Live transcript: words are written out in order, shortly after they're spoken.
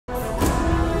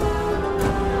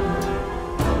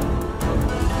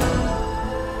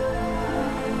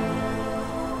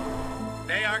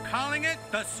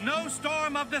The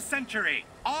snowstorm of the century.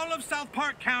 All of South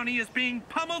Park County is being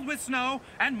pummeled with snow,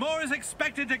 and more is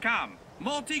expected to come.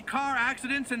 Multi-car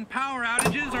accidents and power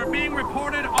outages are being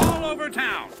reported all over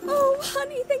town. Oh,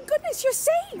 honey, thank goodness you're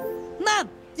safe. Mom,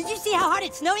 did you see how hard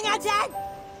it's snowing outside?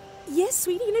 Yes,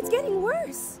 sweetie, and it's getting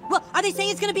worse. Well, are they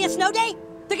saying it's gonna be a snow day?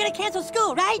 They're gonna cancel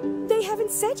school, right? They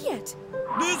haven't said yet.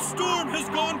 This storm has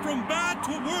gone from bad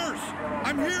to worse.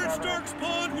 I'm here at Stark's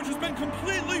Pond, which has been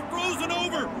completely frozen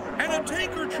over, and a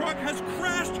tanker truck has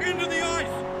crashed into the ice.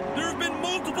 There have been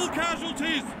multiple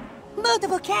casualties.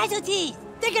 Multiple casualties!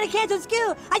 They're gonna cancel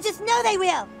school! I just know they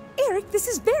will! Eric, this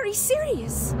is very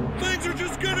serious. Things are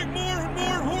just getting more and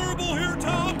more horrible here,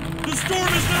 Tom. The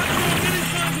storm is not showing any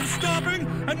signs of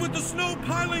stopping, and with the snow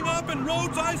piling up and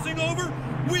roads icing over,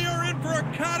 we are in for a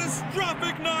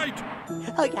catastrophic night.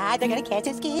 Oh God, they're gonna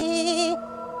cancel school!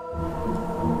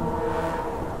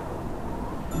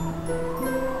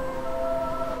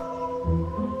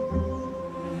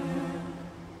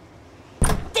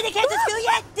 Did they cancel school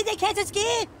yet? Did they cancel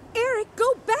school? Eric,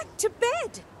 go back to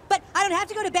bed. But I don't have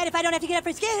to go to bed if I don't have to get up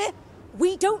for school.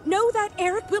 We don't know that,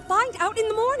 Eric. We'll find out in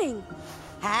the morning.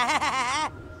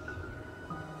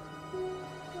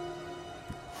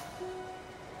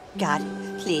 God,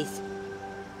 please,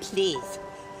 please,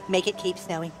 make it keep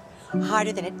snowing.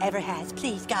 Harder than it ever has.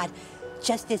 Please, God,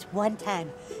 just this one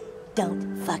time,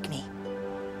 don't fuck me.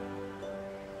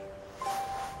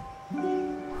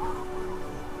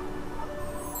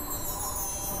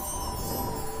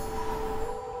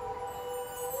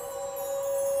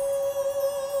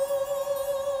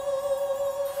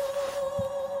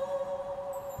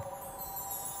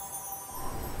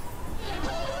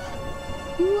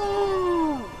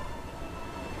 Whoa!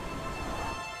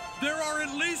 There are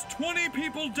at least 20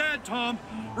 people dead, Tom.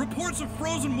 Reports of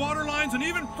frozen water lines and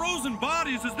even frozen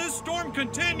bodies as this storm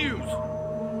continues.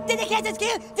 Did they cancel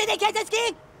school? Did they cancel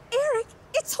school? Eric,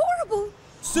 it's horrible.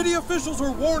 City officials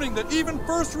are warning that even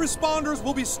first responders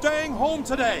will be staying home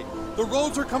today. The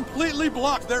roads are completely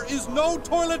blocked. There is no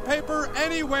toilet paper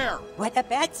anywhere. What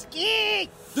about ski?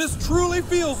 This truly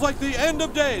feels like the end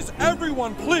of days.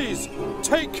 Everyone, please,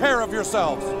 take care of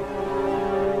yourselves.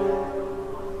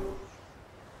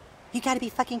 You gotta be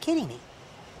fucking kidding me.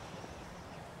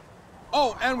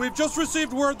 Oh, and we've just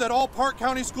received word that all Park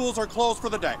County schools are closed for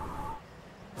the day.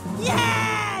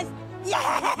 Yes!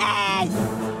 Yes!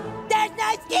 There's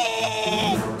no ski!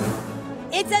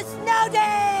 It's a snow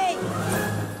day!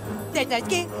 There's no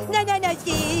ski! No, no, no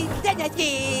ski! There's no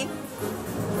ski!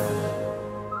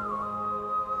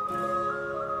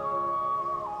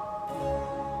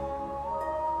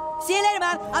 See you later,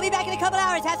 Mom. I'll be back in a couple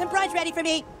hours. Have some brunch ready for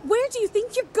me. Where do you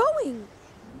think you're going?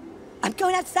 I'm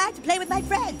going outside to play with my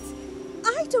friends.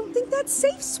 I don't think that's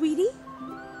safe, sweetie.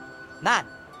 Mom,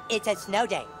 it's a snow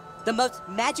day. The most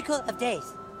magical of days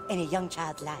in a young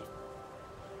child's life.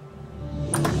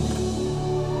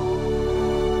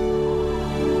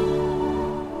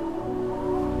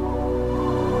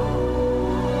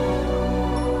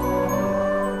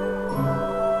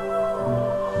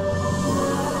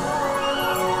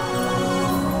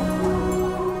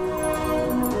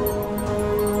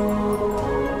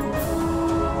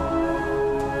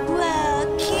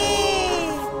 Whoa,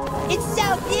 kid! It's so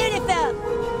beautiful!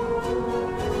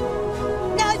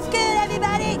 No school,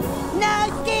 everybody! No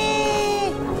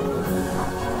ski!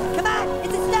 Come on,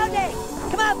 it's a snow day!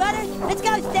 Come on, Butters! Let's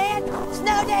go, Stan!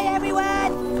 Snow day,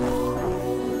 everyone!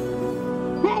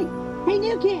 Hey,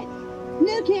 new kid!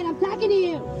 New kid, I'm talking to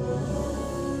you!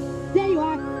 There you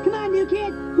are! Come on, new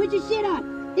kid! Put your shit up!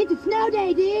 It's a snow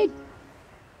day, dude!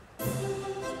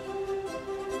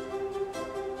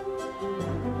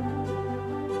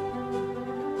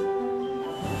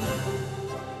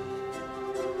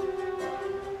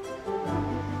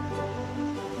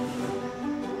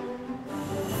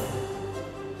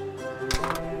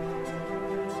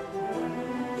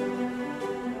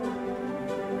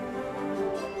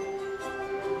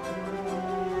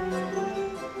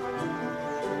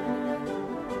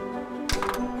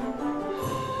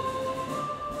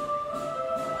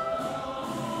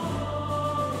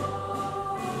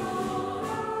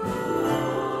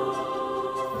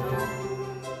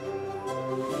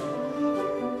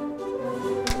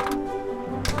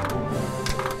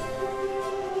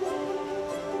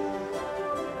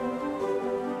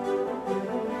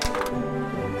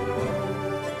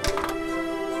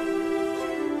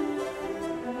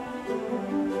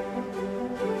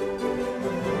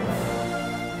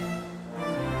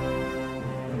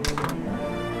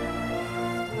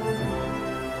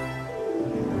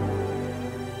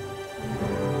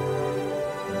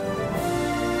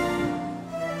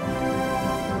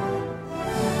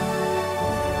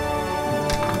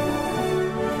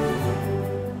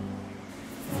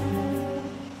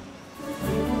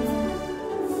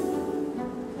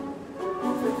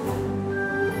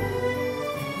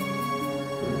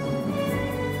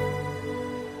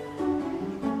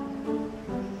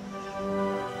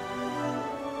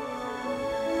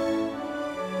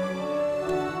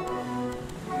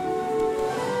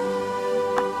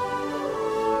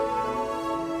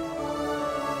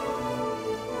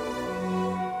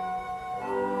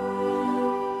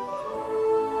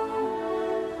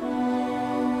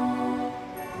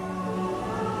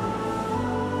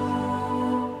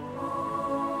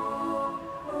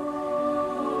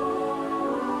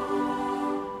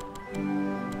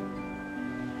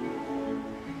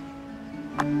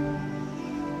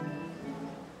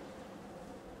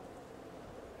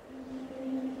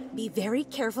 Be very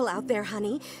careful out there,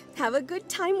 honey. Have a good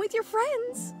time with your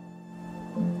friends.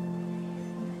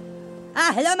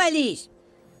 Ah, hello, my liege.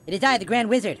 It is I, the Grand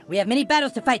Wizard. We have many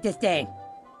battles to fight this day.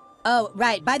 Oh,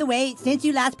 right. By the way, since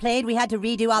you last played, we had to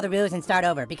redo all the rules and start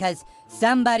over because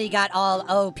somebody got all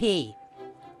OP.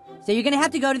 So you're gonna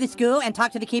have to go to the school and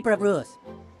talk to the Keeper of Rules.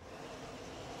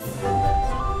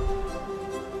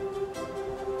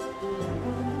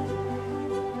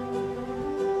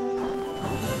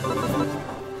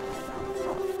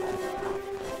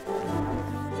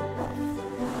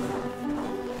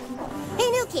 Hey,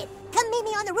 new kid, come meet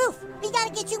me on the roof. We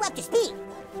gotta get you up to speed.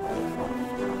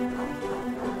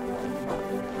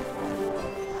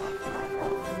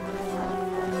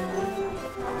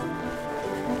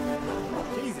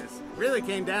 Jesus, really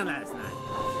came down last night.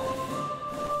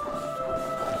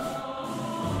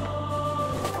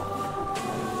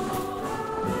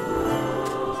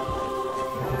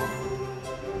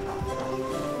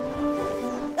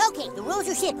 Okay, the rules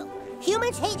are simple.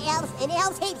 Humans hate elves, and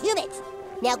elves hate humans.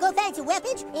 Now go find some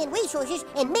weapons and resources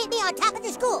and meet me on top of the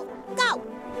school. Go!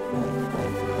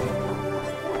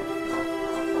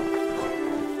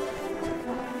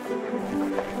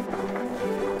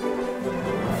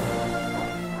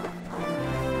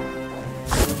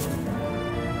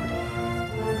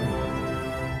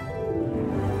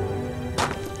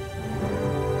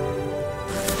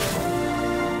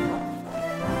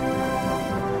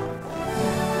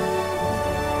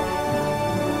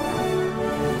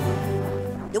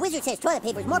 The wizard says toilet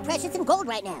paper is more precious than gold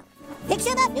right now. Pick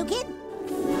some up, new kid.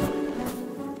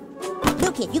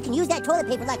 New kid, you can use that toilet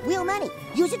paper like real money.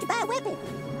 Use it to buy a weapon.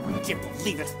 I can't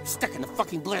believe it. Stuck in the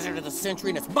fucking blizzard of the century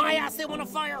and it's my ass they want to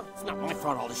fire. It's not my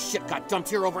fault all this shit got dumped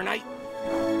here overnight.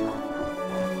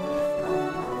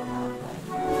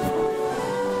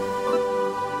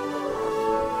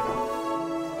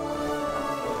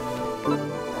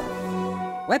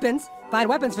 Weapons? Fine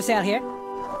weapons for sale here.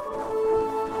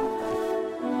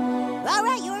 All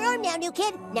right, you're armed now, new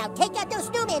kid. Now take out those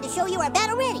snowmen to show you are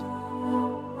battle ready.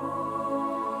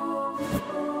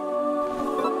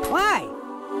 Why?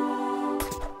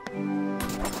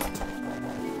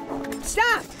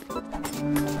 Stop!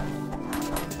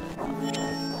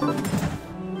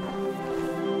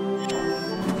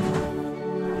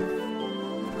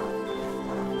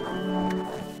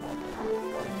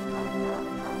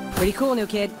 Pretty cool, new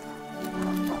kid.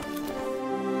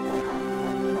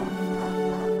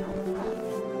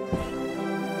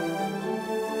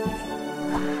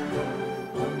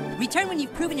 Return when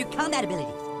you've proven your combat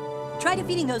abilities. Try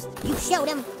defeating those... You showed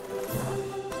him.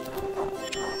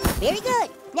 Very good.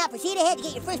 Now proceed ahead to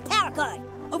get your first power card.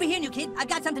 Over here, new kid. I've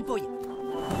got something for you.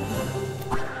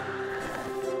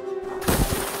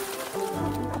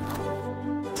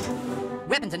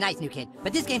 Weapons are nice, new kid,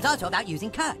 but this game's also about using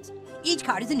cards. Each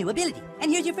card is a new ability,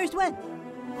 and here's your first one.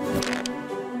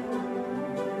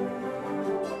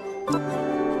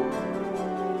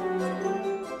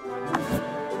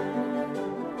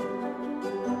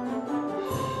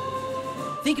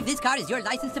 Think of this card as your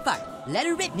license to fart. Let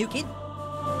her rip, new kid.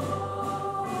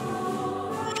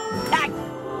 Ah!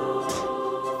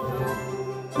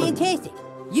 Fantastic.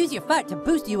 Use your fart to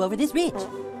boost you over this ridge.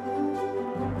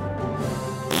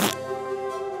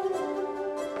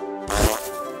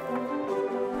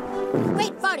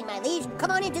 Great farting, my liege.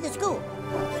 Come on into the school.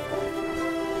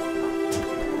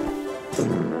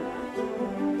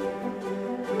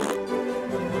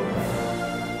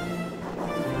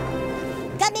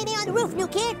 Come meet me on the roof, new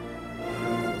kid.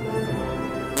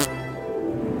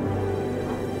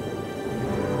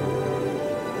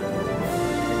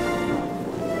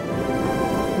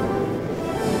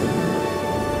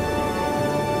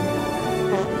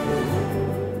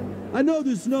 I know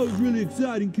this snow is really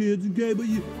exciting, kids, okay, but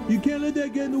you can't let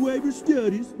that get in the way of your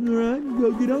studies, all right?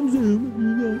 Go get on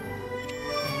Zoom.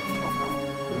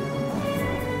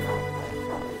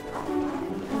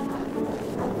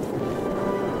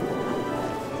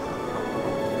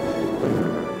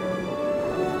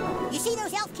 You see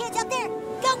those elf kids up there?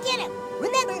 Go get them.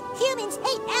 Remember, humans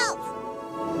hate elves.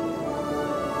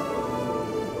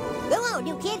 Go on,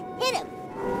 new kid. Hit him.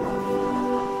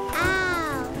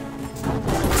 Ow.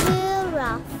 Too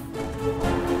rough.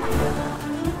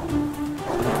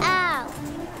 Ow.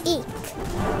 Eek.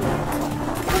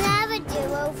 Can I have a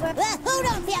do-over? Hold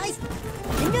on, fellas.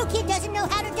 The new kid doesn't know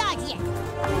how to dodge yet.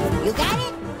 You got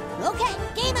it? Okay,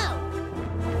 game on.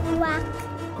 Whack.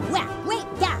 Well, great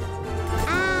dodge.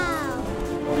 Ow.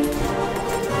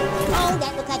 Oh,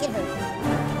 that looked like it hurt.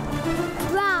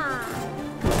 Rah.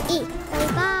 Eek.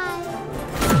 Bye-bye.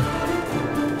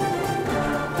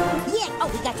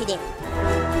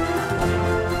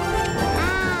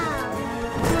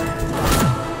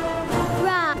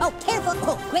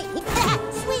 Great.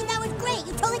 Sweet, that was great.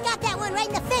 You totally got that one right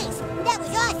in the face. That was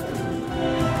awesome.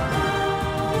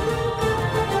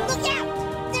 Look out!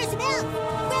 There's some elves.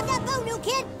 Grab that bow, new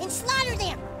kid, and slaughter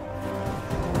them.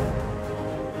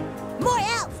 More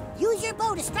elves. Use your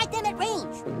bow to strike them at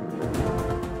range.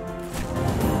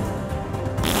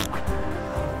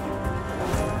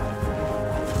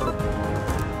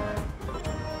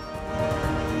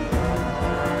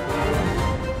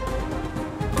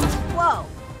 Whoa!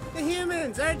 The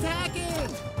humans are attacking!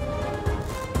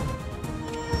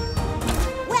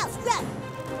 Well struck.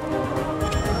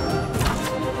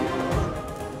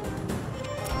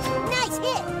 Nice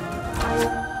hit.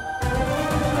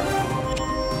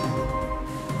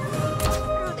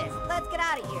 Screw this. Let's get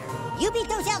out of here. You beat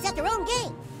those elves at their own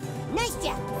game. Nice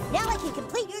job. Now I can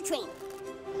complete your training.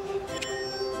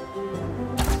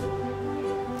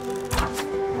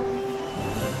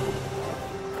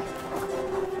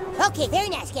 Okay, very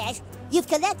nice, guys. You've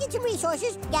collected some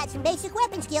resources, got some basic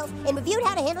weapon skills, and reviewed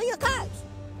how to handle your cards.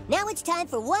 Now it's time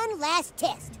for one last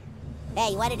test.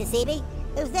 Hey, you wanted to see me?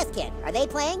 Who's this kid? Are they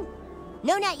playing?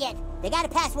 No, not yet. They gotta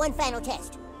pass one final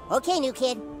test. Okay, new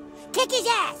kid. Kick his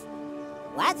ass!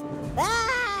 What?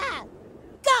 Ah!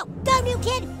 Go! Go, new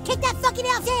kid! Kick that fucking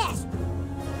elf's ass!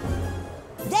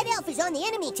 That elf is on the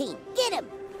enemy team. Get him!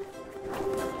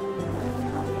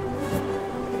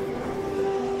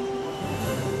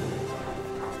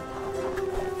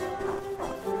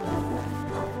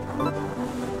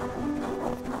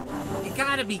 You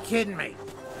gotta be kidding me.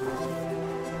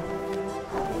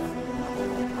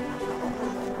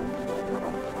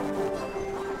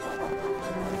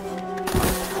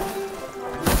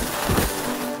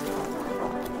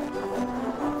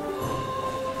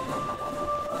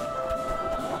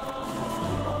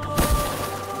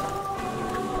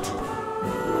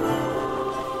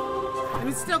 And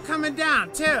it's still coming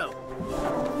down, too.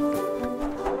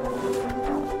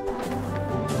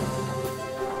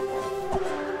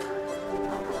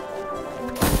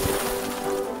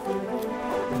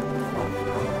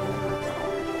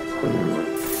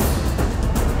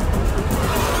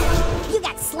 You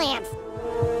got slammed.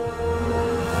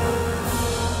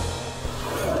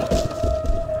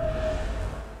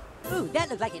 Ooh, that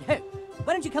looked like it hurt.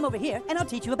 Why don't you come over here and I'll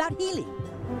teach you about healing?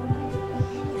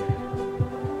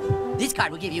 This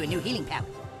card will give you a new healing power.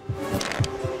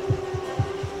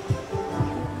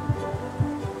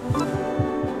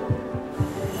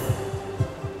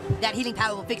 That healing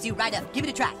power will fix you right up. Give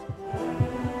it a try.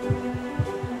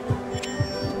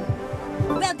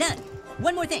 Well done.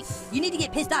 One more thing. You need to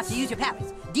get pissed off to use your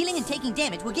powers. Dealing and taking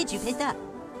damage will get you pissed off.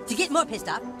 To get more pissed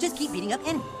off, just keep beating up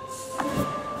enemies.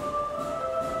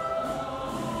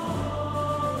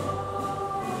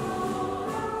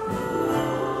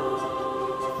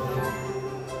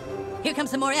 Here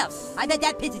comes some more elves. I bet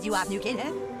that pisses you off, new kid,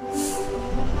 huh?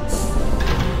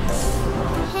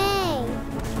 Hey.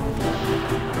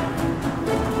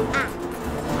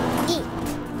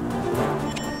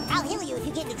 I'll heal you if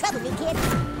you get into trouble, new kid.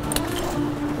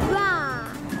 Raw.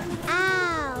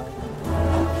 Ow.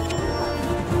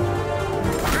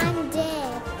 I'm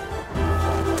dead.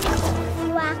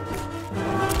 Whack.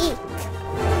 Eek.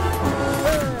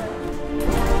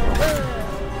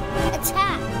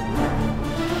 Attack.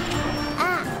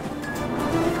 Ah.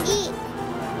 Eek.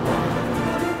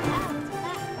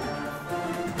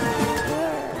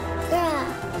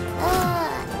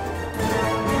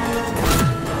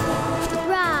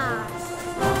 Raw.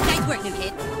 Nice work, new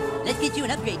kid. Let's get you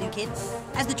an upgrade, new kid.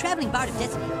 As the traveling bard of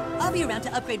destiny, I'll be around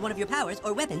to upgrade one of your powers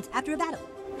or weapons after a battle.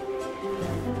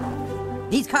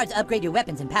 These cards upgrade your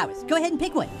weapons and powers. Go ahead and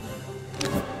pick one.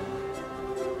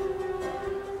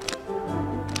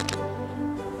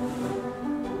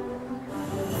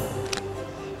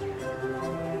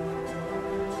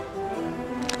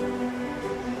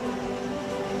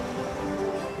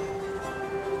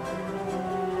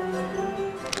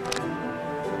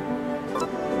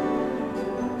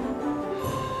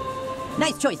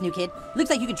 Nice choice, new kid. Looks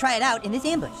like you can try it out in this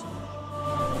ambush.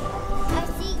 I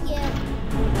see you.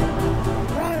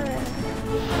 Brr.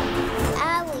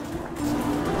 Owie.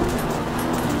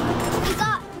 You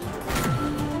got me.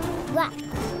 What?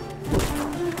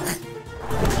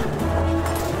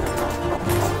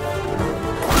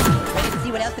 Ready to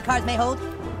see what else the cards may hold?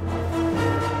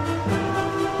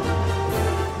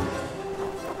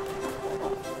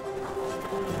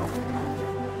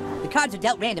 The cards are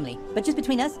dealt randomly, but just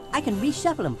between us, I can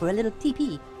reshuffle them for a little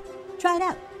TP. Try it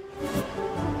out.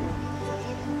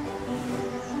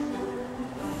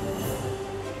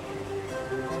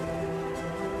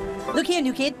 Look here,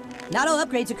 new kid. Not all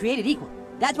upgrades are created equal.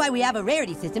 That's why we have a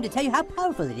rarity system to tell you how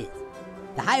powerful it is.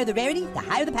 The higher the rarity, the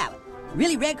higher the power.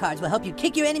 Really rare cards will help you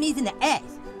kick your enemies in the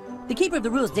ass. The keeper of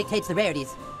the rules dictates the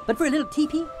rarities, but for a little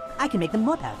TP, I can make them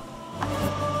more powerful.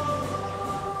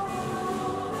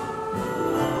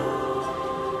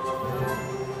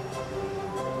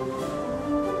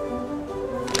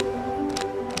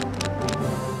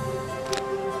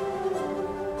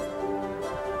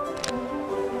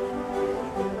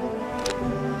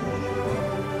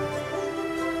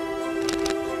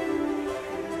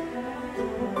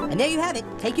 And there you have it.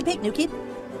 Take your pick, new kid.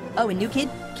 Oh, and new kid,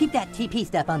 keep that TP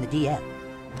stuff on the DL.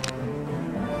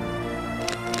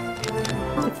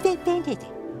 It's fantastic.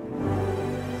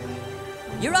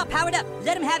 You're all powered up.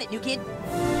 Let him have it, new kid.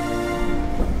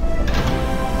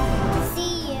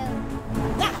 See you.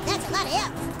 Wow, that's a lot of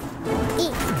elves.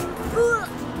 Eat.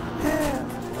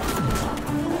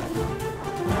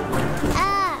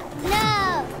 Ah,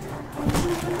 no.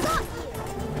 Fuck you.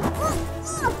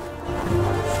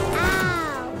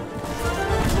 Ow.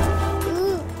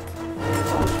 Ooh.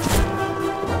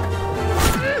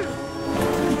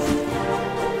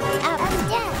 Ow, I'm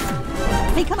dead.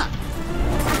 Hey, come on. I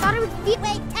thought it was deep.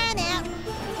 Wait, time out.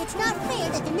 It's not fair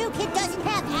that the new kid doesn't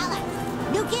have allies.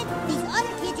 New kid, these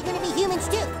other kids are gonna be humans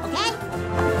too, okay?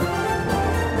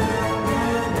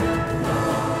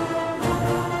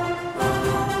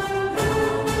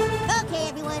 Okay,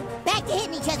 everyone, back to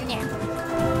hitting each other now.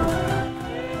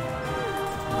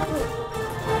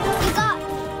 You got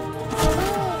me.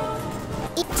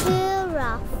 It's too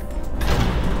rough.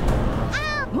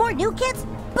 More new kids?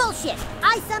 Bullshit!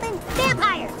 I summon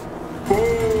vampires!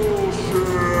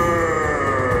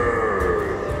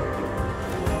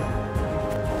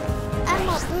 I'm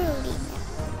not rude.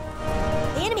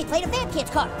 The enemy played a Vamp Kids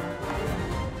card.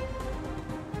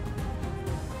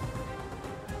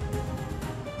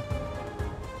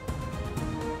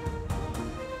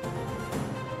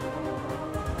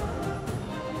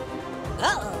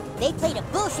 Uh-oh, they played a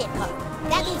bullshit card.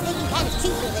 That means they can kind of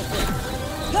cheat through this game.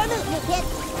 Your move, new kid.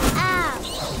 Ow.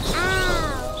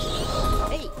 Ow.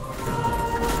 Hey.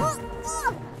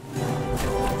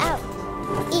 Ow.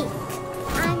 Eek.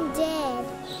 I'm dead.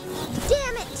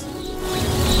 Damn it.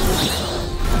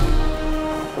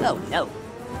 Oh, no.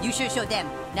 You sure showed them.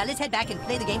 Now let's head back and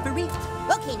play the game for real.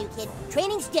 Okay, new kid,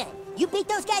 training's done. You beat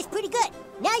those guys pretty good.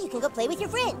 Now you can go play with your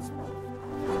friends.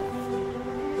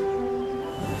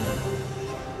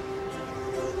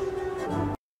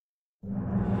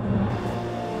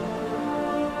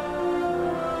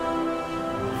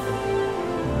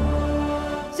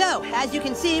 So, as you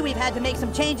can see, we've had to make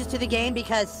some changes to the game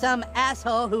because some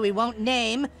asshole who we won't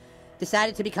name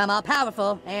decided to become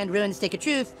all-powerful and ruin Stick of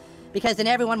Truth because then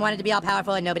everyone wanted to be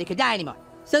all-powerful and nobody could die anymore.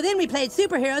 So then we played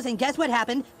superheroes and guess what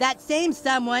happened? That same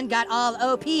someone got all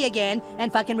OP again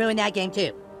and fucking ruined that game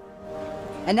too.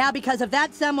 And now because of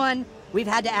that someone, we've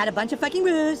had to add a bunch of fucking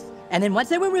rules. And then once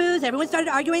there were rules, everyone started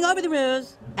arguing over the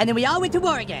rules. And then we all went to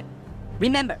war again.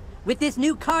 Remember, with this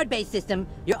new card-based system,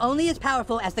 you're only as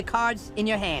powerful as the cards in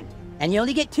your hand. And you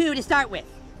only get 2 to start with.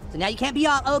 So now you can't be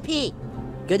all OP.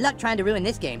 Good luck trying to ruin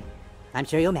this game. I'm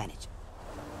sure you'll manage.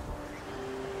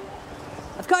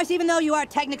 Of course, even though you are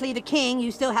technically the king,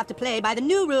 you still have to play by the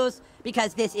new rules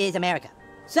because this is America.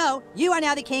 So, you are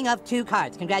now the king of 2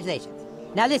 cards. Congratulations.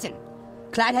 Now listen,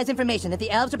 Clyde has information that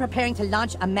the elves are preparing to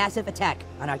launch a massive attack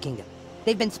on our kingdom.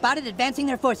 They've been spotted advancing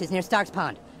their forces near Stark's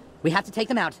Pond. We have to take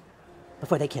them out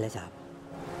before they kill us all.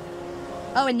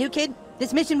 Oh, and new kid,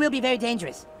 this mission will be very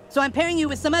dangerous. So I'm pairing you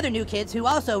with some other new kids who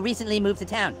also recently moved to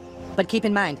town. But keep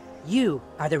in mind, you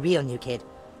are the real new kid.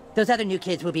 Those other new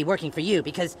kids will be working for you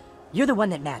because you're the one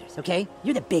that matters, okay?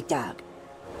 You're the big dog.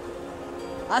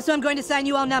 Also, I'm going to assign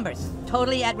you all numbers.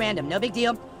 Totally at random, no big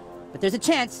deal. But there's a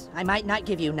chance I might not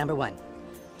give you number 1.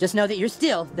 Just know that you're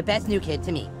still the best new kid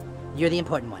to me. You're the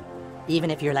important one, even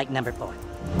if you're like number 4.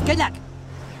 Good luck!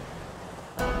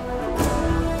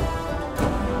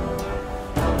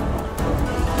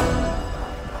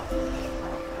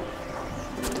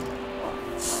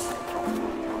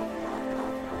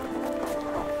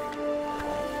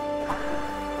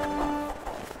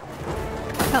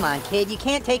 Come on, kid, you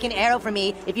can't take an arrow from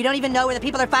me if you don't even know where the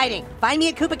people are fighting. Find me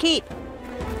at Koopa Keep.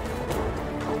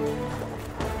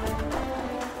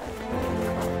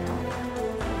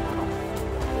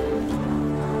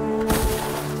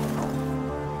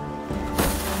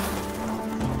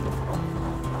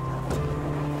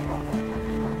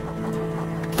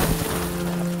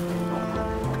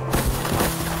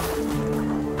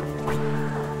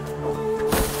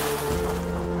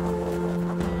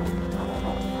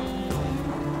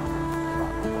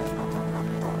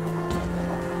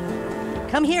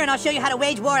 Come here and I'll show you how to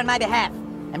wage war on my behalf.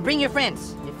 And bring your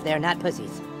friends, if they're not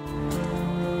pussies.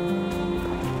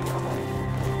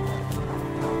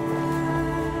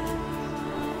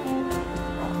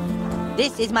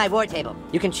 This is my war table.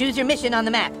 You can choose your mission on the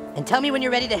map, and tell me when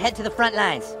you're ready to head to the front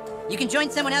lines. You can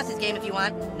join someone else's game if you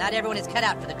want. Not everyone is cut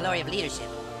out for the glory of leadership.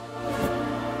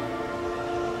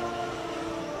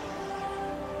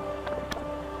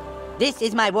 This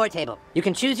is my war table. You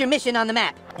can choose your mission on the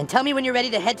map, and tell me when you're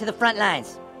ready to head to the front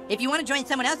lines. If you want to join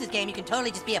someone else's game, you can totally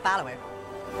just be a follower.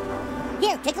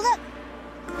 Here, take a look.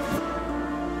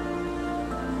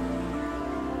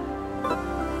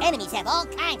 Enemies have all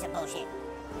kinds of bullshit.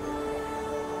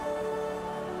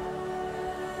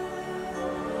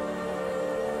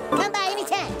 Come by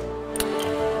anytime.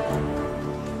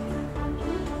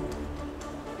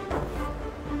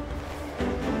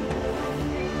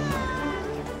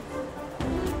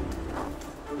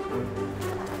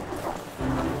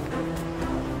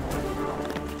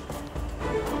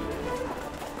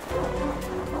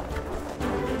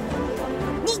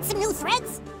 Need some new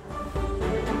threads?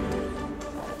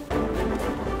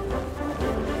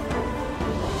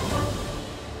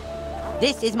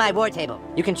 This is my war table.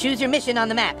 You can choose your mission on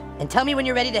the map, and tell me when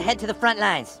you're ready to head to the front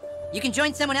lines. You can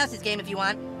join someone else's game if you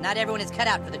want. Not everyone is cut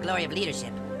out for the glory of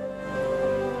leadership.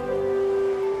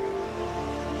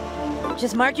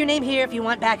 Just mark your name here if you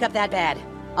want backup that bad.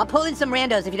 I'll pull in some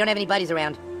randos if you don't have any buddies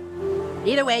around.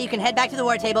 Either way, you can head back to the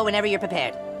war table whenever you're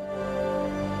prepared.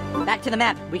 Back to the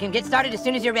map. We can get started as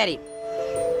soon as you're ready.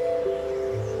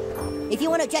 If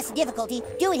you want to adjust the difficulty,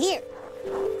 do it here.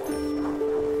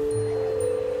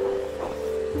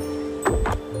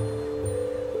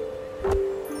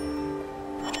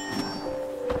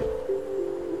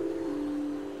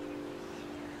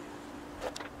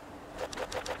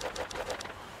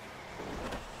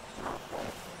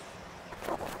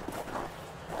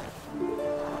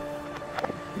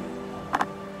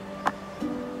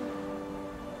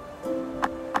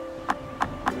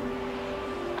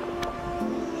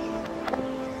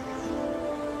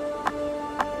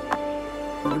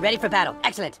 You're ready for battle.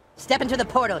 Excellent. Step into the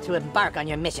portal to embark on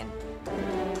your mission.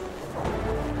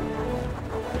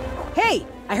 Hey,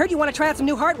 I heard you want to try out some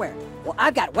new hardware. Well,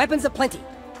 I've got weapons aplenty.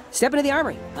 Step into the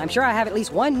armory. I'm sure I have at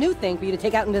least one new thing for you to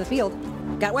take out into the field.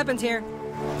 Got weapons here.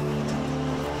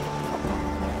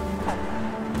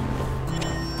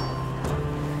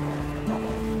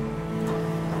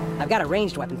 I've got a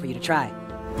ranged weapon for you to try.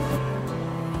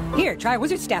 Here, try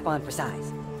Wizard Staff on for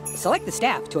size. Select the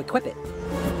staff to equip it.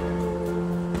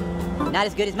 Not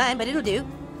as good as mine, but it'll do.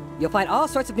 You'll find all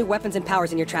sorts of new weapons and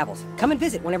powers in your travels. Come and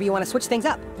visit whenever you want to switch things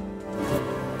up.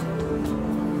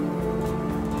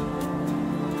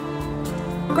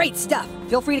 Great stuff!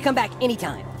 Feel free to come back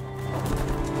anytime.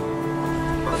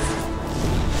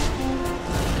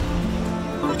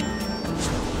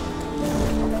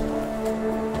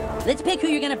 Let's pick who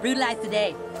you're gonna brutalize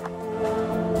today.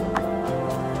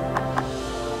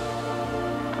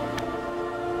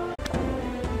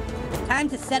 Time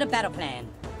to set a battle plan.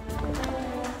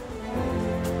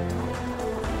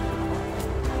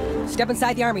 Step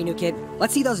inside the army, new kid.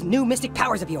 Let's see those new mystic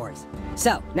powers of yours.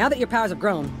 So, now that your powers have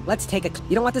grown, let's take a...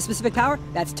 You don't want the specific power?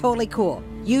 That's totally cool.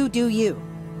 You do you.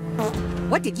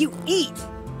 What did you eat?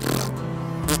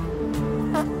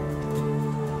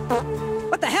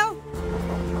 What the hell?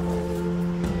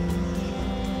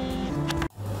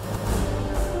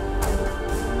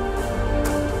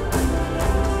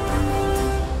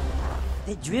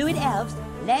 The Druid Elves,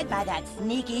 led by that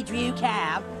sneaky Drew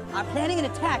Cow, are planning an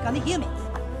attack on the humans.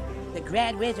 The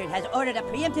Grand Wizard has ordered a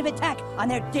preemptive attack on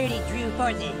their dirty Drew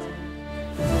forces.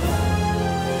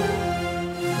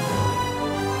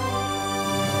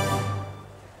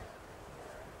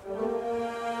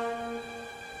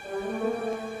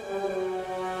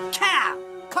 Cow!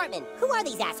 Cartman, who are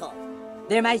these assholes?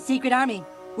 They're my secret army.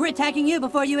 We're attacking you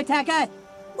before you attack us.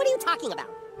 What are you talking about?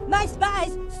 My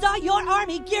spies saw your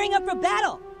army gearing up for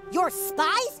battle. Your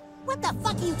spies? What the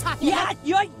fuck are you talking about?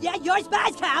 Your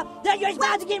spies, Kyle. They're your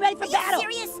spies are getting ready for battle.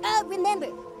 Are you serious? Remember,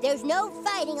 there's no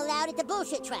fighting allowed at the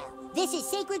bullshit trial. This is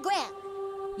sacred ground.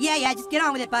 Yeah, just get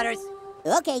on with it, Butters.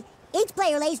 Okay, each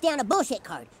player lays down a bullshit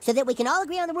card so that we can all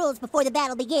agree on the rules before the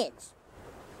battle begins.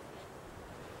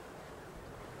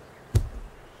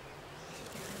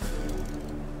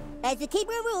 As the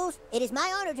keeper of rules, it is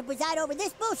my honor to preside over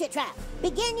this bullshit trial.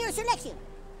 Begin your selection.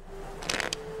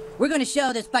 We're gonna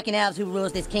show those fucking elves who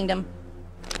rules this kingdom.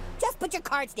 Just put your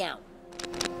cards down.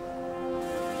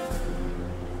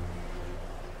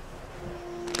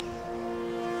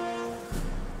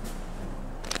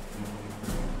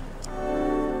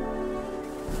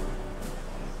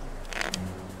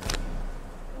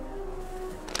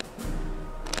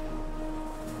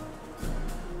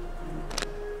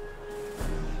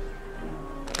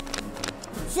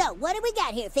 So, what do we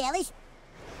got here, fellas?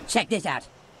 Check this out.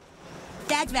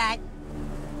 That's right.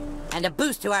 And a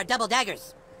boost to our double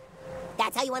daggers.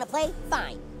 That's how you want to play?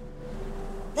 Fine.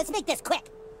 Let's make this quick.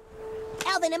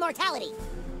 Elven immortality.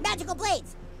 Magical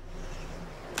blades.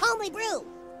 Homely brew.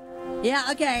 Yeah,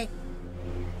 okay.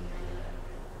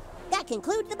 That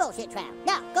concludes the bullshit trap.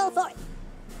 Now, go for it.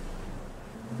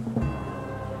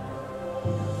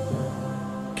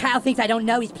 Kyle thinks I don't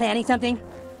know he's planning something.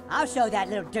 I'll show that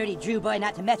little dirty Drew boy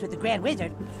not to mess with the Grand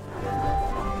Wizard.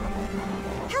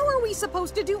 How are we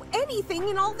supposed to do anything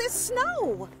in all this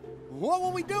snow? What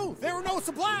will we do? There are no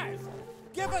supplies.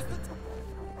 Give us the...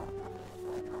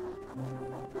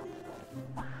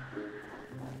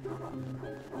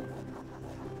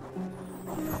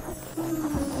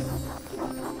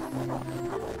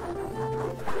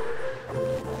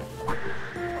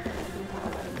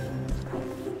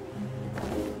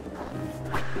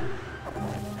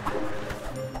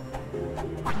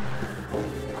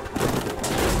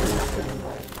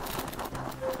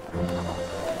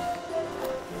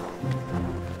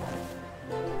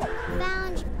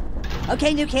 Found.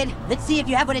 Okay, new kid, let's see if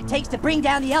you have what it takes to bring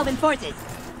down the elven forces.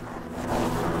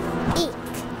 Eek.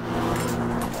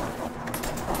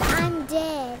 I'm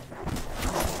dead.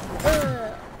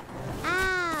 Ugh.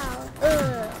 Ow.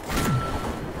 Ugh.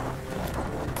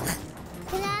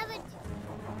 Can I have it?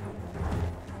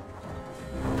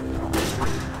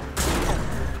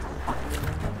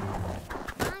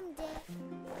 I'm dead.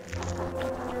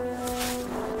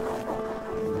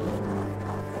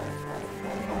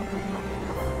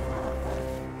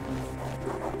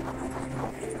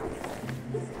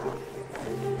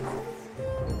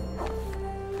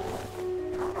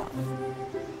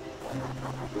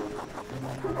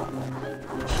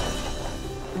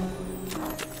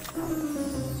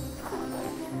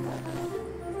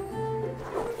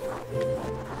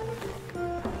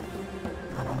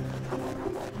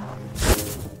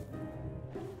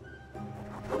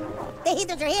 The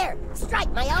heathens are here.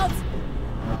 Strike, my elves.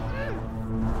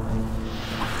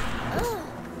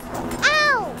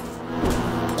 Ow!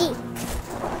 Eek.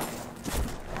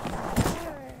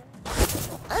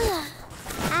 Ugh.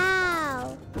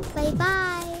 Ow.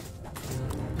 Bye-bye.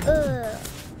 Ugh.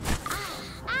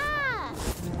 Ah!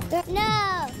 No!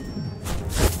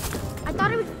 I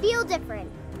thought it would feel different.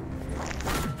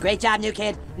 Great job, new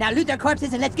kid. Now loot their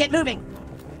corpses and let's get moving.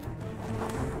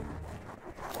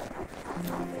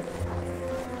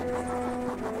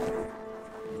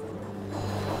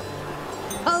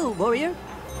 Oh, warrior.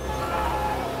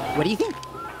 What do you think?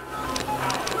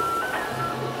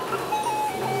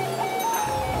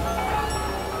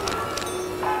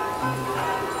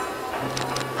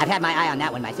 I've had my eye on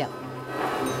that one myself.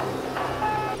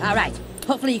 All right.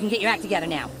 Hopefully you can get your act together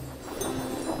now.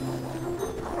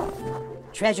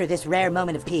 Treasure this rare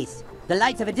moment of peace. The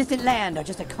lights of a distant land are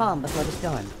just a calm before the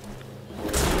storm.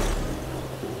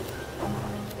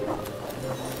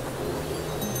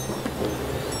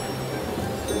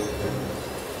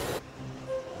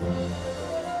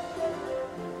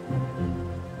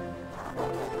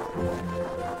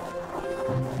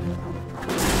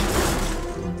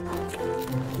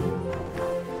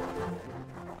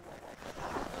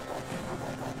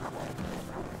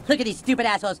 Look at these stupid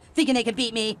assholes thinking they can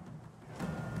beat me.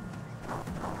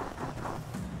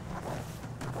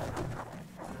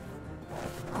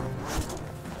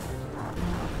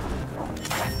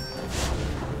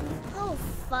 Oh,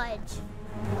 fudge.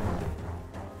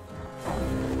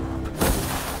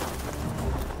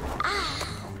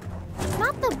 Ah,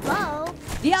 not the bow.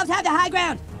 The elves have the high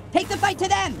ground. Take the fight to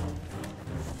them.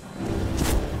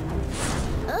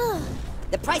 Ugh.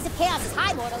 The price of chaos is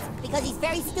high, mortals, because he's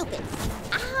very stupid.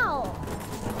 Ow!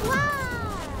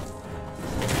 Wow!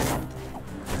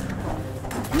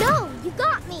 No, you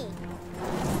got me.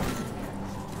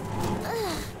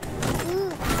 Ugh.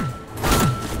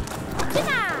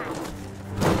 Deny!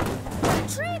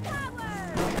 Tree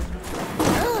power!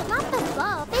 Ugh, not the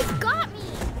bow. They got me.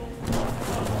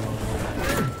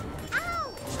 Ow!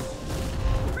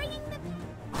 Bringing the...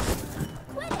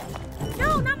 Quit it!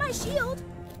 No, not my shield.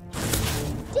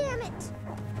 Damn it!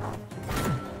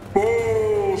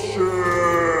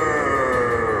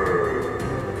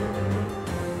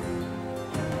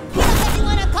 Here's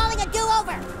everyone, I'm calling a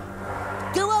do-over.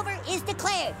 Do-over is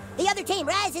declared. The other team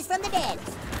rises from the dead.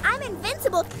 I'm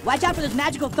invincible. Watch out for those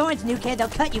magical thorns, new kid. They'll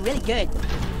cut you really good.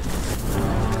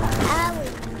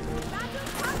 Owie.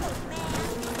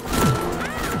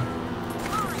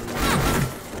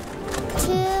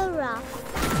 Too rough.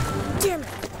 Damn it.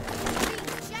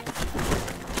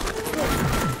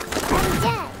 I'm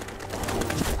dead.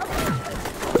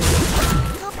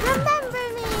 Remember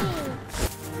me.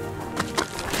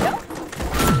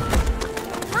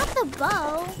 Not the bow.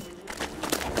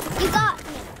 You got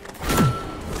me.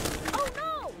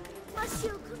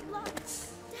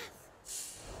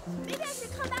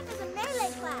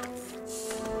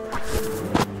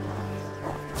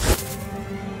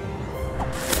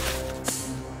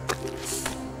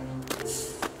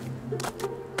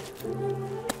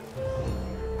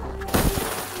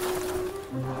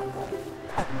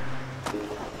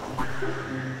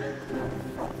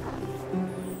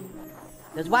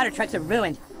 Those water trucks are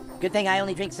ruined. Good thing I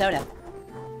only drink soda.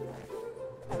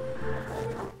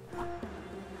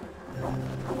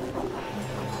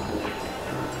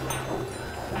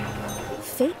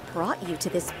 Fate brought you to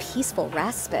this peaceful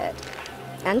respite.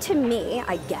 And to me,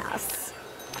 I guess.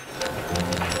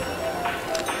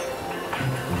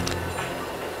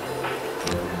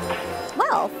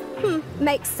 Well,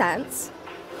 makes sense.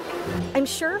 I'm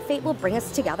sure fate will bring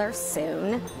us together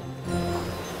soon.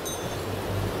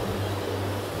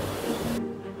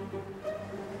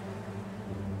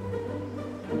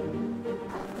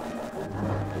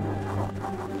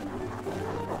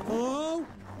 Oh?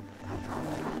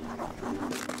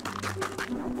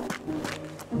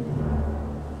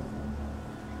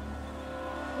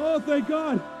 Oh, thank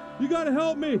God! You gotta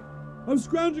help me! I was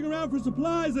scrounging around for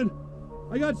supplies and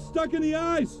I got stuck in the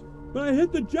ice! But I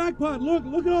hit the jackpot!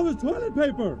 Look at all this toilet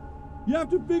paper! You have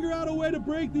to figure out a way to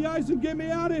break the ice and get me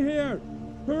out of here!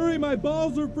 Hurry, my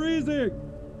balls are freezing!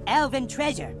 Elven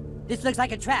treasure. This looks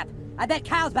like a trap. I bet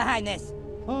Kyle's behind this.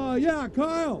 Yeah,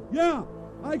 Kyle! Yeah!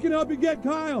 I can help you get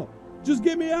Kyle! Just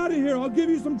get me out of here! I'll give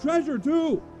you some treasure,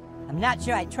 too! I'm not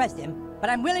sure I trust him, but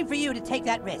I'm willing for you to take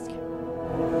that risk.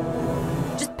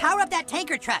 Just power up that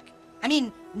tanker truck. I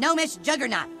mean, Gnomish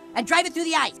Juggernaut, and drive it through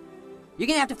the ice. You're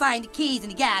gonna have to find the keys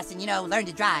and the gas and, you know, learn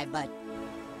to drive, but...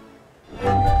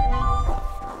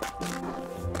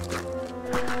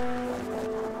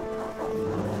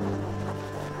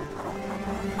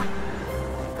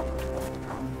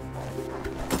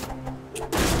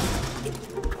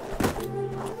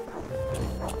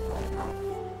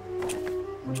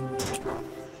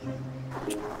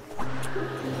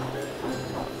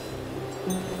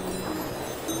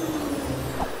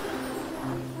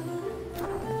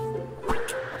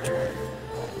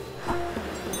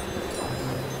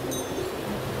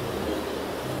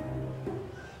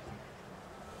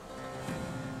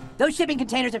 Those shipping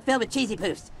containers are filled with cheesy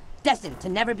poofs, destined to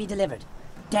never be delivered.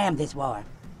 Damn this war.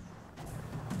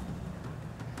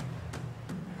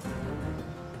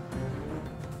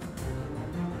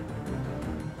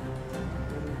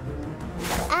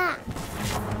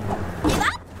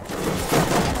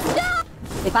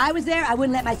 If I was there, I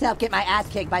wouldn't let myself get my ass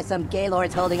kicked by some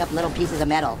gaylords holding up little pieces of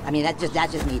metal. I mean, that's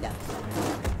just me, though.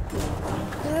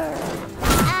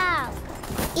 Ow!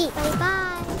 Eat, bye.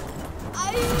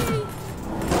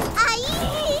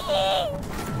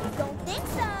 Don't think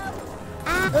so.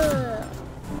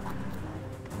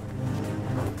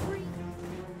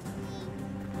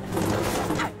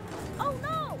 Oh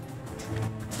no!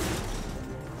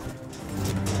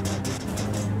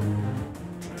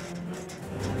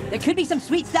 There could be some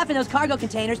sweet stuff in those cargo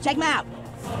containers. Check them out.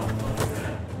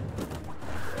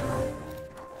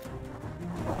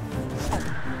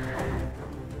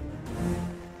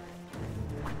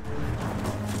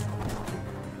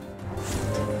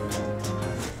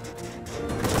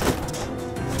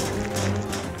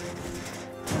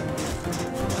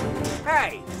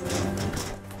 Hey!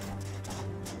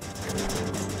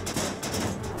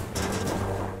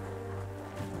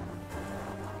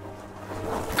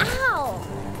 Ow!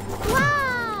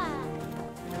 Wah!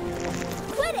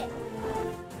 Quit it!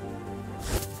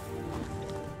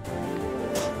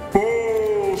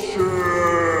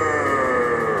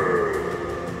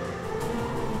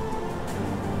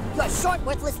 Your short,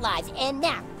 worthless lives end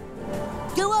now.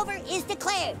 Do-over is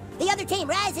declared. The other team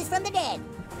rises from the dead.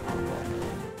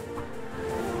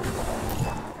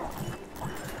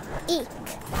 Eek!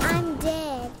 I'm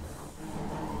dead.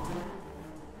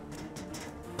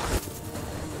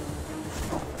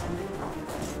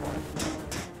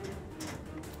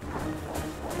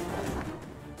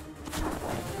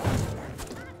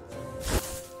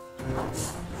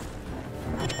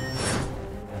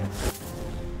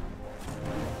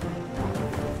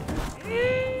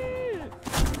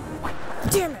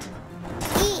 Damn it!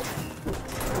 Eek!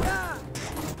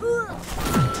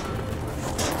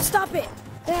 Stop it!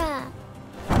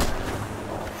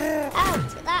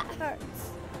 Ouch, that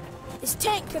hurts. This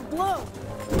tank could blow.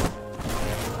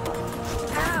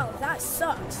 Ow, that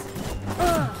sucks.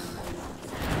 Ugh.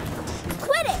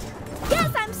 Quit it!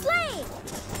 Yes, I'm slain!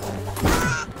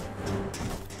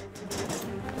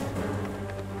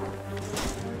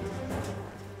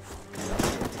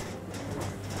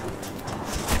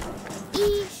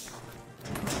 Eesh.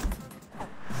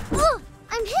 Oh,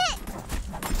 I'm hit!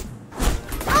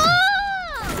 Oh!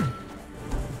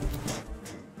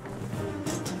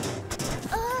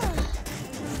 Ugh.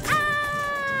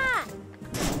 Ah!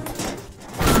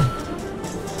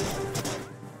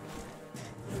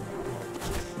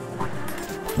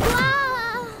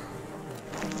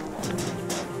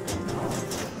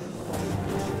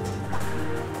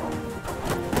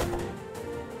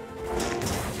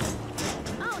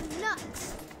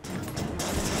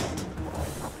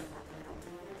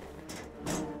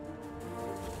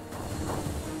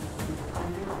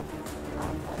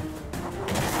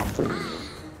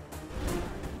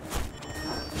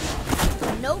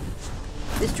 Nope.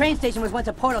 This train station was once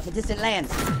a portal to distant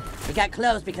lands. It got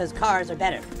closed because cars are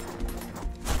better.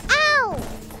 Ow!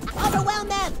 Overwhelm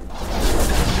them!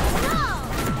 No!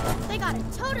 They got a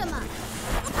totem up.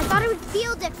 I thought it would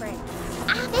feel different.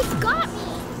 Ah, they got me!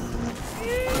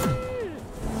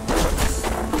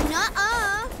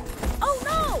 Nuh-uh! Oh,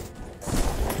 no!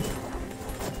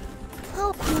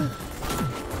 Oh,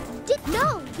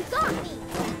 no, you got me!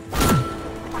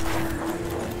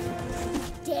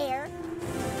 Dare.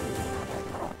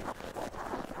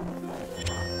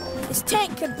 This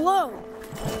tank could blow.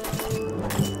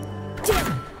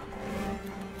 Damn.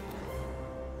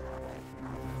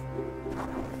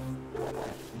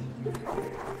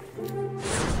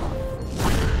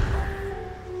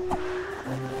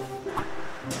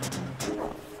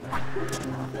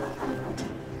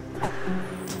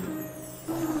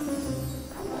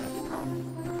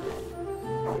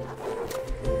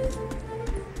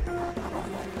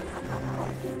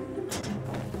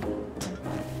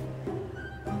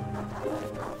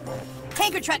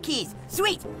 Tanker truck keys!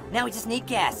 Sweet! Now we just need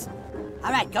gas.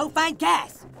 All right, go find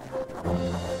gas.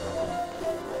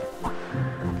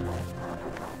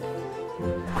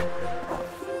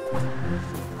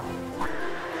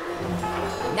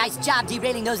 Nice job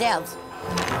derailing those elves.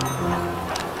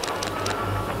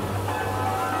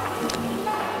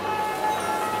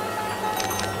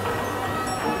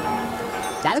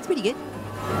 That looks pretty good.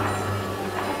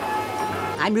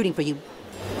 I'm rooting for you.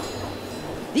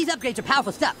 These upgrades are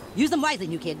powerful stuff. Use them wisely,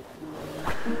 new kid.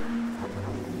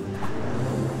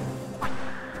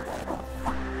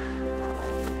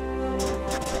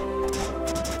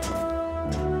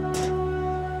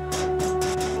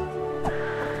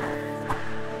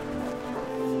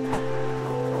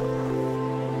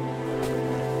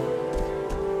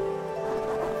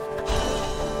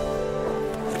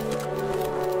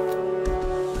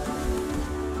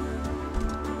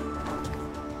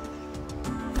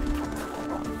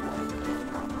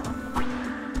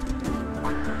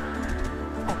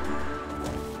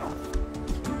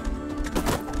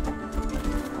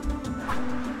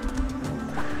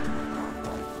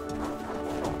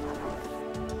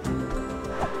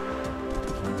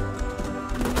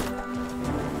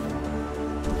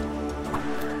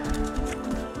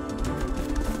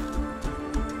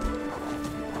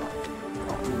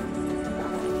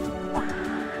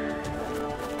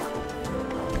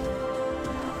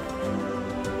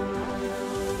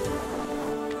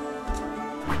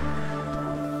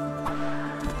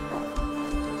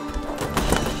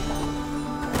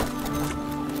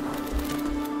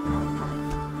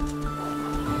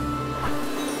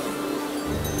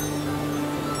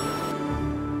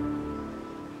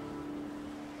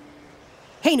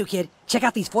 Hey, new kid, check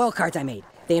out these foil cards I made.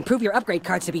 They improve your upgrade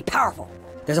cards to be powerful.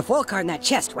 There's a foil card in that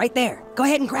chest right there. Go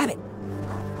ahead and grab it.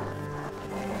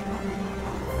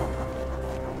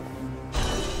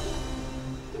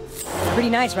 Pretty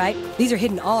nice, right? These are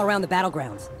hidden all around the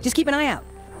battlegrounds. Just keep an eye out.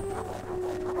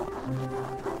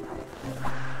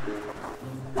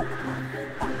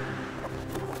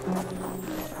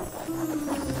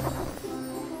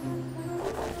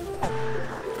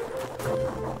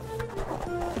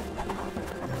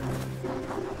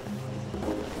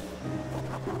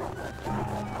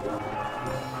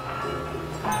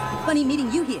 Funny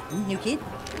meeting you here, new kid.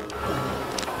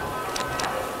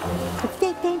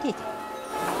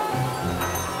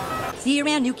 See you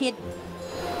around, new kid.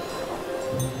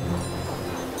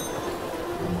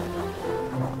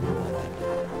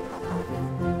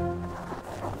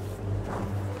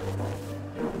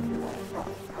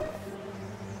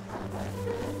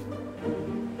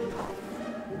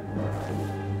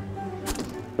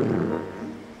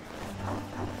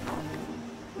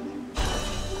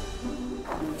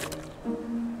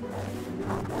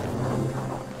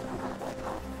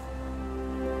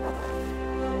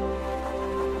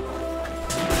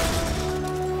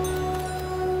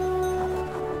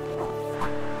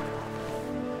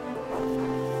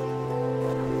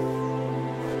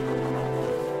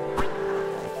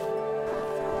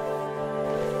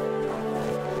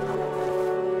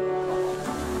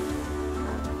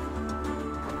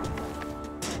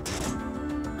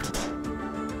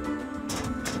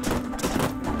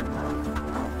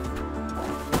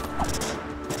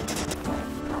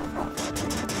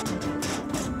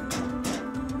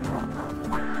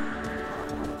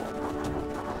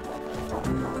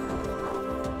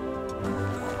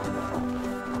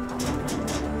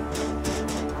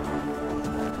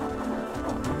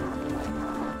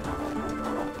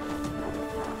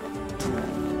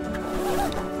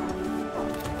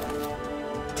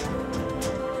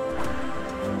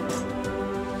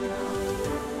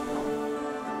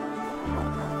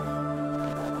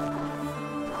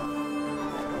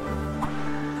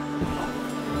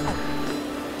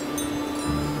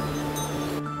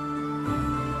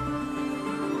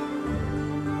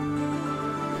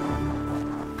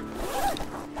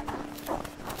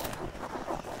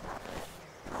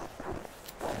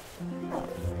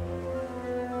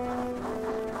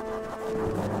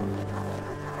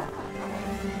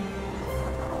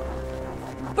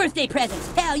 Birthday presents!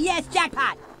 Hell yes,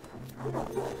 jackpot!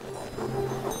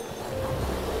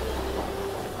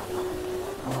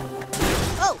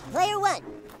 Oh, player one.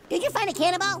 Did you find a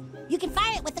cannonball? You can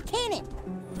fire it with a cannon.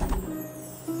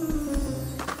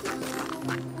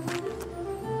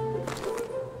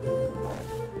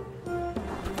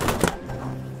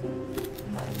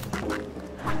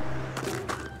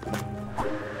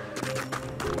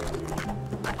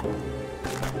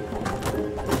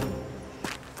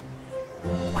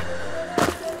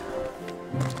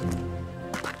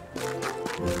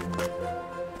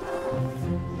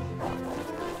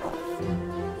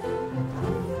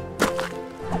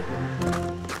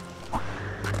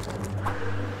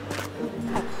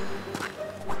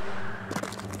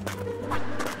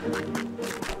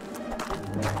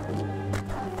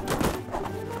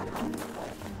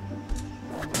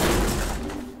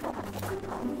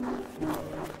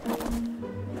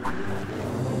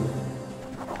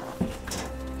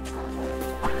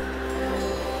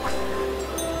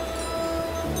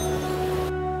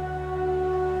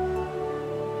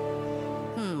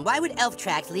 Why would elf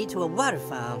tracks lead to a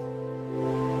waterfall?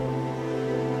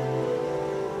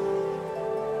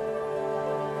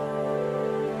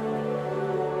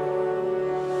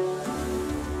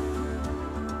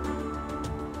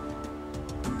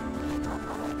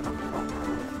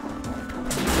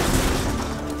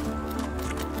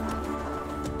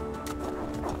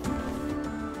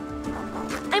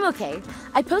 I'm okay.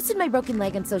 I posted my broken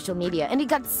leg on social media and it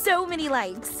got so many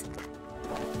likes.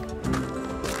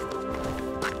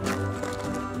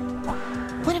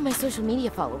 One of my social media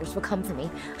followers will come for me.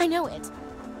 I know it.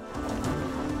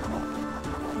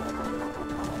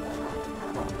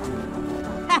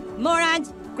 Ha!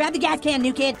 Morons! Grab the gas can,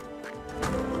 new kid.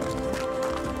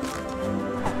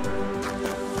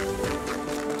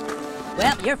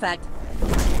 Well, you're fucked.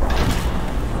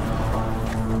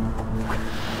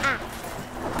 Ow.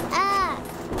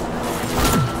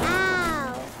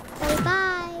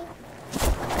 Bye-bye.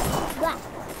 What?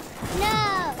 No.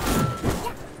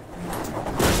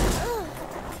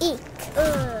 Eek.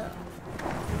 Ooh.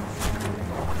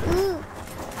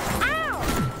 Ow.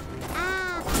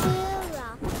 Ah, feel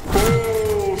rough.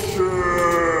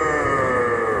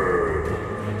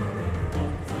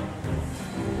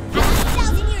 I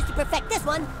need 1,000 years to perfect this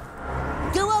one.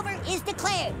 Do-over is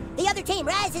declared. The other team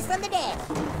rises from the dead.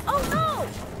 Oh no!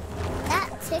 That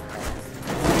tickles.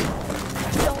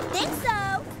 Don't think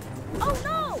so. Oh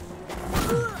no!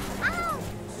 Ouch!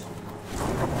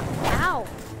 Ow!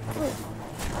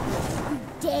 You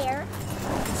dare?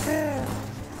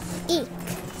 Eek!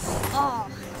 Oh!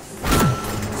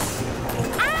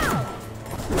 Ow!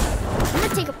 I'm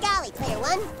gonna take a Golly, player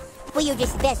one. Well, you're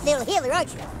just the best little healer,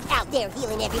 aren't you? Out there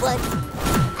healing everyone.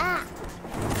 ah.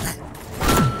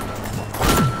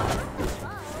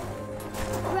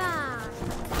 Rah.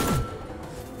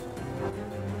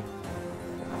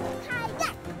 Hi-ya.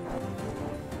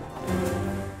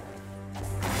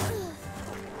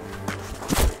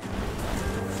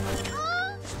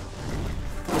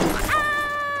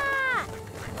 Ah!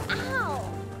 Ow!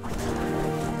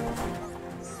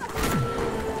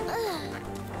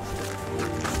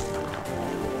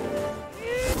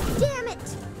 Damn it!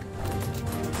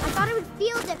 I thought it would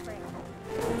feel different.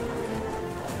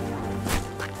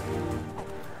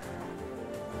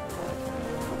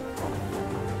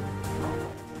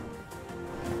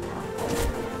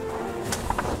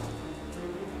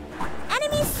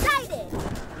 Enemy sighted!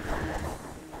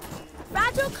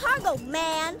 Fragile cargo,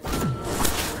 man!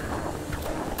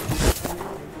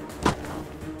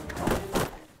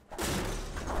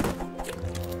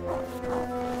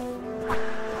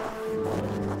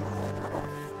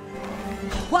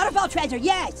 Waterfall treasure,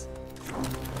 yes!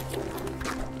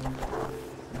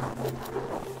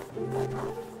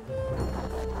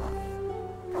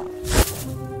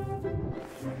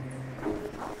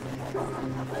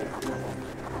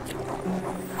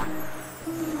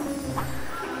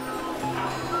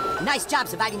 Nice job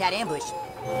surviving that ambush.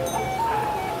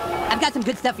 I've got some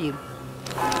good stuff for you.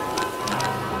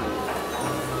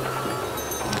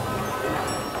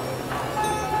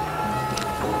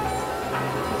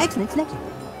 Excellent selection.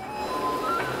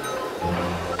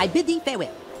 I bid thee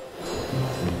farewell.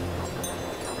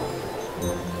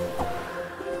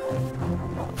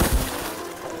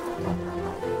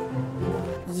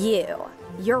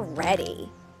 You're ready.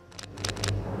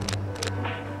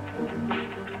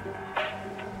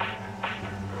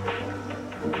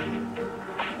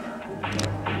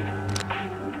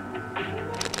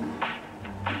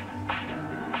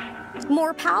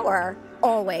 More power,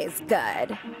 always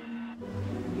good.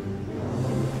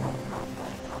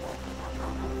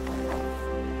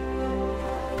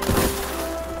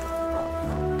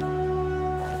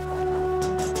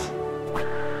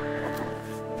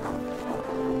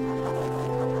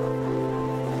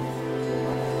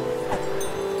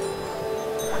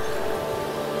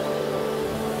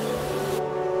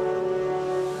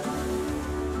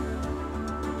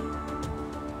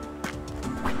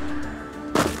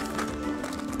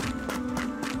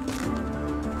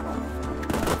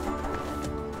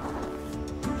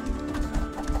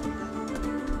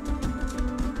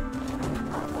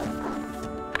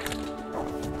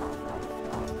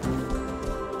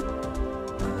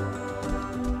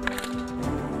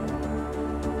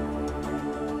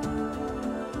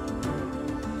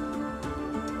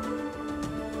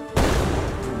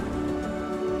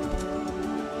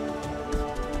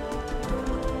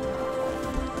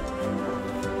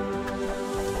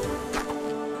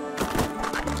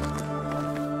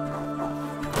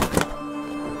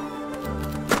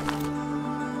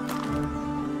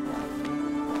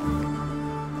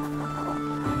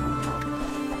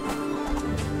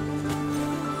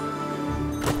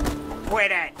 Quit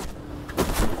it!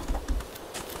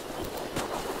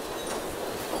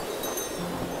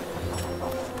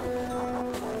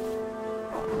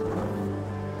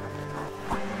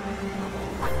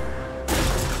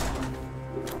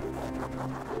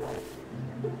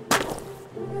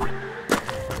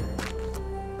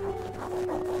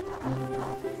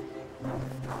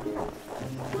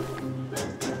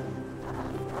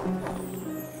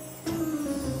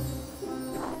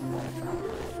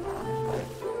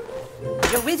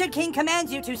 Your Wizard King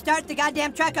commands you to start the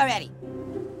goddamn truck already.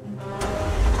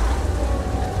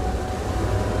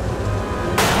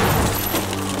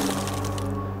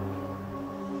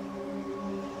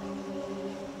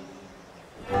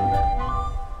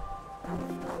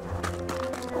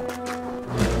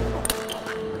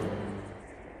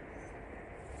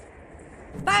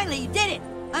 Finally, you did it!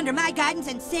 Under my guidance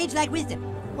and sage-like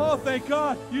wisdom. Oh, thank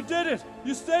God! You did it!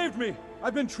 You saved me!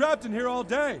 I've been trapped in here all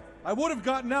day. I would have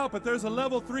gotten out, but there's a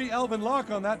level 3 elven lock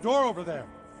on that door over there.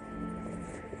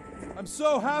 I'm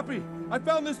so happy! I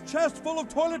found this chest full of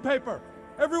toilet paper!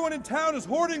 Everyone in town is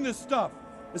hoarding this stuff!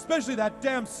 Especially that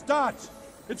damn Stotch!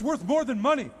 It's worth more than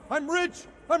money! I'm rich!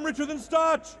 I'm richer than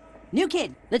Stotch! New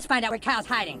kid, let's find out where Kyle's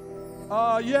hiding.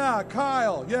 Yeah,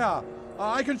 Kyle, yeah.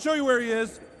 I can show you where he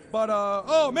is, but,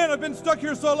 oh man, I've been stuck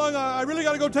here so long, I really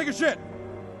gotta go take a shit.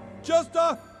 Just,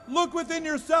 look within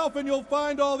yourself and you'll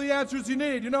find all the answers you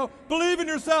need, you know? Believe in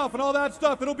yourself and all that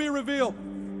stuff, it'll be revealed.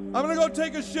 I'm gonna go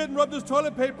take a shit and rub this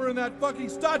toilet paper in that fucking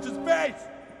Stotch's face!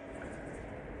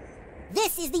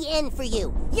 This is the end for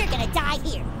you. You're gonna die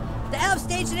here. The elves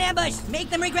staged an ambush. Make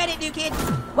them regret it, new kid.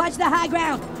 Watch the high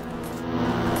ground.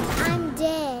 I'm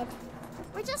dead.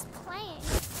 We're just playing.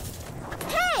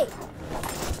 Hey!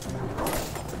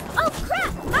 Oh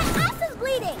crap! My ass is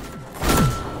bleeding!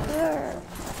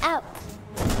 Ow.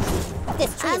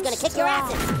 This tree is gonna kick your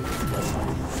asses.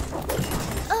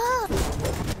 Ugh.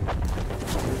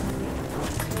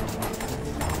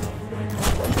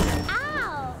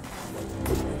 Ow!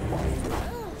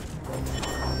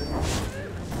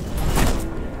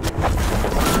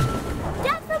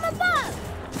 Death from above!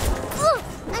 Ugh,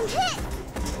 I'm hit!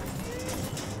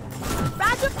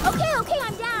 Roger, okay,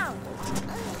 I'm down.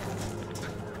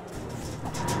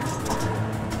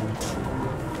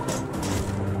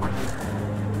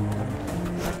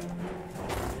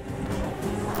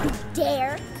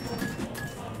 Dare.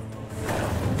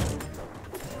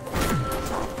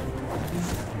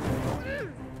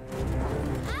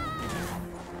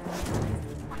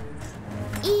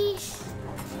 Eesh.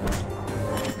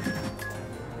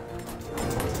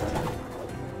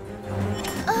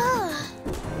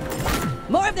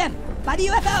 More of them! By the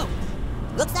UFO!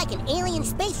 Looks like an alien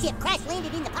spaceship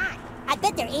crash-landed in the pond. I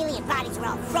bet their alien bodies are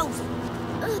all frozen.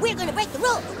 We're gonna break the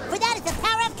rules, for that is the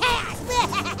power of chaos!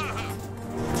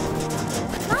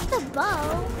 Not the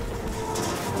bow.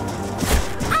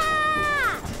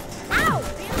 Ah! Ow!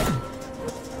 Really?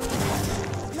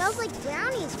 Smells like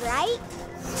brownies, right?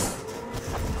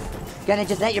 Gonna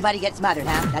just let your buddy get smothered,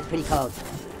 huh? That's pretty cold.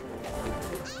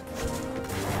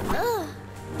 Ugh.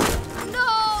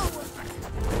 No!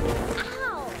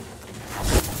 Ow!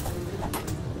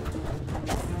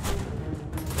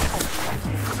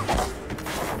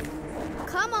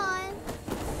 Come on.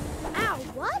 Ow,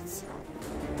 what?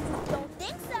 Don't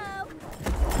think so.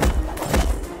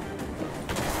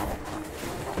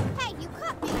 Hey, you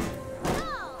cut me.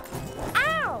 No.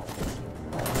 Ow!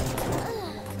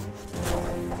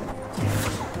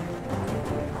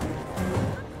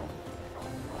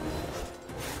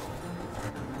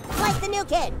 Like the new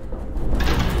kid.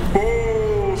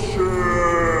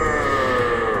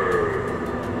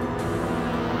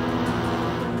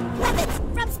 Weapons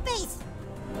from space.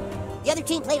 The other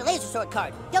team played a laser sword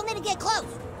card. Don't let it get close.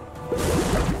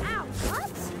 Ow,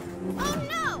 what? Oh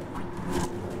no!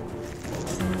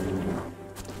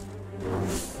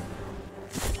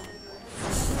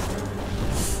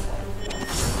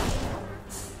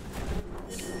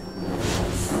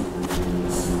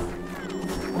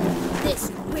 This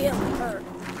will hurt.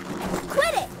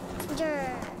 Quit it!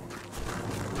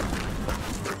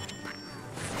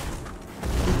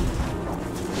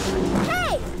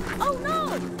 Hey! Oh no!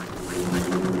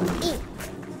 Eek.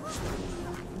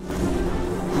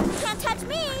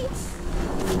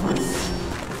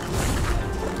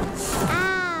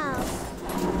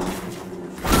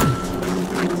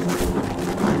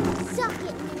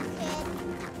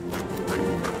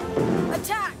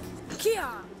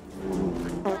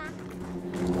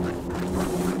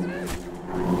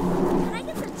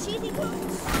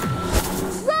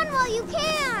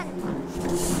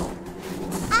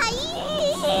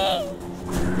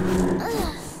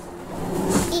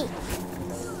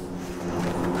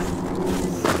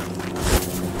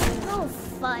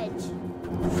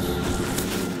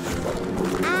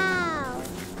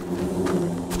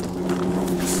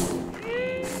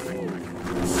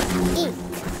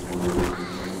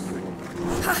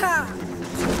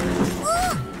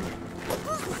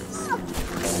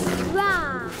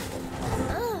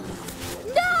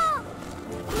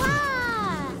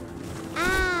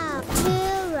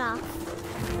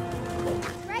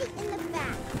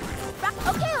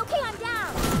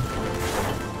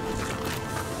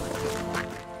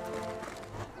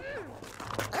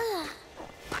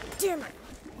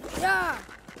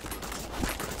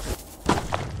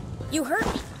 You hurt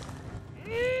me.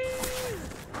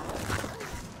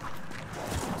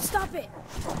 Stop it.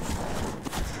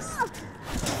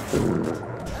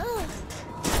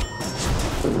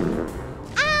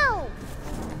 Ow!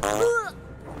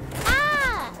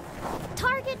 Ah!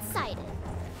 Target sighted.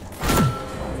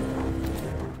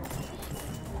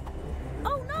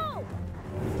 Oh no!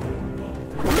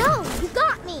 No, you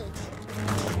got me.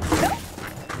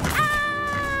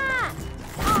 Ah!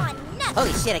 Oh, nothing.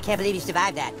 Holy shit, I can't believe you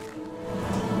survived that.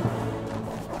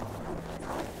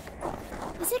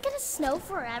 Is it gonna snow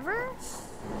forever?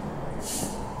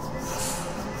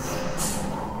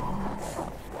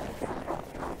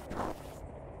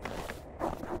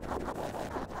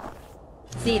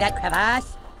 See that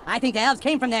crevasse? I think the elves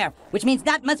came from there, which means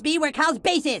that must be where Cal's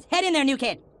base is. Head in there, new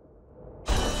kid.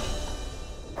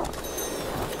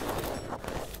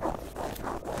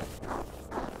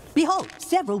 Behold,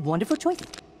 several wonderful choices.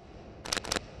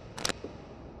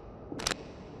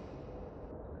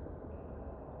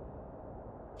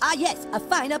 Ah, yes, a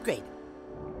fine upgrade.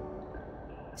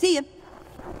 See ya.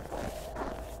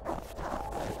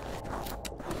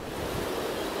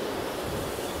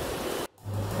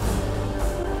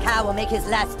 Cal will make his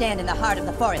last stand in the heart of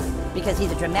the forest because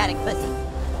he's a dramatic pussy.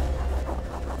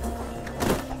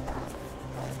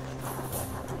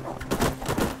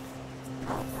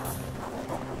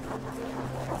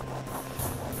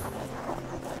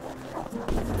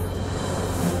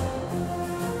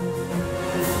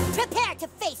 Prepare to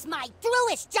face my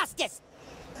Druish justice!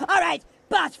 All right,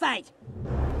 boss fight!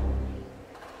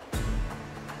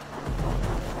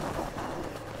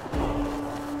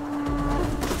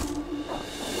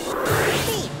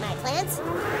 Feed my plants.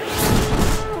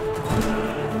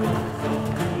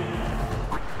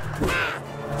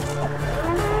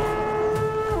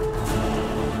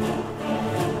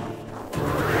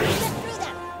 Get through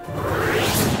them.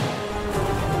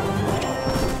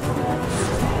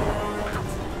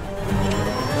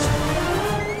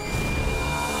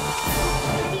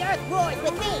 The earth roars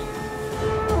with me.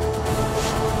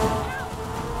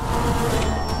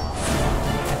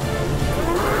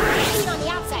 Feed on the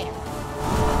outsider.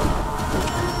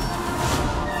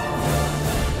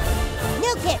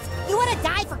 New kids, you want to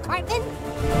die for Cartman?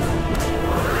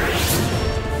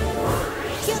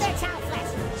 Chew their child flesh.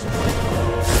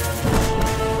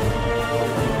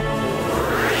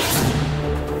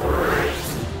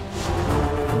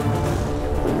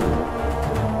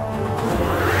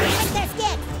 Break their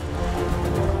skin.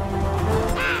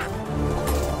 Ah!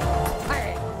 Arr.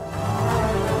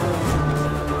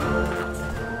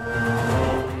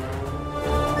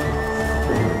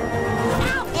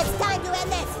 Ow! It's time to end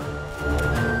this.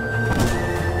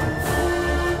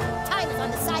 Time is on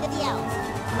the side of the elves.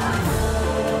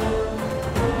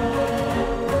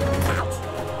 Ouch!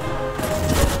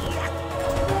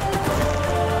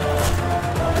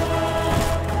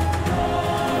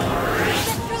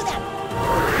 Get through them.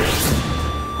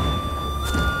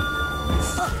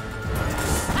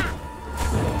 Ah!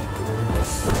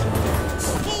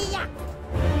 Hee-ya!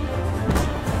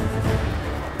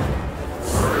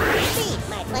 Feed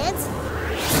my plants.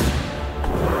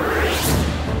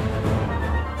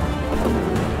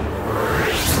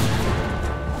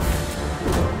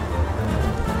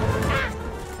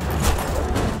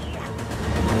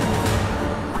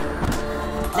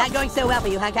 Not going so well for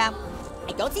you, huh, Cal?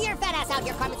 I don't see your fat ass out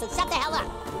here, Carmen, so shut the hell up.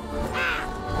 Ah!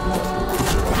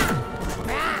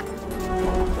 Ah!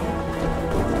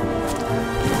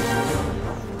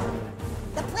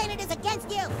 The planet is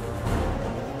against you.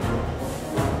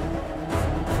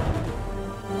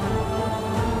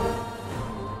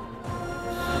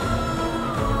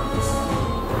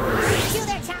 Chew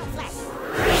their child flesh.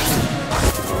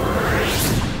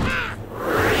 Ah!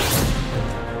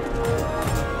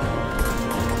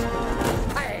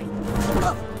 Arr.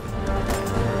 Oh.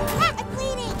 Ah, I'm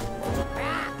bleeding.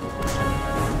 Ah.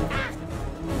 Ah.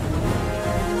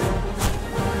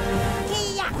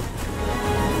 Hee-ya.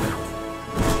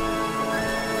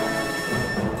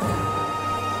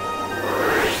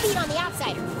 Feed on the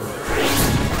outsider.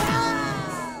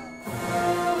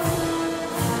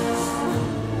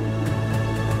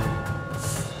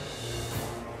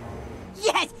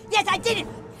 Yes! Yes, I did it!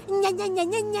 Nya, nya, nya,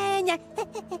 nya, nya, nya.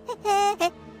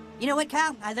 You know what,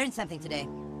 Cal? I learned something today.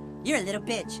 You're a little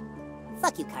bitch.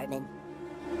 Fuck you, Cartman.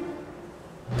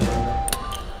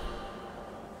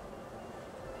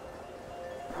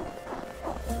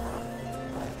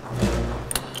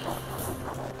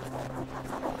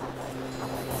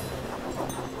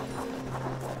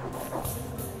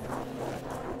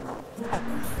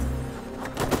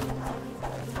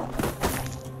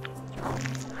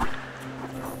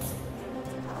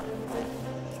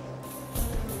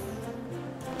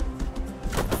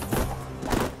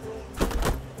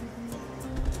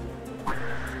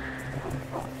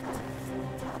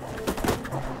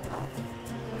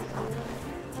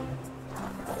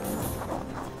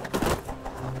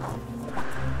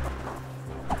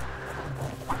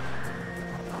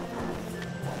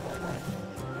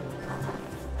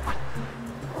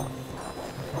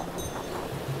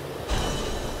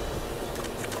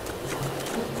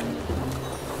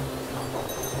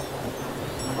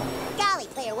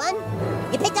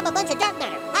 fun. You picked up a bunch of dark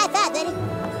matter. High five, buddy.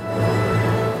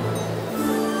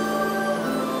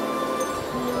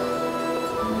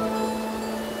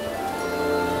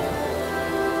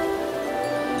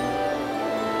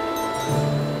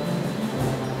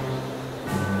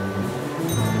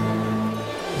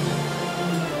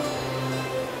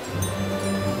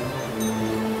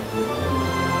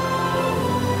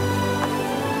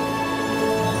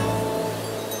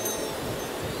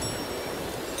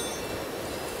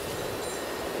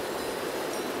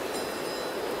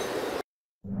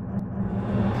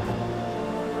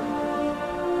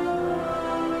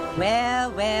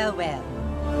 Well, well, well.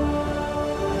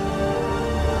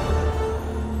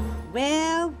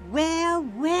 Well, well,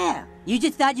 well. You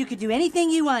just thought you could do anything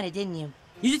you wanted, didn't you?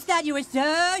 You just thought you were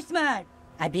so smart.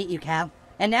 I beat you, Cal.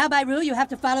 And now by rule, you have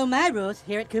to follow my rules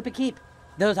here at Koopa Keep.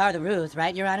 Those are the rules,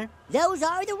 right, Your Honor? Those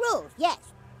are the rules, yes.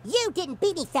 You didn't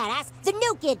beat me, fat ass. The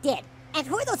new kid did. And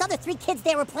who are those other 3 kids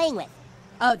they were playing with?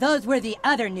 Oh, those were the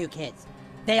other new kids.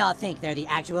 They all think they're the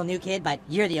actual new kid, but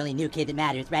you're the only new kid that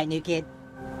matters, right, new kid?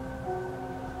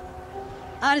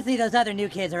 Honestly, those other new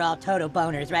kids are all total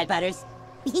boners, right, Butters?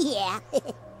 Yeah.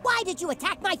 Why did you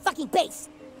attack my fucking base?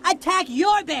 Attack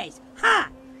your base? Ha!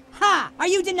 Ha! Are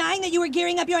you denying that you were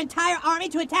gearing up your entire army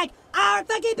to attack our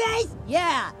fucking base?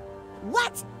 Yeah.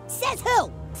 What? Says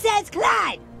who? Says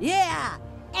Clyde! Yeah.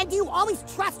 And do you always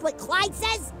trust what Clyde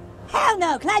says? Hell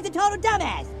no! Clyde's a total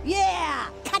dumbass! Yeah!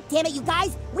 God damn it, you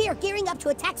guys! We are gearing up to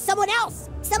attack someone else!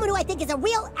 Someone who I think is a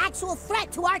real, actual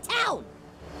threat to our town!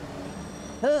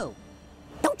 Who?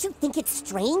 Don't you think it's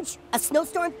strange? A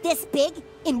snowstorm this big?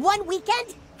 In one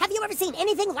weekend? Have you ever seen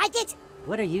anything like it?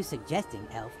 What are you suggesting,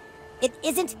 Elf? It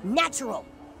isn't natural.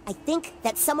 I think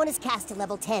that someone has cast a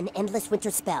level 10 Endless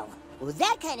Winter spell. Well,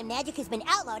 that kind of magic has been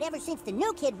outlawed ever since the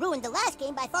new kid ruined the last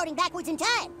game by farting backwards in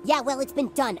time. Yeah, well, it's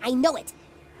been done. I know it.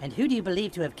 And who do you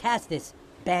believe to have cast this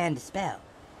banned spell?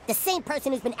 The same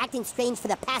person who's been acting strange for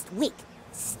the past week.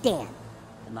 Stan.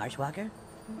 The Marshwalker?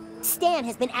 Stan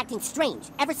has been acting strange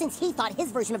ever since he thought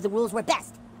his version of the rules were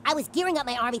best. I was gearing up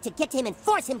my army to get to him and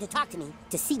force him to talk to me,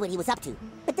 to see what he was up to.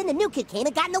 But then the new kid came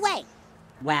and got in the way.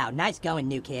 Wow, nice going,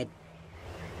 new kid.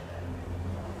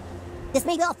 This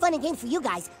may be all fun and games for you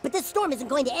guys, but this storm isn't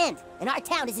going to end, and our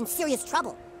town is in serious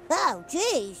trouble. Oh,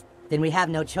 jeez. Then we have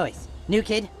no choice. New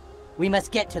kid, we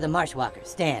must get to the Marshwalker,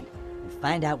 Stan, and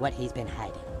find out what he's been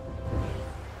hiding.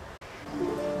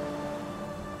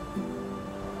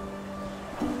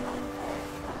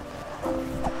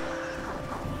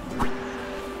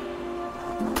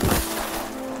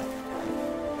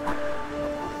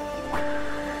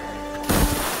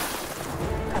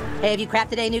 Hey, have you crapped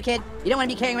today, new kid? You don't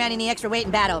want to be carrying around any extra weight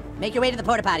in battle. Make your way to the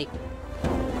porta potty.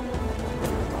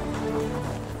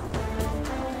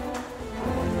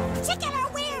 Check out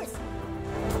our wares!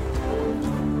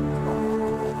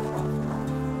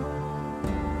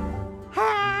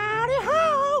 Howdy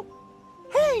ho!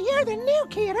 Hey, you're the new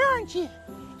kid, aren't you?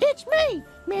 It's me,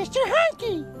 Mr.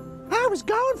 Hunky. I was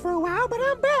gone for a while, but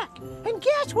I'm back. And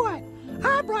guess what?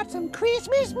 I brought some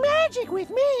Christmas magic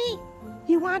with me.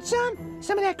 You want some?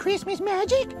 Some of that Christmas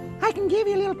magic? I can give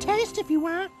you a little taste if you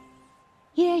want.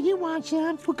 Yeah, you want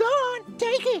some? Well, go on,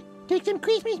 take it. Take some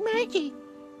Christmas magic.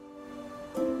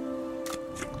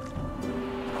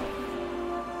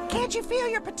 Can't you feel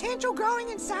your potential growing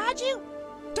inside you?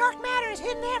 Dark matter is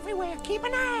hidden everywhere. Keep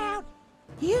an eye out.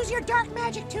 Use your dark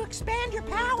magic to expand your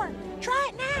power. Try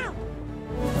it now.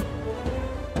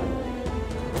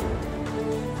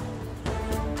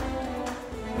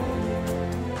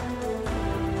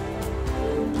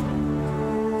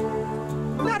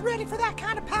 Not ready for that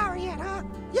kind of power yet, huh?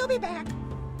 You'll be back.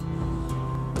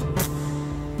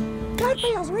 That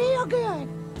feels real good.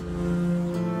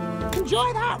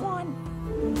 Enjoy that one.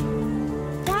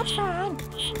 That's fine.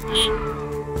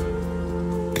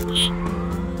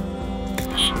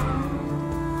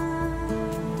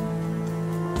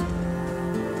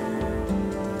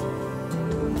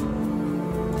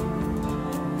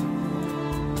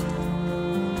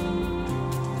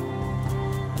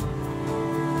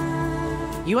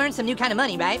 You earned some new kind of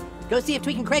money, right? Go see if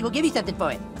Tweak and Craig will give you something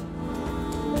for it.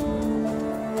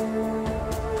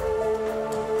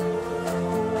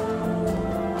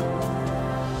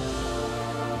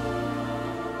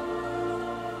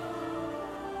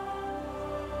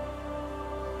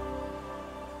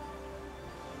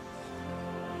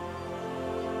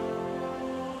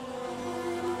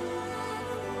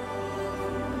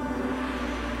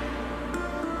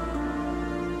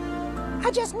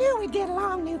 I just knew we'd get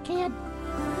along, new kid.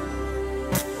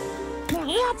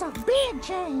 Now that's a big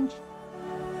change.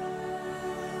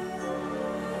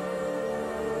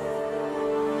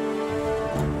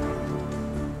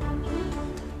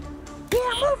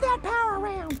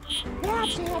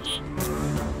 That's it.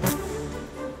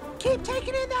 Keep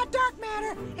taking in that dark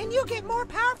matter, and you'll get more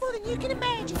powerful than you can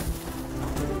imagine.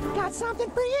 Got something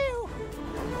for you.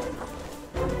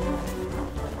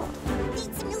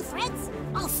 Need some new threads?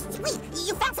 Oh, sweet!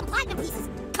 You found some platinum pieces.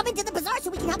 Come into the bazaar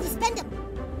so we can help you spend them.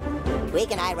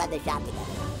 Tweak and I run the shop together.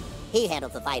 He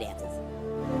handles the finances.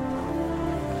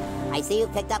 I see you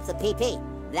picked up some PP.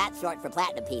 That's short for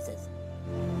platinum pieces.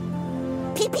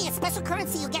 PP is special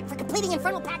currency you get for completing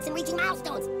infernal packs and reaching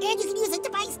milestones. And you can use it to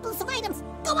buy exclusive items.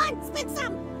 Go on, spend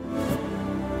some!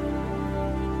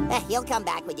 You'll come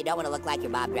back when you don't want to look like your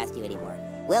mom dressed you anymore.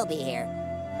 We'll be here.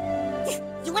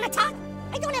 You want to talk?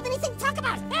 I don't have anything to talk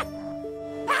about.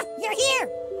 You're here!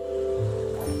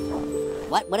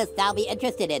 What wouldst thou be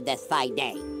interested in this fine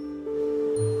day?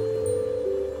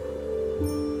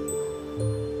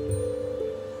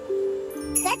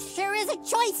 That sure is a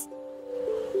choice!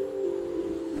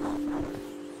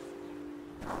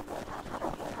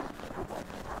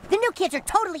 The new kids are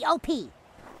totally OP.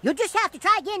 You'll just have to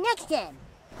try again next time.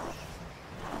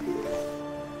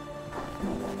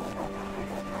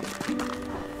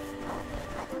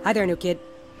 Hi there, new kid.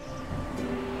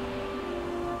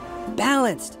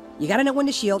 Balanced. You gotta know when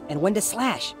to shield and when to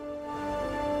slash.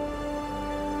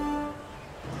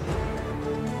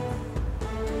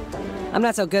 I'm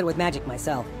not so good with magic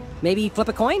myself. Maybe flip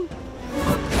a coin?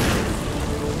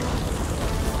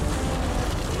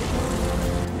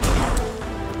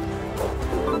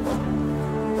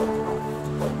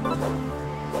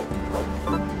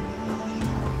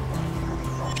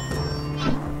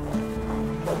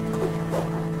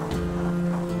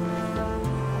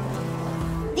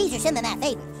 These are some of my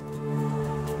favorites.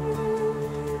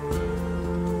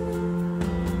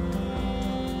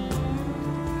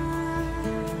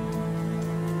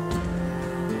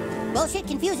 Bullshit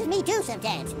confuses me too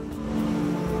sometimes.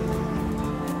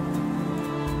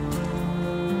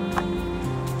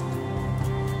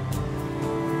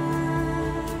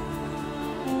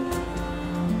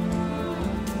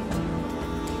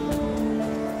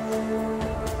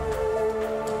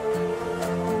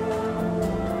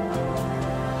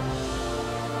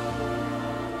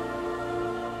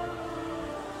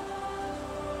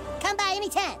 Come by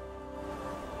anytime.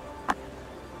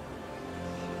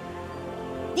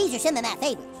 These are some of my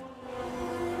favorites.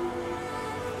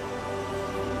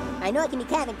 I know it can be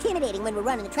kind of intimidating when we're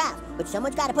running the trials, but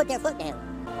someone's got to put their foot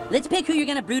down. Let's pick who you're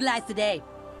gonna brutalize today.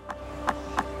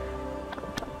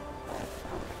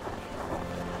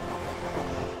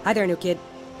 Hi there, new kid.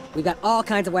 We've got all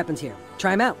kinds of weapons here.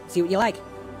 Try them out, see what you like.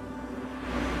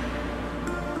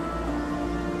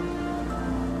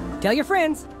 Tell your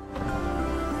friends.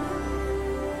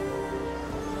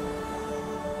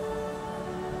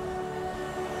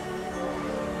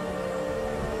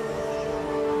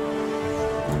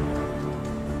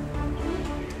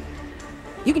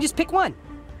 You can just pick one.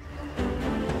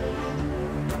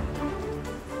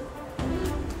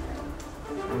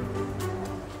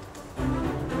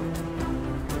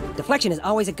 Deflection is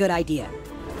always a good idea.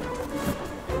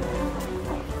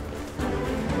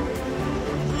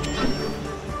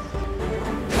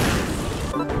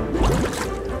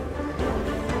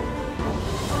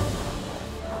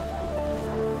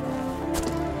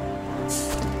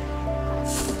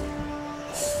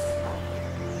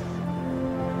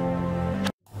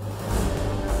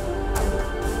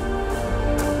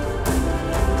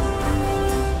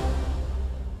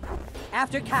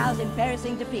 After Kyle's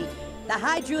embarrassing defeat, the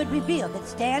High Druid revealed that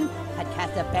Stan had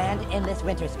cast a banned endless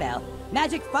winter spell.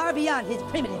 Magic far beyond his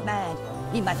primitive mind.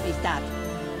 He must be stopped.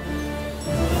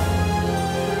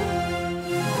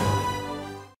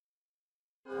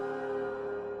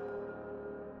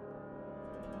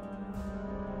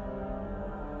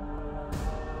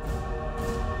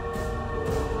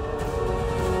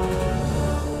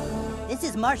 This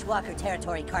is Marshwalker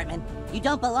territory, Cartman. You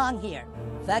don't belong here.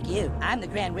 Fuck you. I'm the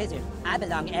Grand Wizard. I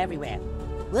belong everywhere.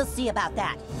 We'll see about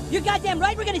that. You're goddamn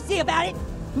right we're gonna see about it!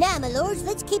 Now, my lords,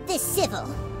 let's keep this civil.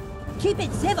 Keep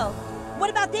it civil?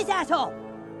 What about this asshole?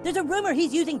 There's a rumor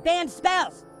he's using banned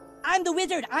spells. I'm the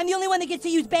wizard. I'm the only one that gets to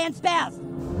use banned spells.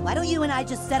 Why don't you and I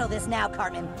just settle this now,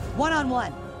 Cartman?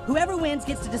 One-on-one. Whoever wins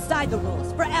gets to decide the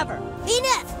rules, forever.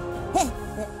 Enough!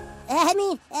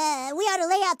 We ought to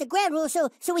lay out the grand rules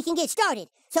so we can get started.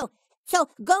 So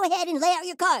go ahead and lay out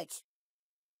your cards.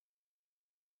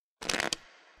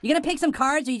 You gonna pick some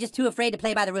cards, or are you just too afraid to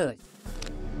play by the rules?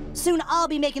 Soon I'll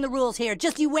be making the rules here,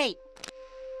 just you wait.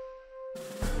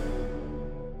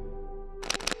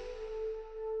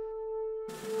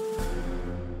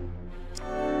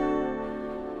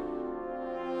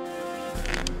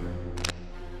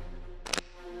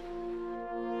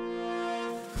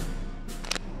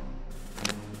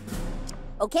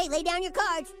 Okay, lay down your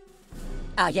cards.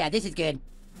 Oh yeah, this is good.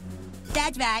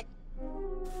 That's right.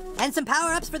 And some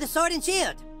power-ups for the sword and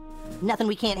shield. Nothing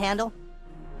we can't handle.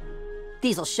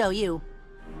 These'll show you.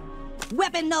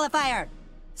 Weapon nullifier!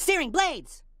 Searing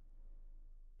blades!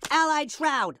 Allied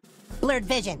shroud! Blurred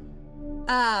vision.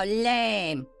 Oh,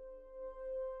 lame.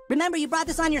 Remember, you brought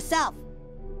this on yourself.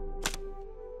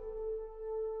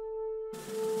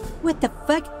 What the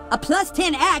fuck? A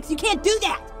 +10 axe? You can't do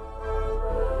that!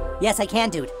 Yes, I can,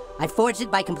 dude. I forged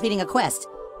it by completing a quest.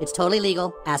 It's totally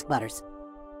legal. Ask Butters.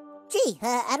 Gee,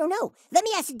 I don't know. Let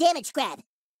me ask Damage Scrab.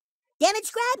 Damage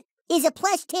Scrab, is a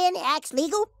 +10 axe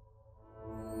legal?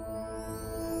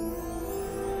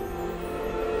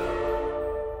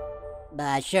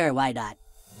 Sure, why not?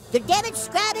 The Damage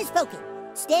Scrab is spoken.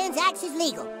 Stan's axe is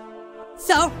legal.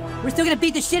 So, we're still gonna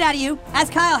beat the shit out of you.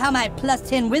 Ask Kyle how my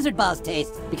 +10 wizard balls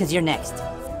taste, because you're next.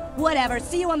 Whatever,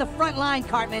 see you on the front line,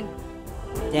 Cartman.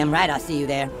 Damn right I'll see you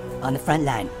there. On the front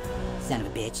line. Son of a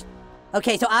bitch.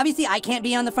 Okay, so obviously I can't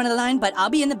be on the front of the line, but I'll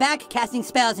be in the back casting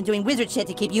spells and doing wizard shit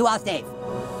to keep you all safe.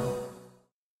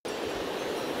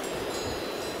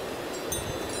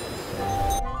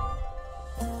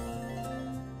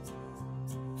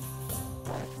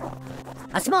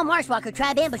 A small marshwalker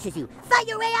tribe ambushes you. Fight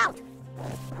your way out!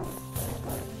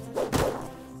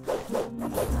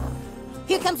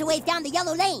 Here comes a wave down the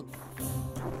yellow lane.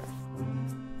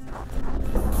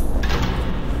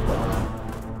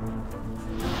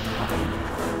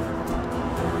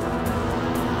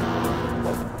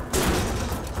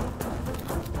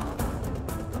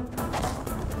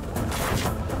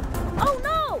 Oh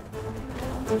no!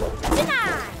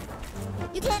 Deny!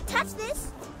 You can't touch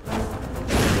this!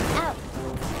 Out.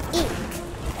 Eat.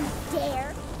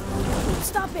 Dare.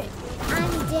 Stop it!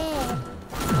 I'm dead.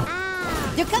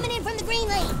 Ow! They're coming in from the green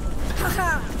lane!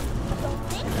 Haha! Don't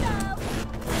think so!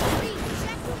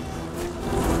 Rejected!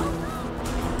 Oh no!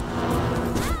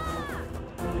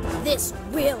 Ah! This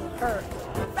will hurt.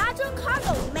 Fragile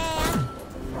cargo, man!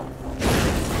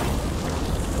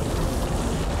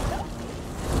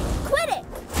 Quit it!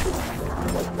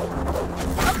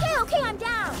 Okay, I'm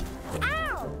down.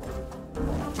 Ow!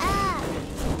 Ah!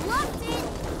 Locked it!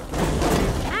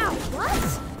 Ow, what?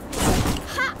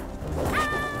 Ha!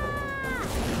 Ah!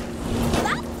 Give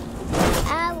up?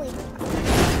 Owie.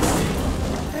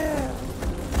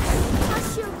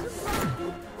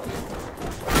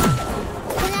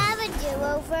 Can I have a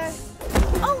do-over?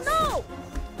 Oh no!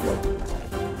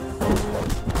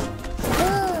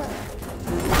 Ugh.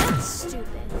 That's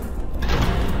stupid.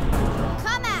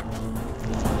 Come at me!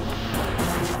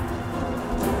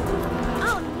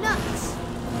 Oh, nuts!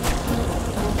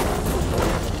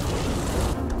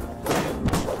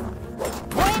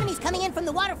 More enemies coming in from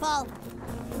the waterfall.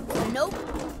 Nope.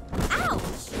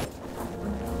 Ouch!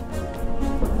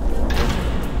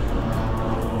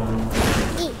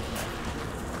 Eat.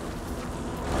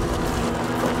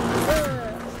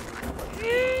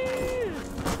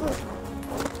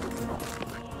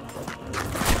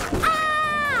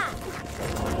 Ah!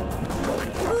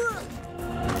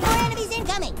 More enemies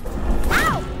incoming.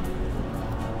 Ow!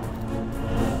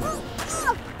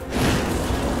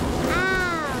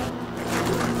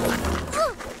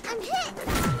 Ow! I'm hit!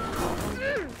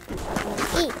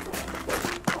 Eat.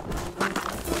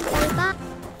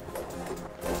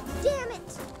 Damn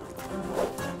it!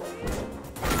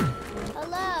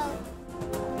 Hello?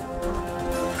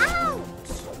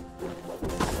 Ouch!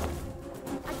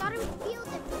 I thought it would feel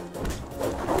different.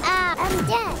 Ah, I'm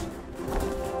dead.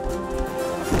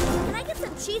 Can I get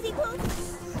some cheesy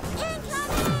boots?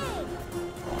 Incoming!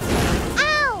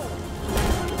 Ow!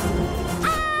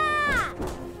 Ah!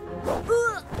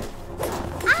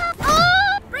 Ah!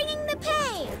 Oh! Bringing the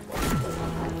pain!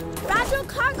 Fragile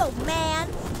cargo, man!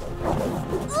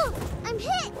 Ugh, I'm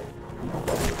hit!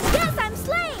 Yes, I'm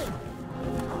slain!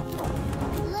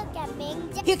 Look at me.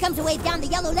 Here comes a wave down the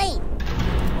yellow lane.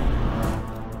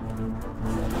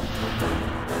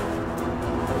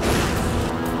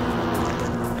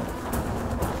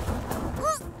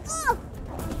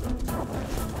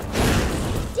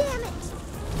 Damn it!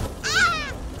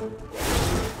 Ah!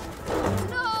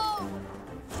 No!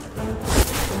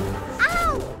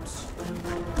 Ouch!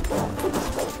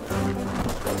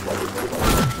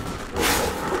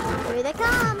 Here they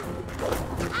come!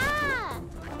 Ah!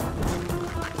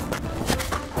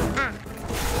 Ah!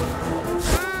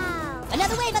 Ow!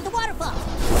 Another wave at the waterfall.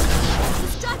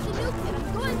 Distract the new kid, I'm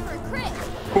going for a crit!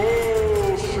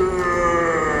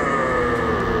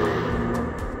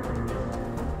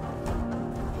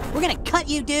 We're gonna cut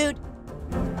you, dude.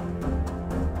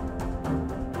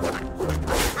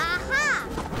 Aha!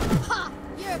 Ha!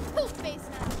 You're a poop face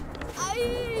now!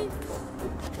 Aye!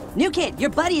 New kid, your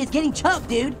buddy is getting choked,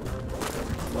 dude.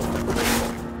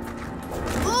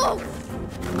 Oh!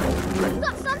 You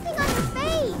got something on your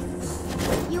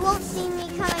face. You won't see me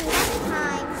coming next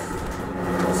time.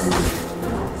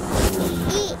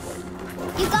 Eat.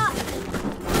 You got me.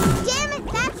 Damn it,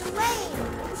 that's lame.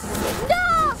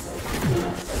 No!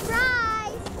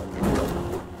 Surprise!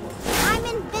 I'm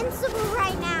invincible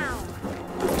right now.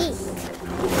 Eat.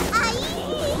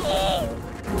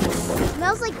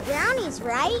 Smells like brownies,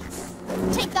 right?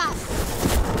 Take that.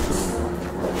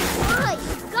 Oh,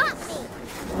 you got me.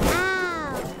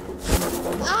 Ow.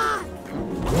 Ah!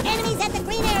 Enemies at the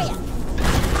green area.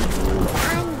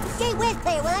 I'm Jay West,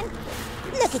 Player One.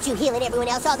 Look at you healing everyone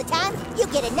else all the time. You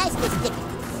get a nice stick.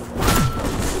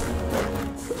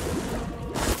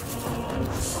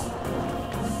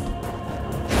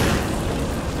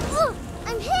 Oh,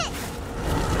 I'm hit.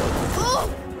 Oh,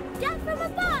 death from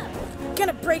above.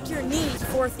 Gonna break your knees,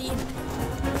 Fourthy.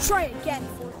 Try again,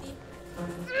 Fourthy.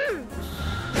 Yeah.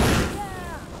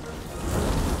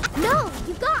 No,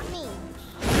 you got me.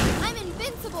 I'm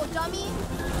invincible, dummy.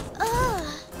 Ugh.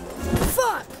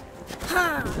 Fuck!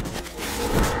 Ha!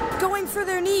 Going for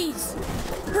their knees.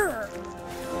 Brr.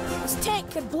 This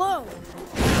tank could blow.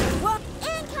 What?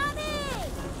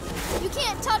 Incoming! You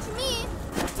can't touch me.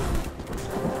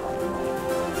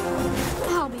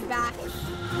 I'll be back.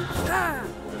 Ah!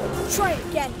 Try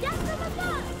again. Death from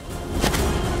above.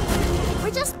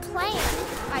 We're just playing.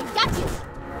 I got you.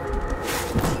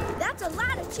 That's a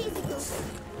lot of cheesy goop.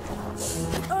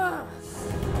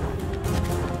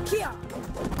 Kia!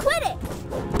 Quit it!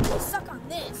 Suck on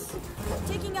this.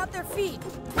 Taking out their feet.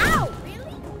 Ow!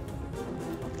 Really?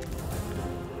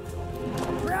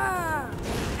 Rah!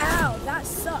 Ow, that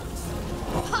sucks.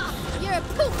 Ha! You're a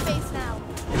poop face now.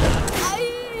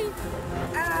 Aye!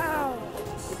 Ow!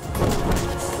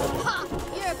 Ha!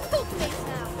 You're a poop face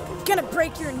now. Gonna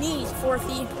break your knees,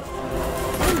 Fourthy.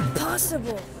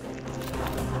 Impossible.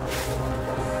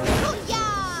 Oh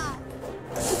yeah!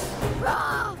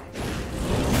 Rah!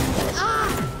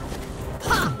 Ah!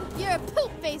 Ha! You're a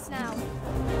poop face now.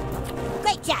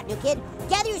 Great job, new kid.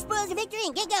 Gather your spoils of victory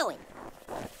and get going.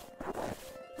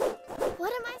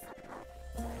 What am I?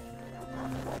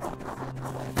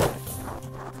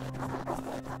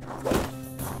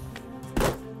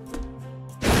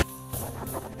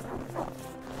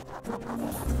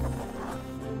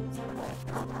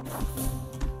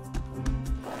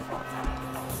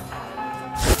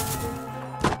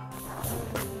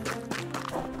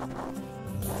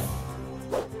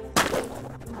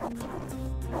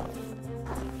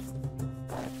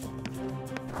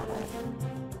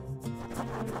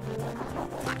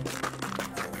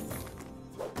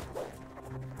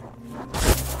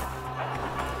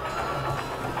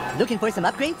 Looking for some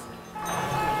upgrades?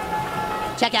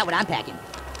 Check out what I'm packing.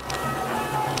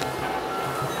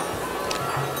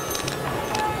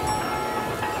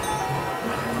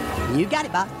 You got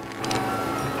it, Bob.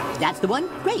 That's the one?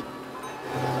 Great.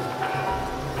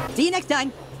 See you next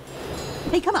time.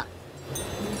 Hey, come on.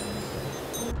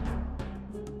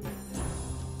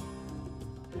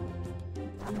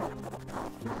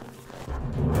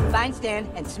 Find Stan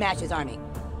and smash his army.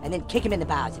 And then kick him in the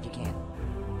bows if you can.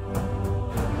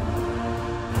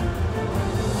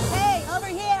 Hey, over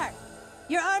here!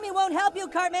 Your army won't help you,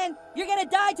 Cartman! You're gonna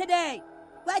die today!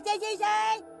 What did you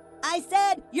say? I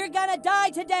said, you're gonna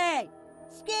die today!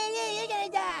 Screw you, you're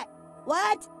gonna die!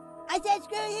 What? I said,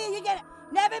 screw you, you're gonna...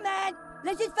 Never mind!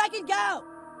 Let's just fucking go!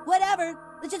 Whatever,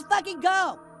 let's just fucking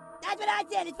go! That's what I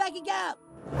said, let's fucking go!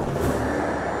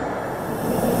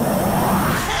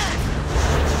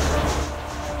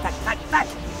 Fuck, fuck, fuck!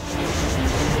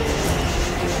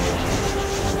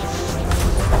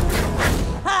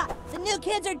 Ha! The new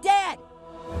kids are dead!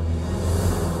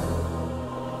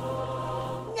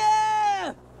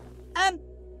 No!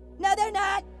 No they're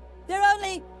not! They're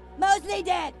only mostly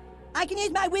dead! I can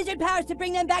use my wizard powers to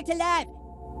bring them back to life!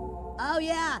 Oh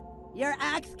yeah, your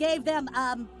axe gave them,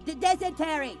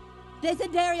 dysentery!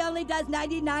 Dysentery only does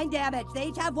 99 damage. They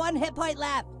each have 1 hit point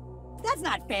left. That's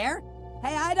not fair!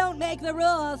 Hey, I don't make the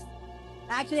rules.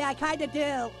 Actually, I kinda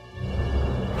do.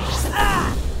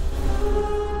 Ah!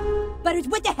 Butters,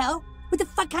 what the hell? What the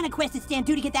fuck kind of quest did Stan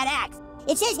do to get that axe?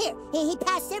 It says here, he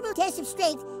passed several tests of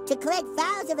strength to collect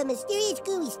files of a mysterious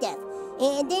gooey stuff,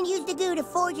 and then used the goo to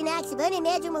forge an axe of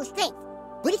unimaginable strength.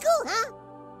 Pretty cool, huh?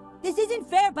 This isn't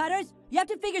fair, Butters. You have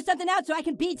to figure something out so I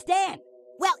can beat Stan.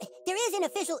 Well, there is an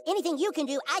official anything you can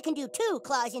do, I can do too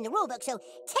clause in the rulebook, so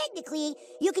technically,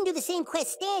 you can do the same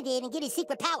quest Stan did and get his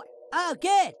secret power. Oh,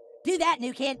 good. Do that,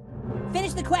 new kid.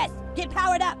 Finish the quest, get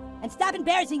powered up, and stop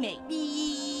embarrassing me.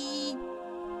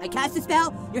 I cast a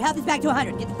spell, your health is back to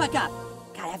 100. Get the fuck up.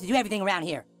 God, I have to do everything around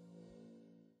here.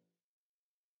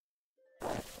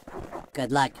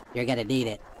 Good luck. You're gonna need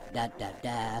it. Dun dun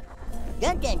dun.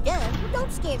 Dun dun dun. Well,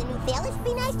 don't scare the new fellas.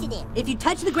 Be nice to them. If you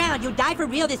touch the ground, you'll die for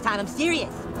real this time. I'm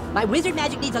serious. My wizard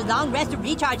magic needs a long rest to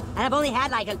recharge, and I've only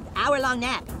had like an hour-long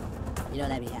nap. You don't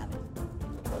let me have it.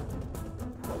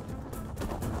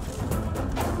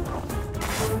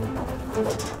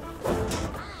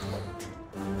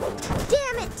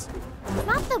 Damn it!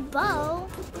 Not the bow.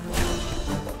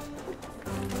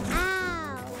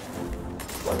 Ow.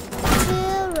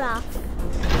 Too rough.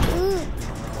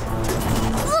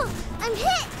 Oh, I'm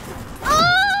hit!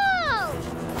 Oh!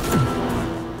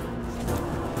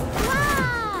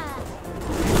 Wow!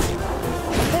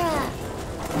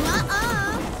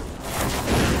 Uh-uh.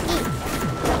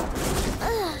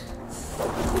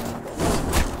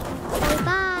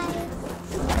 Bye-bye.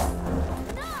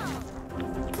 No!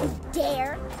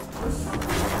 Dare.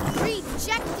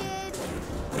 Rejected.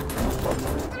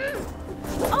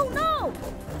 Oh no!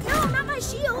 No, not my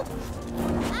shield.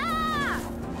 Ah!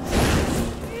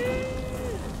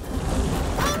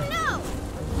 Oh no!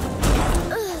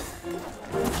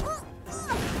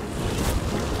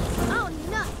 Oh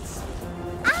nuts!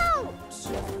 Ouch!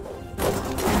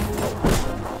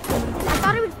 I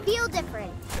thought it would feel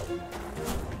different.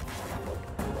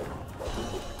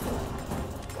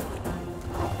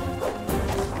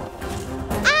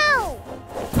 Ow!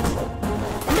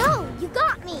 No, you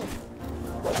got me.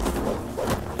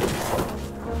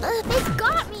 They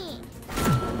got me.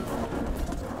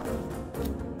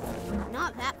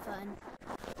 Not that fun.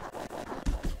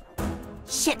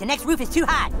 Shit, the next roof is too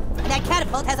high, and that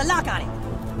catapult has a lock on it.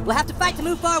 We'll have to fight to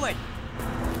move forward.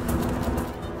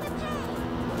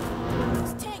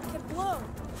 This tank can blow.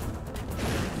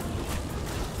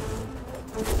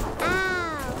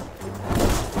 Ow!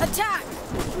 Attack!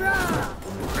 Rah!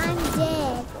 I'm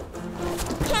dead.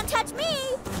 Can't touch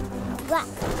me. What?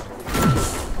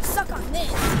 Suck on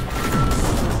this.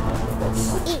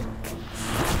 Eek.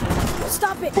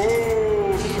 Stop it!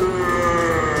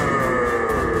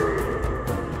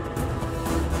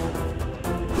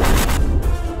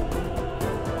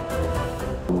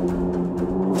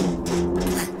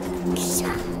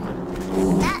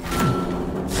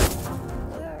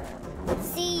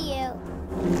 See you.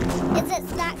 Is it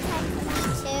snack time for me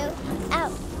too? Ow.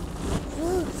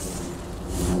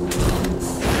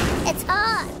 It's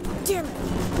hot. Damn it!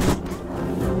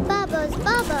 Bubbles,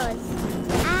 bubbles.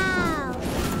 Ow.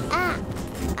 Ah.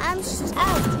 I'm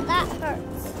out. That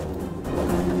hurts.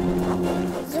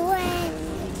 Zwing.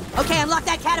 Okay, unlock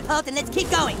that catapult and let's keep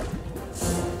going.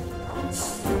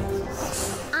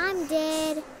 I'm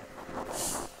dead.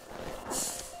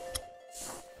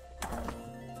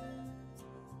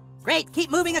 Great, keep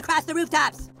moving across the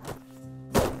rooftops.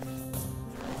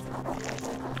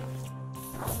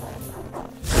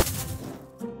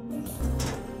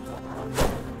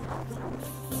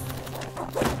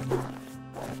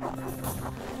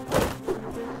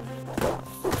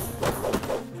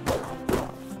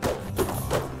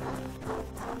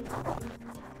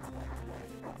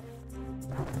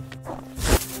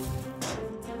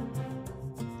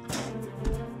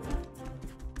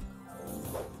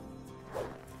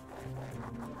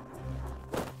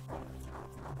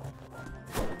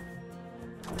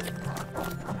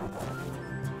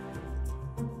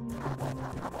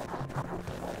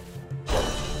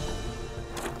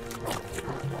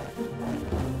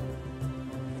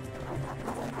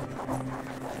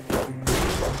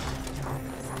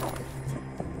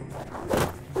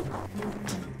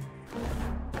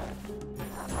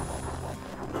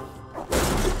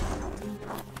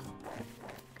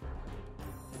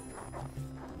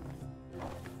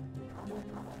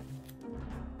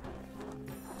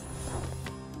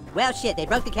 Well, shit, they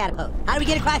broke the catapult. How do we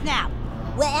get across now?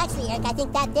 Well, actually, Eric, I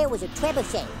think that there was a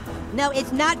trebuchet. No,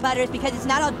 it's not, Butters, because it's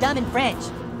not all dumb and French.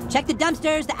 Check the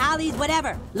dumpsters, the alleys,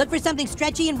 whatever. Look for something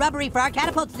stretchy and rubbery for our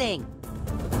catapult thing.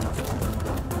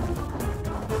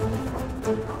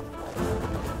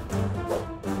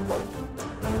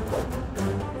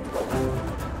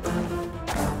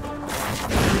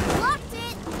 Blocked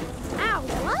it. Ow,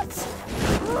 what?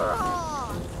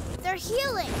 Oh, they're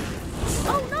healing.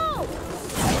 Oh no!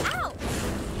 Ow!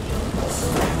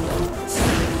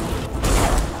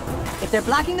 If they're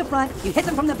blocking the front, you hit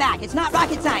them from the back. It's not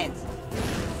rocket science.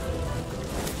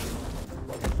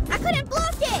 I couldn't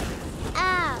block it!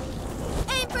 Ow.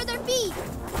 Aim for their feet!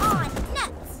 On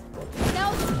nuts!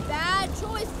 That was a bad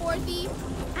choice, Forthy.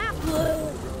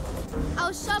 Ow.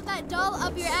 I'll shove that doll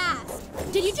up your ass.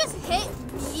 Did you just hit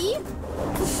me?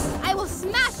 I will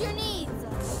smash your knees.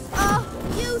 Oh,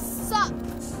 you suck.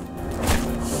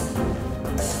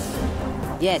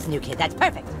 Yes, new kid, that's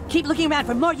perfect. Keep looking around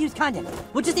for more used condoms.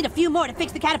 We'll just need a few more to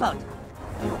fix the catapult.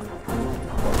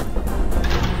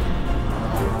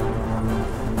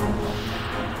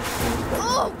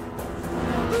 Oh!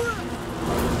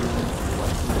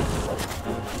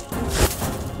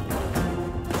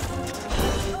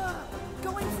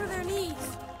 Going for their knees.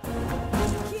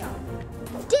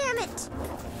 Damn it!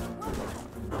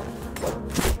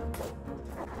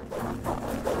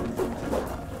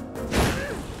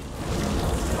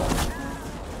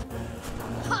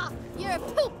 Ha! You're a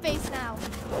poop face now.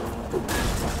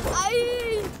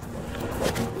 Aye!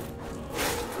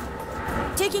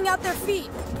 Taking out their feet.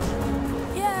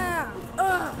 Yeah.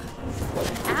 Ugh.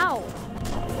 Ow!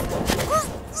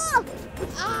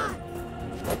 Ah!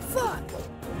 Fuck.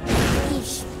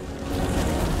 Yeesh.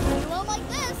 You won't like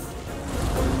this.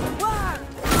 Wah.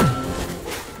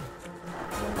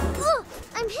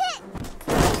 I'm hit!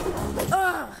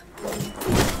 Ugh.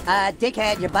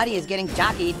 Dickhead, your buddy is getting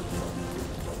jockeyed.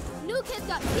 New kid's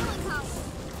got healing power.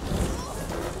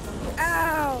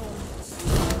 Ow.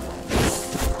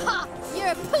 Ha! You're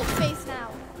a poop face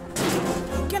now.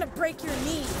 Gonna break your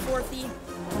knee, Fourthy.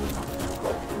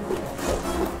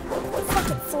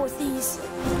 Fucking Fourthies.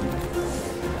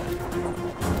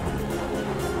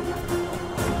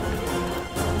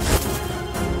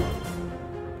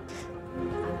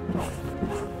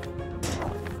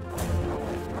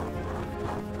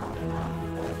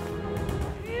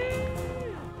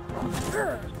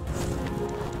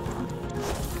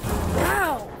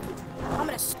 Ow! I'm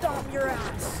gonna stomp your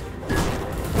ass.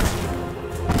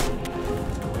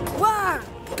 Wah!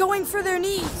 Going for their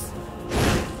knees.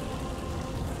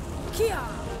 Kia!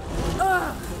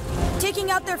 Ugh!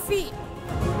 Taking out their feet.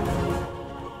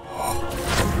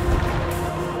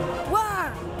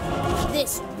 Wah!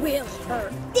 This will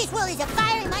hurt. This world is a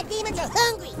fire and my demons are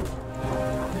hungry.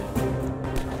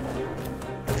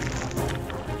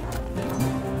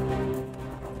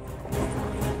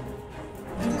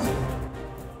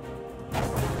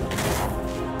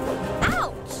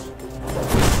 Ouch!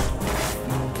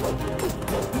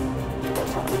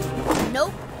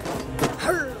 Nope.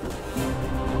 Hurr!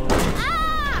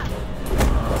 Ah!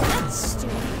 That's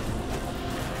stupid.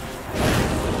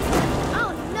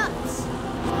 Oh, nuts.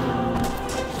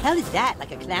 Hell is that?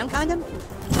 Like a clown condom?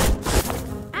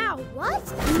 Ow, what?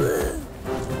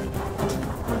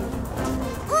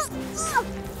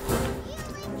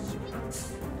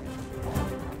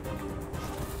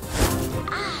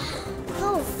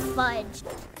 Oh, fudge.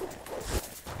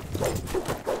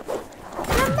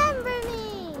 Remember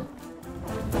me!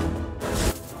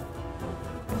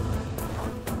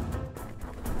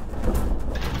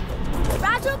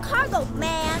 Fragile cargo,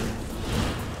 man!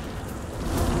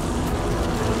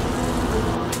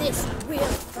 This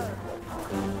will hurt.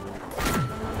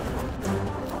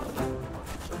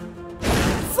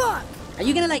 Fuck! Are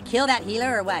you gonna, like, kill that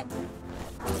healer or what?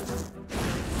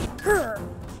 Hurr!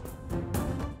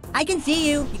 I can see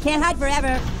you. You can't hide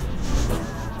forever.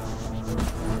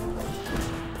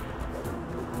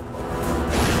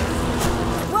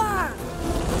 Wah!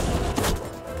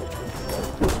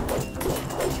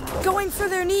 Going for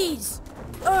their knees.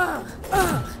 Ugh!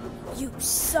 Ugh! You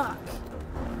suck.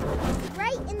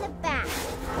 Right in the back.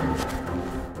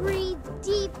 Breathe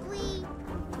deeply.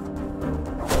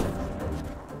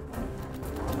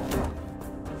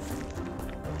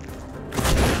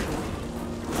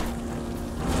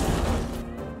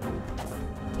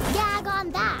 Gag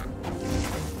on that.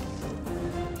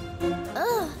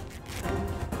 Ugh.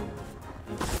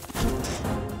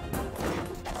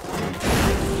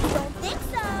 Don't think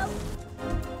so.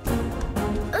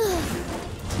 Ugh.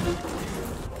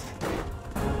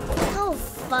 Oh,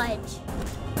 fudge.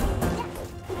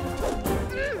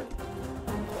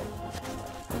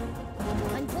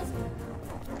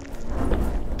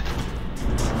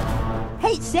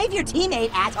 Hey, save your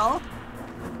teammate, asshole!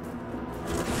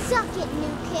 Suck it,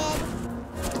 new kid.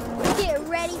 Get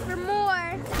ready for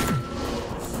more.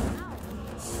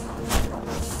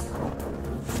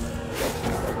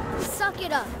 Suck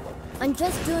it up. I'm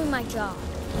just doing my job.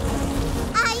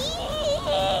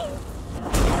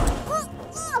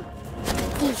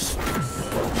 Yeesh.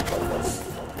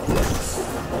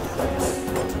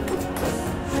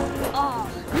 Oh,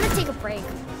 I'm gonna take a break.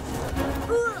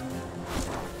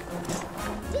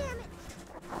 Damn it.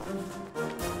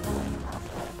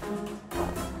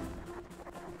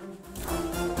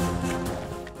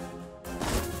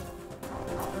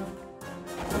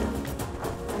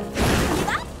 Give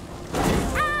up?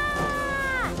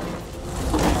 Ah!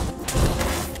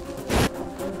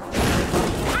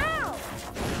 Ow!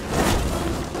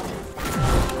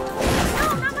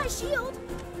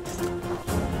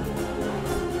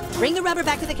 rubber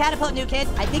back to the catapult, new kid.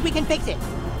 I think we can fix it.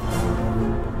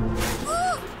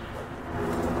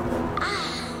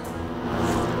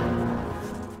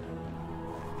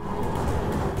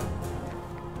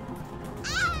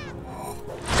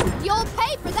 You'll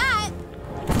pay for that!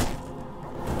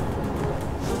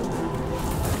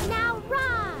 Now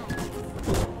run!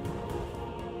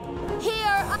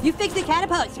 Here! You fixed the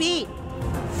catapult, sweet!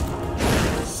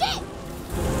 Shit!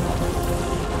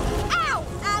 Ow!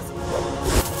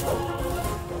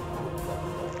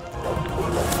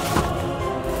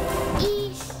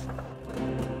 Eesh.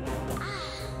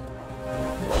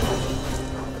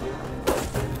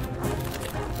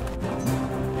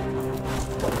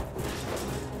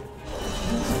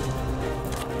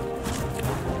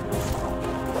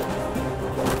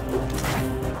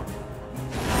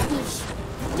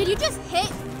 Did you just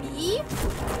hit me?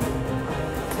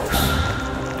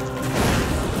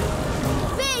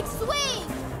 Big swing!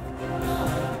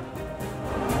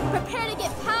 Prepare to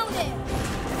get pounded!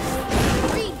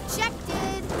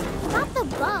 Rejected! Not the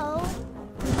bow.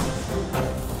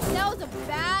 That was a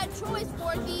bad choice,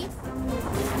 Forky.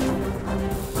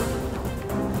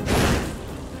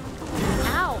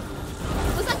 Ow!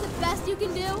 Was that the best you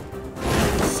can do?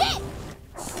 Shit!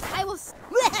 I will...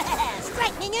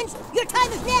 Strike, minions! Your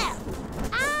time is now!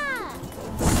 Ah!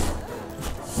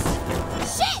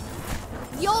 Shit!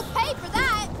 You'll pay for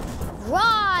that!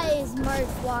 Rise,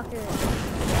 Mirth Walker!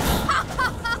 Ha ha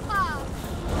ha ha!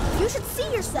 You should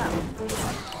see yourself!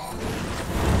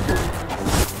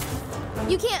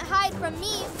 You can't hide from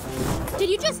me! Did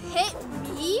you just hit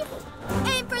me?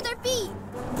 Aim for their feet!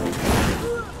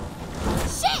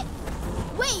 Shit!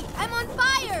 Wait, I'm on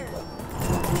fire!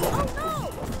 Oh no!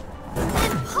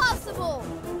 Impossible!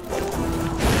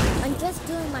 I'm just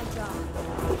doing my job.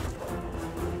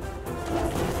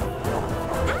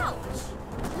 Ouch!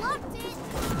 Blocked it!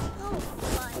 Oh,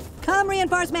 fun. Come,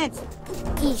 reinforcements!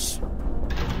 Eesh.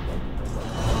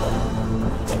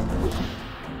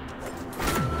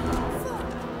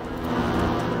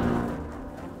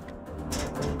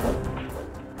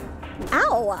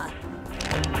 Ow!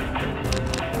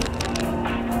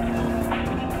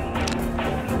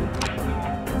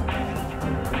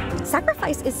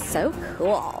 Sacrifice is so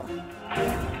cool.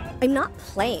 I'm not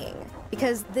playing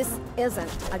because this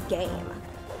isn't a game.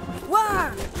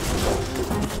 Wah!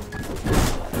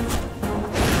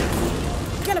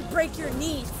 You're gonna break your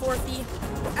knees, Forthy.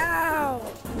 Ow!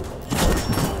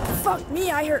 Fuck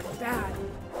me, I hurt bad.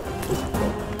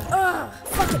 Ugh!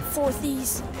 Fuck it,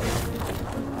 Forthies.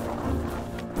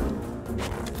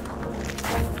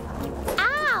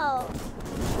 Ow!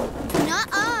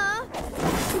 Nuh-uh!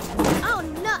 Oh,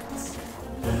 nuts!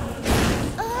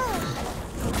 Ugh!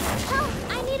 Help!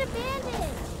 I need a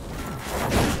bandage!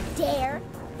 Dare?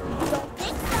 Don't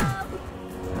think so!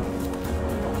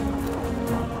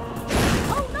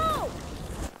 Oh no!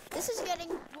 This is getting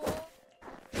bull.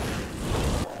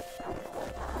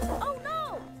 Oh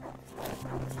no!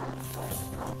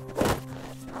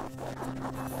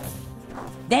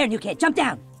 There, new kid, jump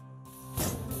down!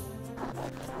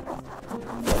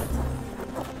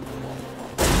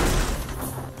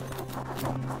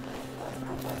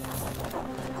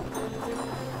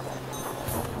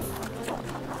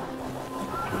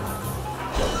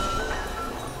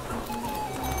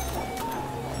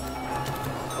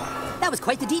 That was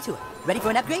quite the detour. Ready for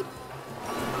an upgrade?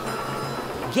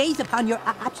 Gaze upon your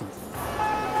options.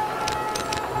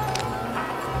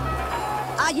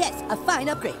 Ah yes, a fine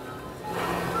upgrade.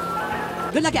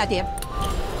 Good luck out there.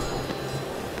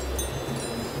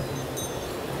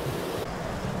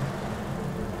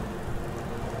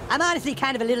 I'm honestly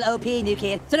kind of a little OP, new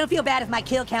kid, so don't feel bad if my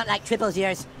kill count like triples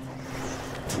yours.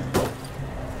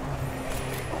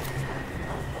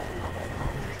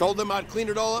 Told them I'd clean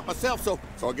it all up myself, so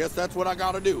I guess that's what I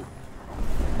gotta do.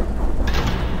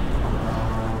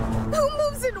 Who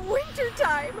moves in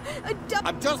wintertime?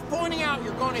 I'm just pointing out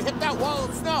you're going to hit that wall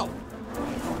of snow.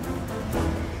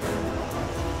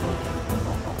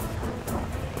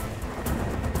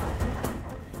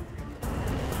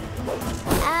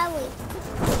 Owie.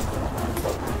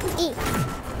 Eek.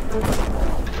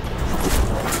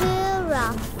 Too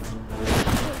rough.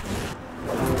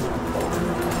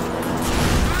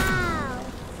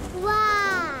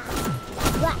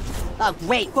 Oh,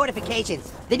 great,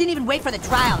 fortifications. They didn't even wait for the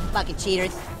trial, fucking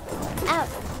cheaters. Out.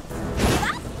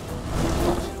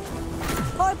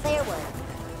 Poor player one.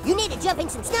 You need to jump in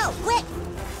some snow, quick!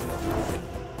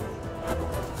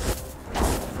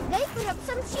 They put up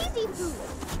some cheesy food.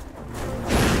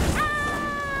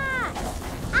 Ah!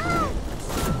 Ouch!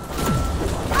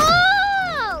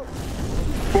 Oh!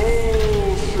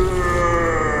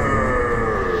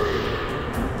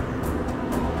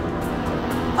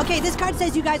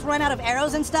 says you guys run out of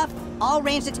arrows and stuff? All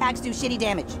ranged attacks do shitty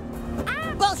damage.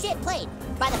 Bullshit plane.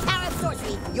 By the power of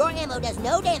sorcery, your ammo does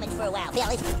no damage for a while,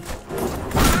 Billy.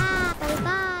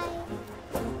 Bye-bye.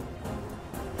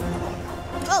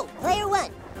 Oh, player one.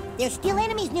 They're still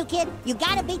enemies, new kid. You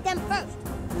gotta beat them first.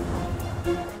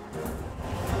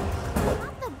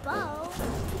 Not the bow.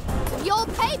 You'll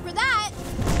pay for that.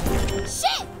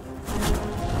 Shit!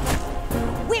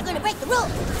 We're gonna break the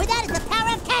rules, for that is the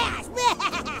power of chaos.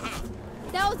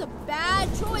 That was a bad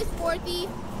choice, Forthy.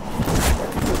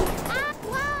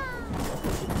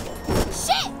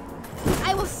 Shit!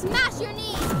 I will smash your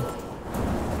knee!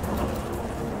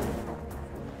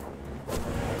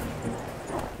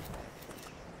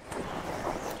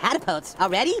 Catapults?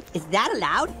 Already? Is that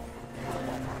allowed?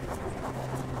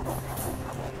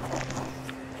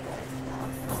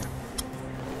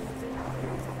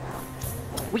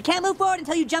 We can't move forward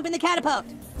until you jump in the catapult.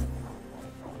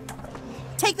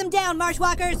 Take them down,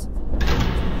 Marshwalkers!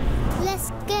 Let's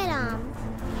get 'em.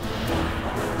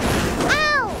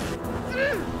 Ow!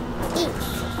 Eek.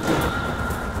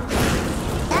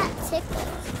 That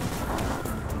tickles.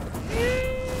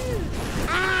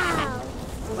 Ow!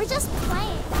 We're just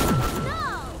playing. No!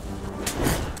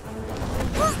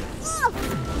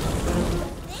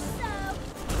 Think so.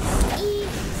 Eek.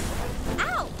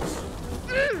 Ouch!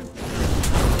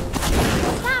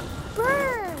 That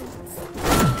burns.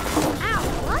 Ow,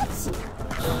 what?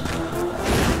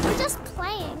 We're just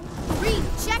playing.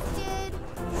 Rejected.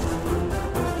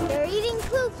 You're eating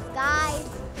poop, guys.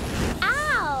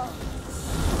 Ow!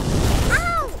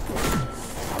 Ow!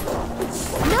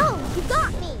 No, you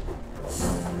got me.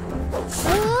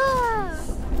 Ugh.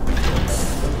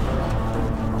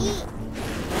 Eat.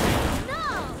 No!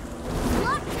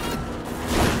 Block it.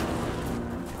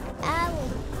 Ow.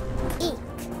 Eek.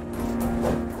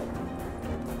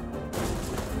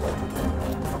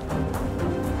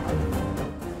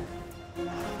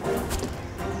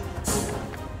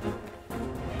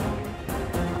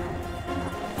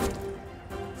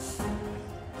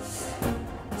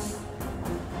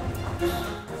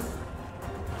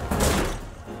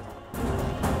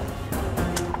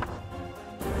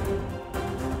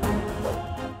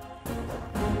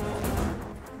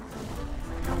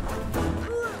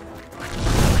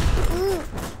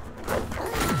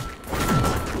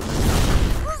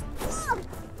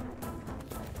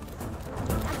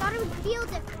 I thought it would feel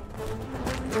different.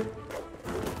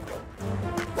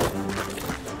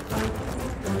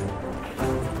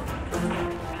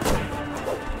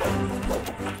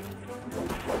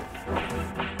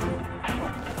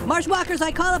 Marshwalkers,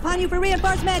 I call upon you for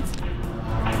reinforcements!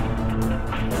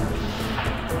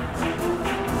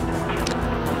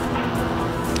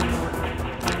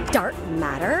 Dark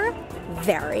matter?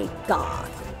 Very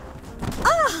goth.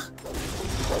 Ah!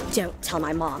 Don't tell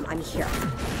my mom I'm here.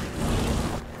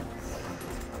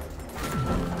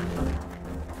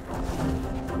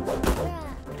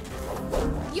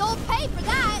 You'll pay for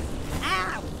that!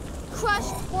 Ow!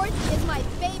 Crushed Forthy is my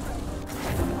favorite.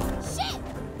 Shit!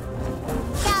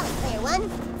 Golly, player one.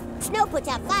 Snow puts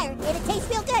out fire, and it tastes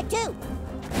real good, too.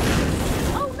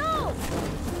 Oh no!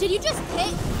 Did you just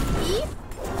hit beef?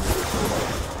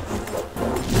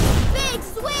 Big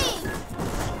swing!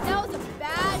 That was a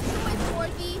bad choice,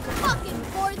 Forthy. Fucking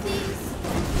Forthies!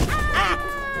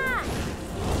 Ah!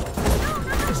 No,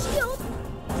 not my shield!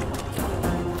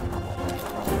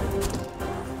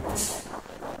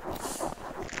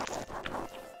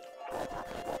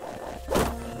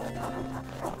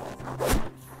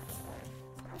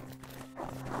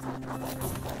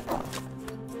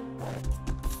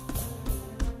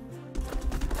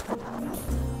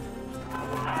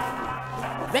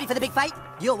 Ready for the big fight?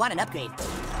 You'll want an upgrade.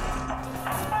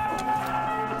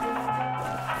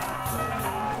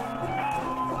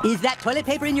 Is that toilet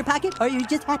paper in your pocket, or are you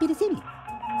just happy to see me?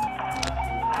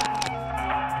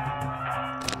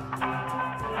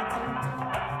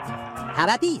 How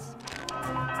about these?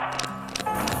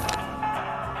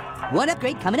 One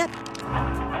upgrade coming up.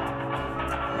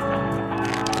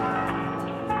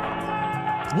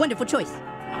 Wonderful choice.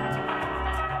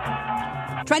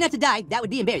 Try not to die, that would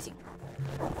be embarrassing.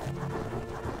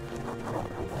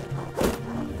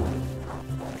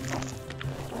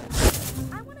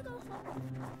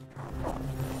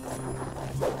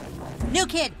 New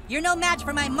kid, you're no match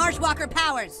for my Marshwalker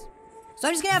powers. So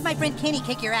I'm just gonna have my friend Kenny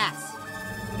kick your ass.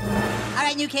 All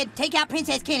right, new kid, take out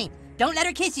Princess Kenny. Don't let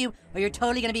her kiss you, or you're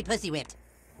totally gonna be pussy whipped.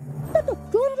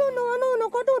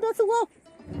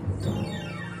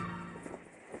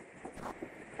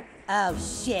 Oh,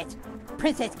 shit.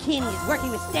 Princess Kenny is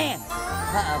working with Stan.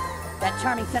 Uh-oh. That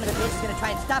charming son of a bitch is gonna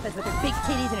try and stop us with her big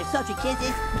titties and her sultry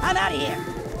kisses. I'm out of here.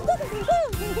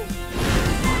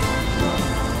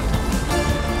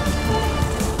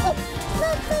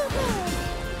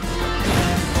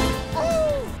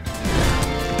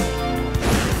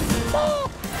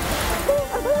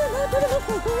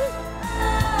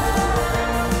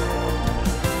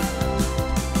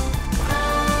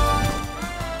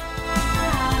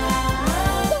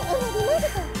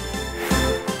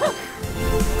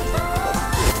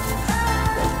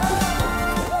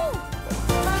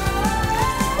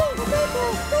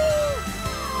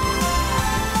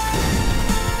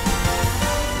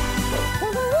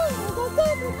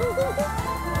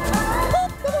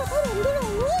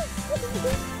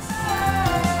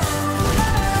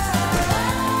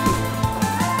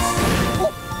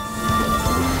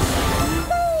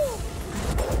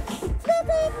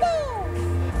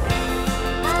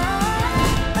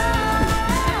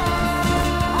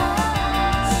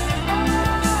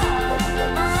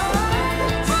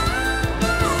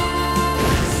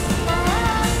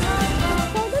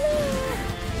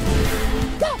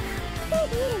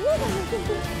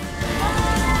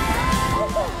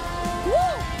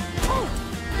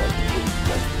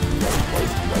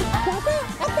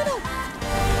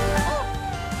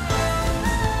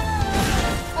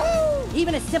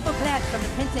 Even a simple glance from the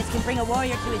princess can bring a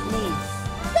warrior to his knees.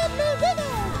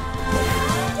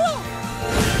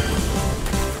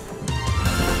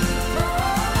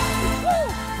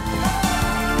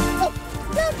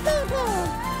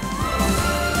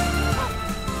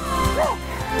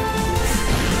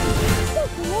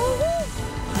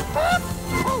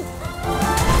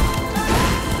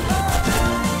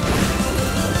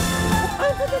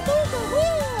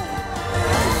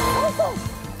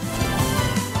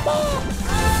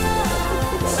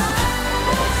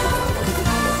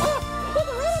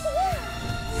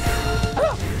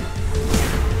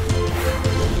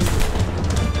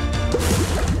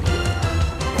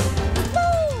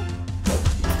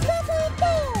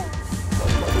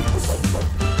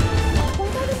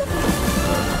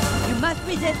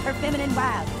 Resist her feminine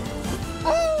wiles.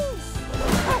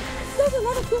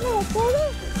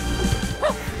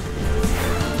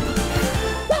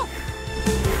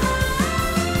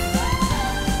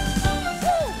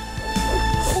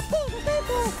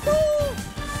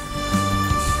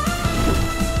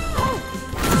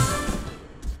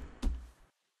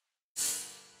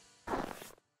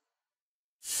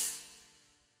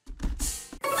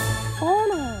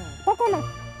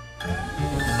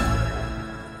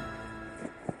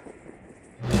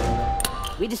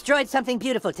 We destroyed something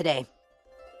beautiful today.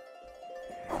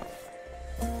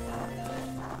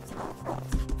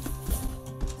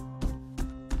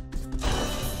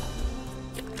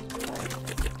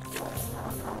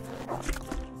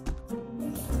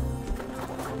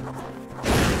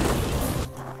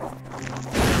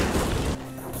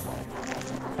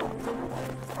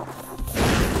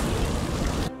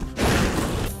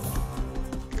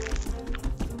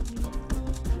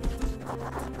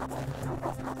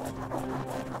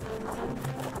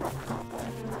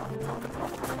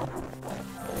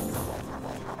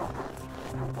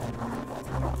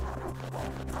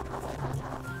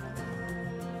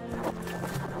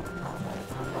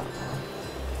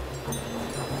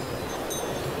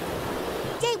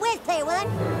 Gee whiz, Player One!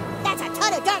 That's a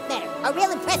ton of dark matter! A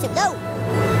real impressive load!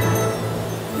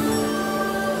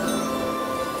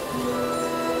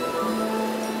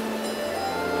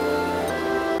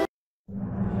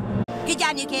 Good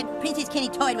job, new kid. Princess Kenny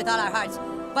toyed with all our hearts.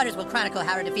 Butters will chronicle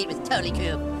how her defeat was totally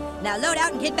true. Now load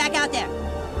out and get back out there.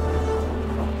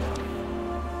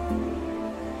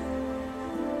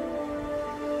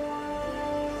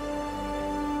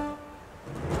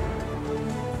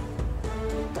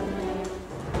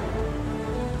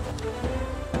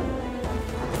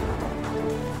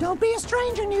 Don't be a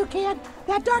stranger, new kid.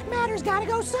 That dark matter's gotta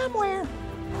go somewhere.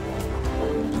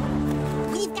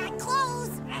 We've got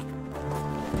clothes!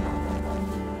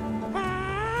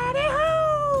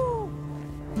 Howdy-ho!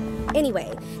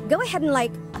 Anyway, go ahead and,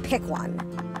 like, pick one.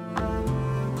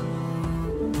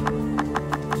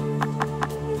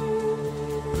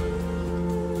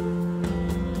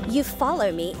 You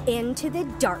follow me into the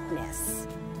darkness.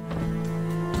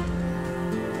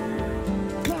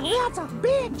 Now that's a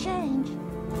big change.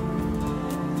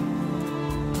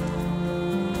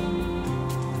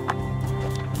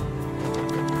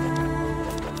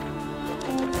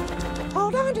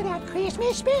 Hold on to that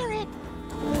Christmas spirit.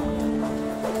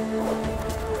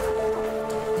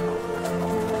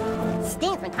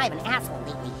 Stan's been kind of an asshole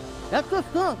lately. That's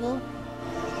just talking.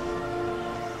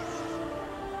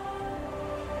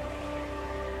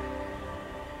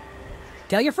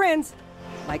 Tell your friends,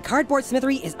 my cardboard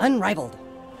smithery is unrivaled.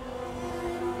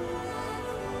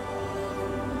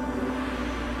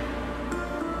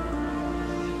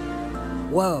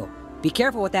 Whoa, be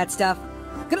careful with that stuff.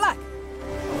 Good luck!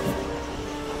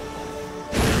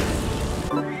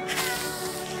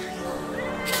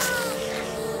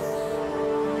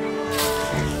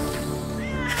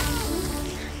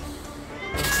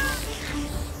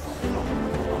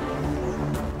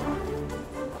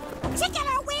 Check out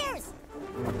our wares!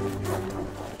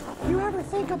 You ever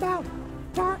think about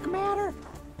dark matter?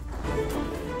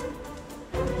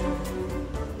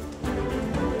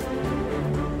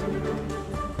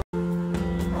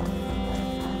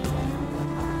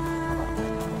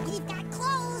 He's got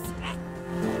clothes!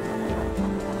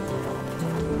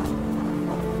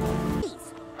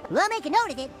 We'll make a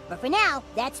note of it, but for now,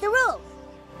 that's the rule.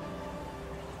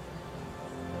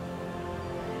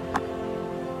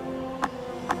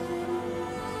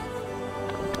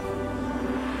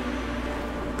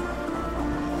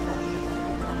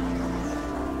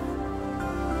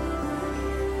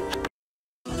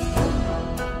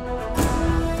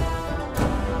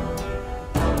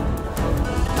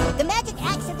 The magic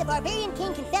axe of the Barbarian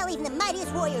King can fell even the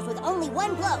mightiest warriors with only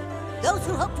one blow. Those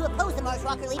who hope to oppose the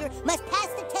Marshwalker leader must pass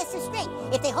the test of strength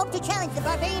if they hope to challenge the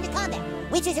Barbarian to combat,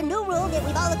 which is a new rule that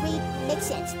we've all agreed makes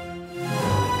sense.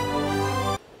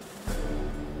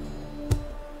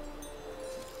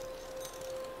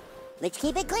 Let's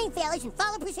keep it clean, fellas, and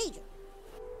follow procedure.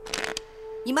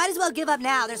 You might as well give up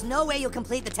now. There's no way you'll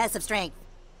complete the test of strength.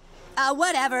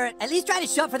 Whatever. At least try to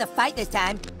show up for the fight this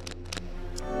time.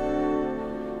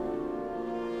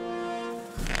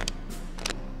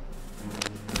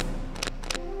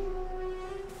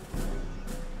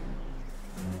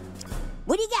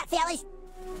 What do you got, fellas?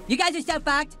 You guys are so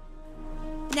fucked.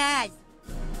 Nice.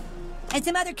 And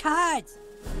some other cards.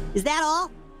 Is that all?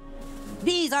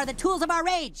 These are the tools of our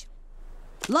rage.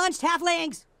 Launched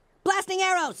halflings. Blasting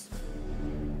arrows.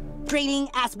 Draining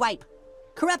ass wipe.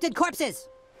 Corrupted corpses.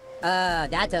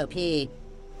 That's OP.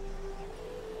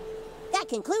 That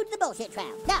concludes the bullshit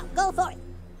trial. Now, go for it.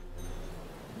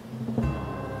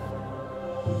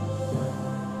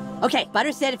 Okay,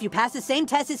 Butter said if you pass the same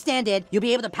test as Stan did, you'll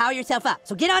be able to power yourself up.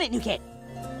 So get on it, new kid.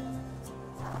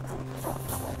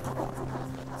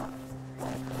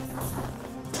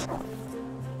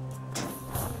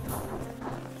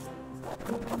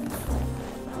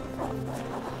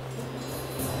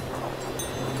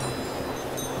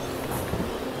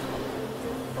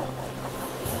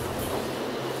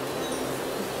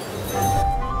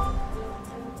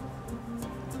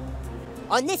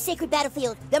 On this sacred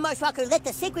battlefield, the Marshwalker lit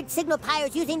the sacred signal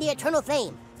pyres using the Eternal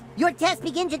Flame. Your test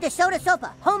begins at the Soda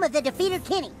Sopa, home of the defeated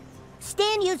Kenny.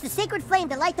 Stan used the sacred flame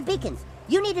to light the beacons.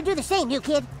 You need to do the same, new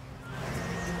kid.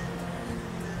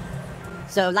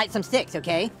 So light some sticks,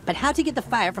 okay? But how to get the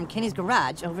fire from Kenny's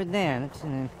garage over there?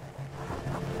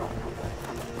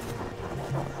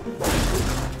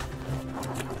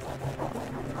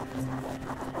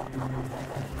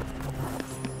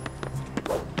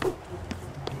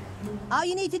 All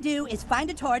you need to do is find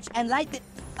a torch and light the...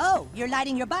 Oh, you're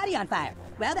lighting your body on fire.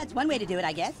 Well, that's one way to do it,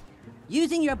 I guess.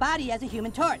 Using your body as a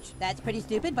human torch. That's pretty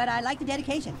stupid, but I like the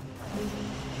dedication.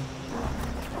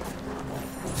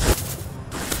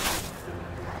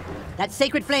 That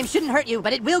sacred flame shouldn't hurt you,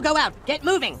 but it will go out. Get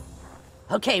moving.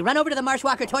 Okay, run over to the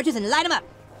Marshwalker torches and light them up.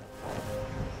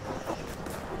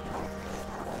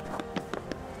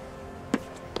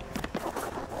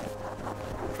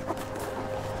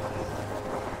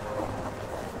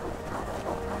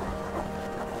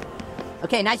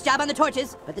 Okay, nice job on the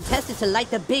torches, but the test is to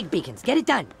light the big beacons. Get it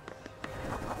done.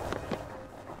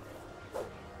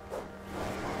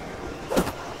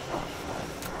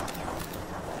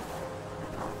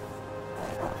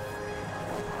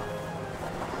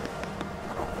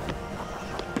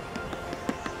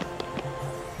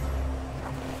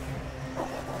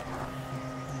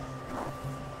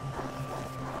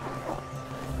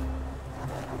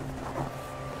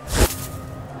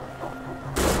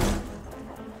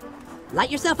 Light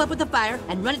yourself up with the fire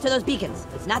and run it to those beacons.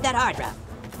 It's not that hard, Ralph.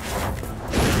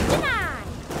 Get on!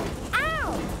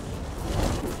 Ow!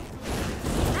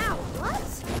 Ow, what?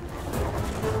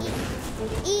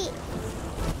 Eat.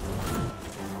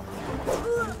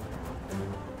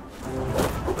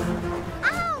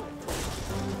 Ow!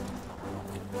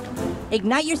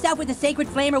 Ignite yourself with the sacred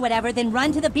flame or whatever, then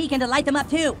run to the beacon to light them up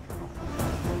too.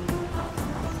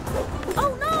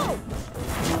 Oh no!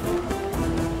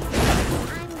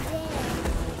 I'm dead.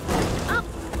 Up!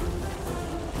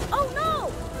 Oh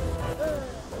no!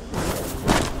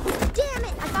 Damn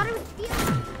it! I thought it would feel.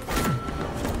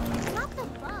 Not the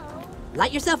bow.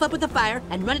 Light yourself up with the fire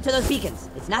and run it to those beacons.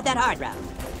 It's not that hard, Ralph.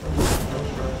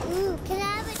 Ooh, can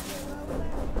I have a do-over?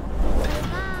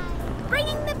 Bye.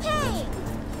 Bringing the pain!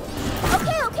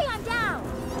 Okay, I'm down.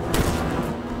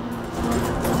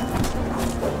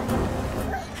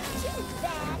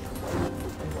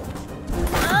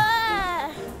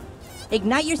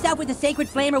 Ignite yourself with the sacred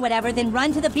flame or whatever, then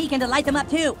run to the beacon to light them up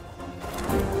too.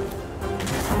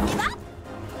 Give up?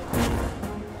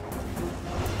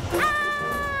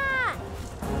 Ah!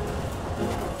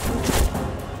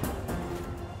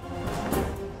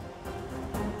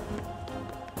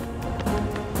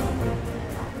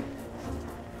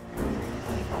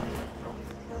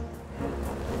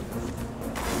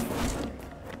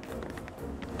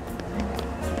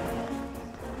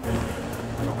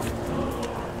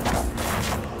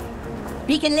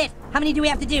 Beacon lit. How many do we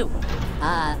have to do?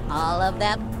 All of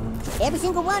them. Every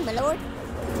single one, my lord.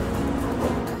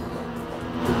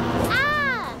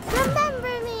 Ah!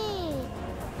 Remember me!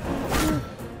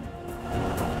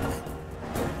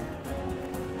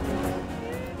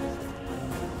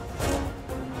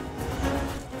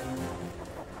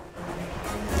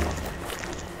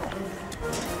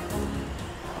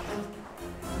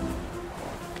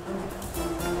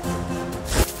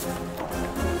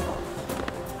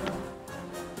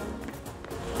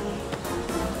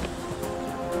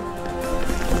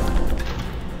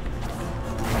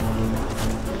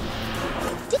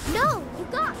 No, you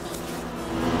got me.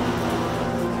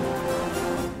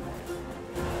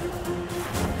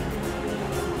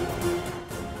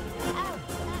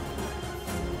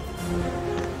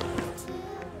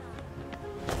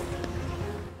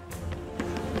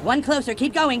 One closer,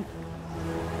 keep going.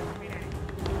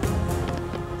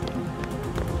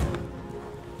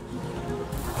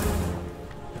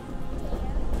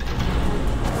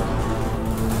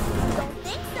 Don't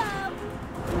think so.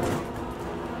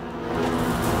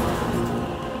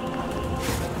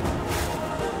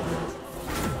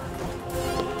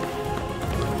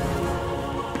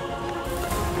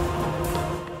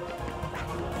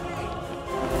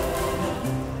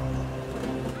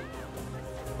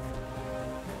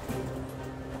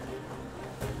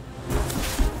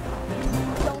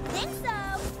 Don't think so.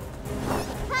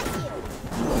 Cut you.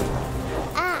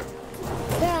 Ah,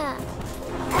 bruh.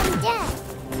 I'm dead.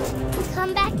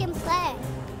 Come back and play.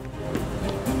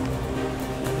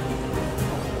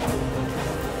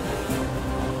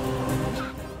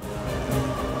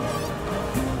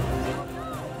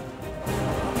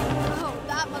 Oh,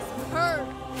 that must have hurt.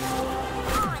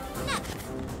 Oh, nuts.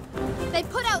 They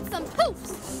put out some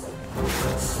poofs.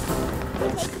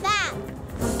 Take that.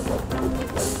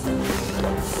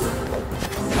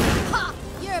 Ha!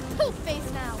 You're a poof face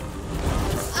now.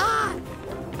 Ah!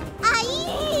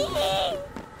 Aye!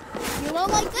 You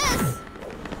won't like this.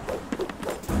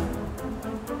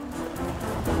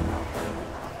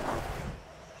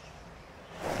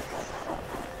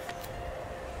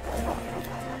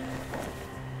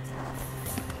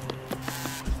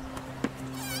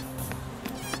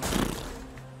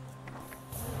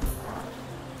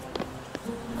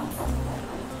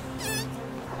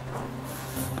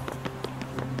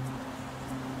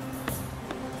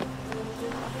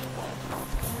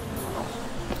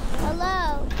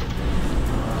 Hello.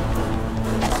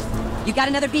 You got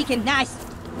another beacon, nice.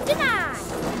 Deny.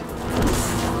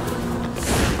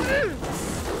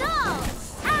 No.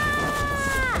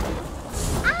 Ah!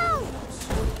 Ouch.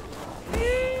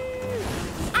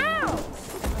 Ow.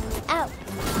 Ouch.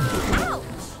 Ouch.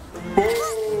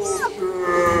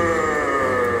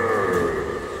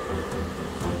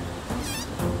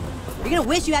 You're gonna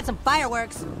wish you had some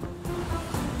fireworks.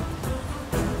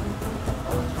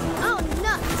 Oh,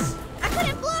 nuts. I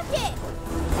couldn't block it.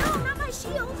 No, not my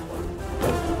shield.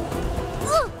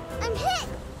 Ugh, I'm hit.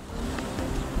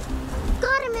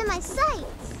 Got him in my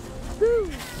sights. Ooh.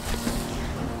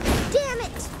 Damn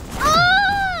it.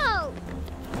 Oh!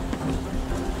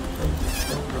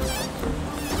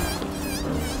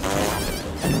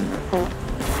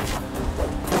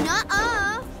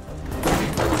 Nuh-uh.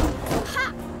 Ha!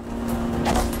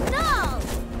 No!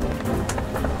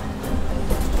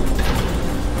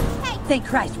 Thank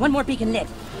Christ, one more beacon lit.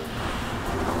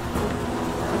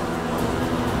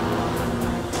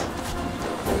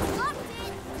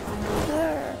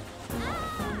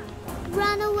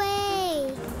 Run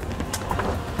away.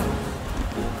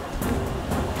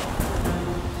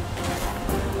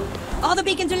 All the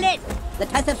beacons are lit. The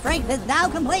test of strength is now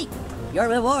complete. Your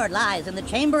reward lies in the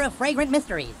Chamber of Fragrant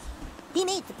Mysteries. He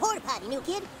needs the porta potty, new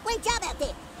kid. Great job out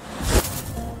there.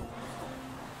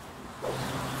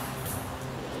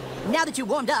 Now that you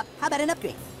warmed up, how about an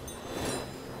upgrade?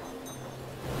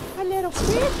 A little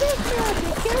secret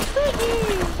magic just for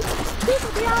you. This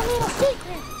will be our little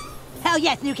secret. Hell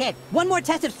yes, new kid. One more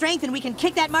test of strength and we can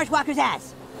kick that Marshwalker's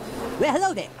ass. Well,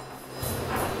 hello there.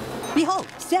 Behold,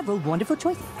 several wonderful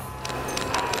choices.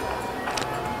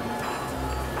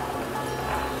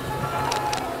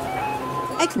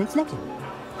 Excellent selection.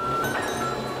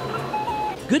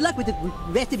 Good luck with the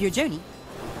rest of your journey.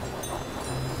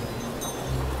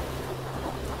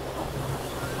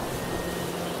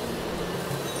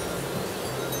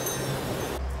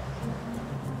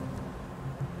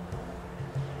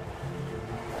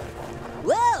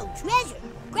 Whoa, treasure!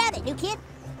 Grab it, new kid.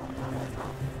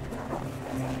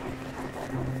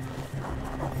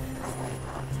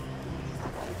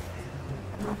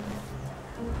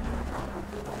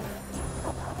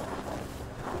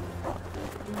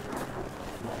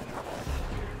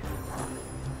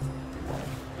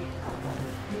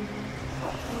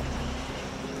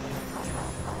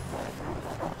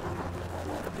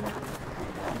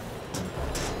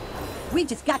 We've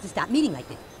just got to stop meeting like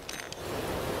this.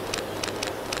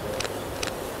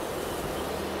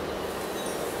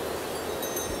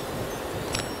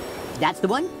 That's the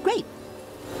one? Great.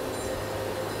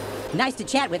 Nice to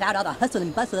chat without all the hustle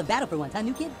and bustle of battle for once, huh,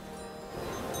 new kid?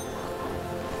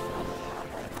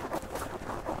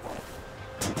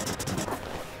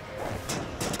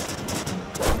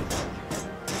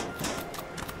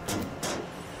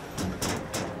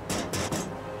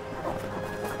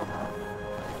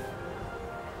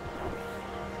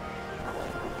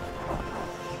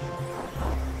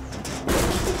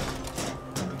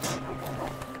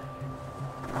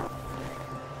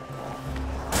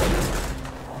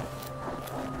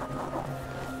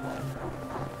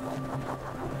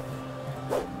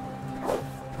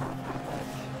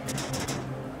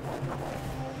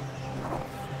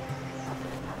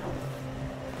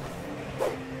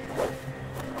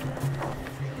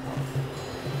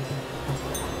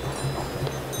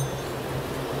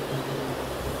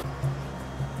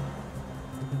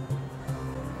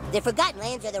 The Forgotten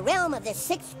Lands are the realm of the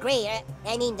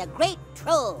the Great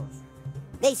Trolls.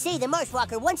 They say the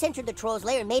Marshwalker once entered the Trolls'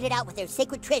 lair and made it out with their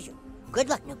sacred treasure. Good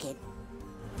luck, new kid.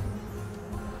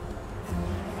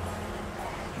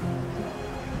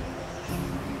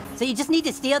 So you just need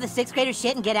to steal the 6th grader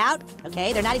shit and get out?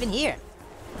 Okay, they're not even here.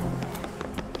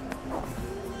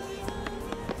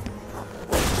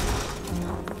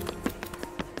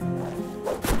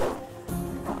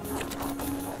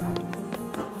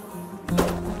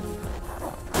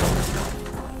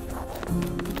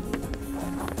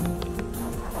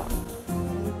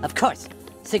 Of course.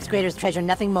 6th graders treasure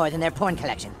nothing more than their porn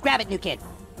collection. Grab it, new kid.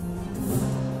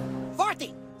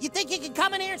 Forthy, you think you can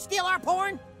come in here and steal our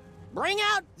porn? Bring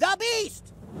out the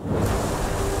beast!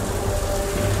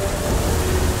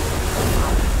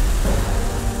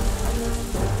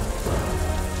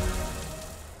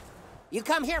 You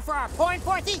come here for our porn,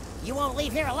 Forthy? You won't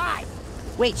leave here alive.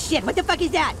 Wait, shit, what the fuck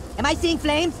is that? Am I seeing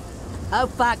flames? Oh,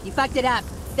 fuck, you fucked it up.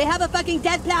 They have a fucking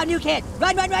death plow, new kid!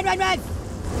 Run, run, run, run, run!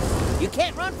 You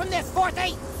can't run from this,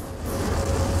 Forthy!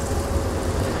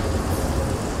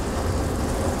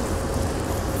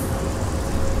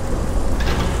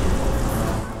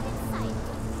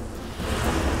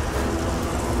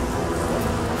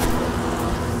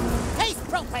 Taste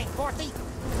propane, Forthy!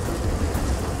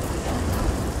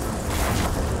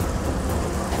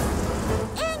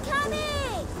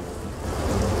 Incoming!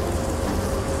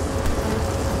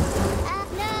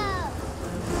 No!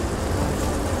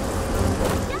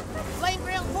 Flame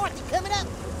Grill Forthy coming up!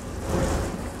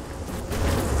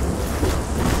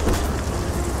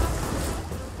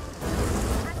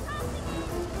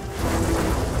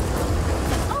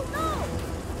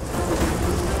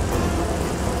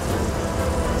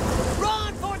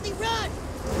 Run, Forthy, run!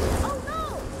 Oh no!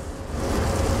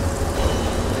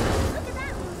 Look at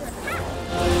that loser!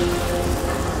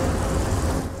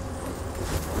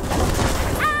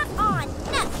 On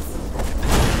nuts!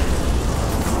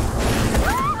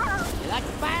 You like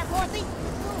the fire, Forthy?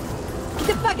 Get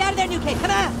the fuck out of there, new kid!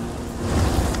 Come on!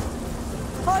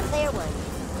 Poor Fair One.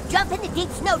 Jump in the deep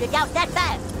snow to douse that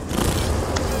fire.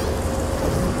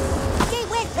 Gee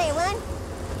whiz, Fair One.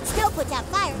 Snow puts out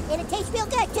fire, and it tastes real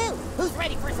good, too. Who's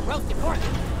ready for some roasted pork?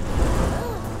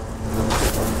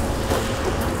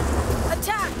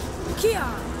 Attack! Kia!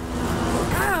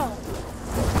 Ow!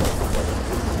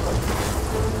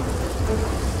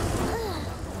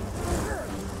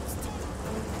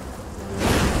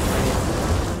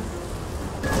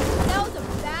 That was a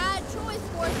bad choice,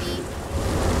 Forthy.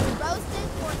 Roasted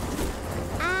Forthy.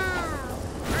 Ow!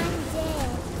 I'm dead.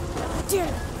 Damn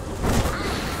it!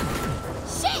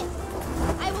 Shit!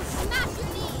 I will smash your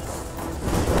knees.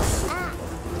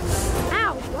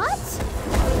 Ow! What?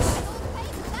 I don't pay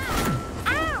that.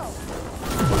 Ow!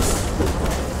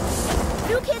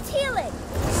 New kid's healing.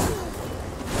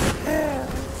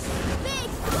 Big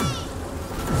swing.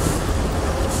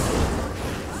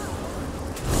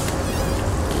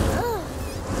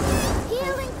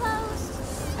 Healing post.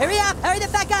 Hurry up! Hurry the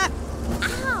fuck up!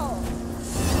 Ow!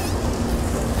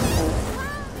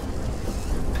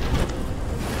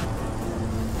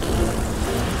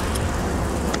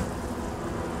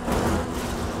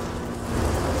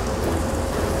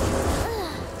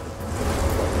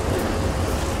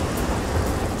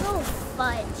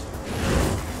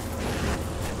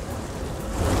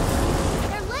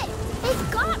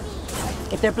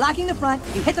 If they're blocking the front,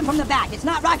 you hit them from the back. It's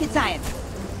not rocket science.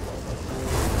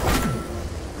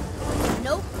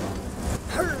 Nope.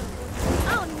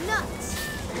 Oh, nuts.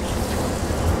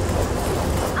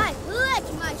 I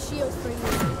pledge my shields for you.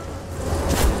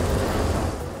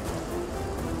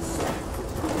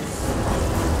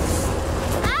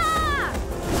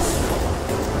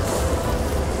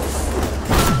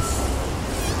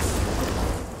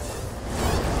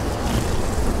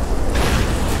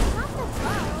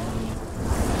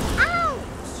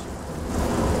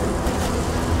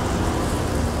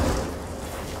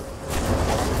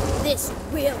 This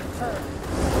will hurt.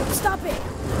 Stop it.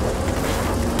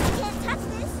 Can't touch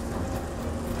this.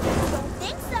 Don't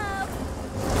think so.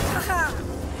 Haha.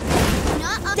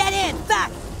 Nuh-uh. Dead end!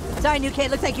 Fuck! Sorry, new kid.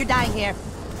 Looks like you're dying here.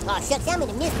 Aw, shucks, I'm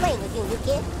gonna miss playing with you, new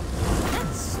kid.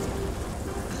 That's...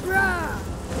 Bruh.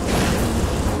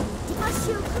 My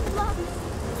shield could love me.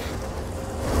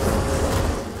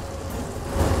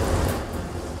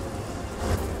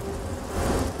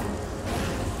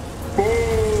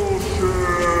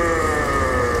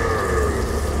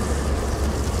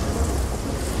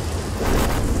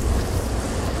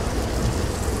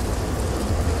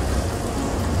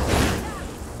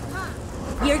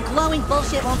 Your glowing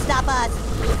bullshit won't stop us.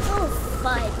 Oh,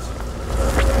 fudge.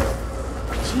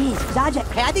 Jeez, Dodge.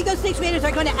 Hey, I think those 6 raiders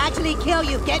are going to actually kill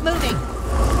you. Get moving.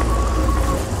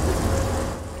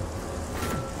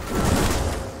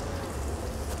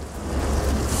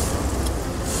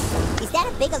 Is that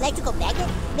a big electrical magnet?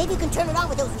 Maybe you can turn it on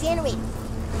with those generators.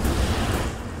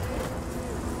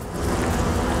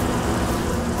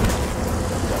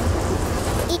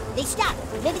 They stopped.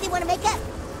 Maybe they want to make up.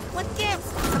 What gives?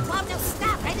 The bomb just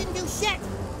stopped. I didn't do shit.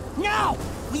 No!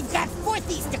 We've got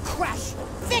Forthies to crush.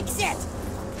 Fix it!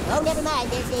 Oh, never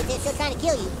mind. They're still trying to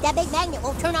kill you. That big magnet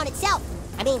won't turn on itself.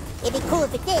 I mean, it'd be cool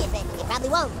if it did, but it probably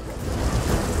won't.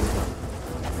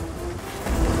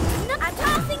 No, I'm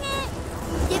tossing it.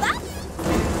 Give up?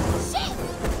 Shit.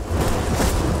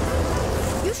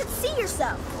 You should see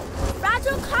yourself.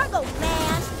 Fragile cargo,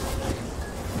 man.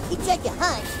 It's just a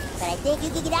hunch, but I think you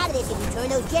can get out of this if you turn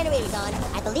those generators on.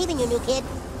 I believe in you, new kid.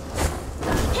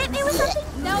 Hit me with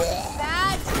something? That was a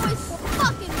bad choice for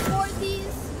fucking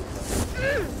Forthies.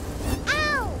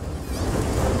 Ow!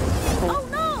 Oh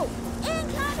no!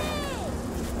 Incoming!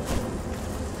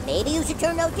 Maybe you should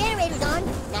turn those generators on.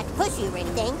 Not to push you or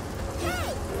anything.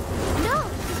 Hey! No,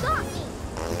 stop me!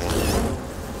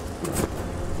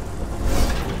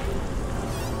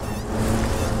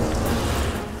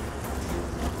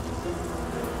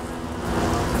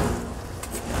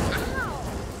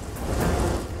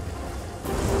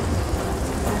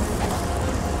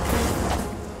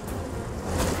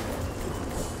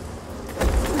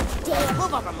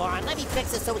 Move over, moron. Let me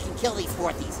fix this so we can kill these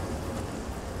Forthies.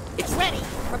 It's ready.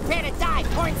 Prepare to die,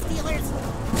 horn stealers.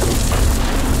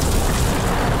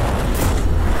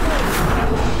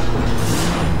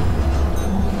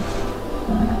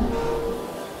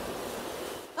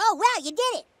 Oh, wow, you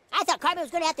did it! I thought Cartman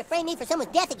was going to have to frame me for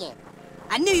someone's death again.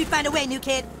 I knew you'd find a way, new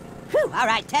kid. Whew, all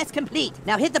right, test complete.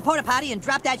 Now hit the porta potty and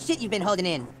drop that shit you've been holding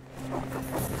in.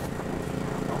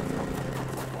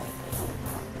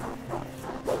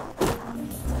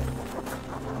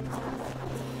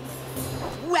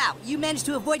 Wow, you managed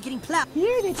to avoid getting plowed.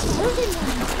 You're the chosen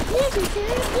one. Here's your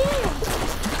third gift.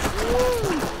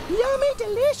 Yummy,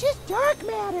 delicious dark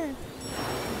matter.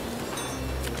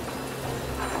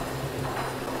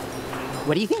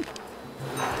 What do you think?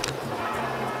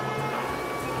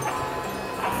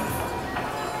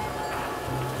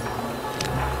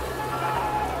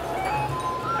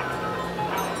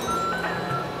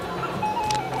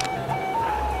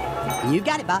 You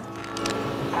got it, Bob.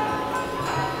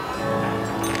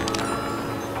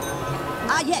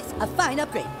 Ah, yes, a fine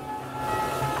upgrade.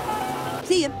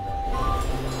 See ya.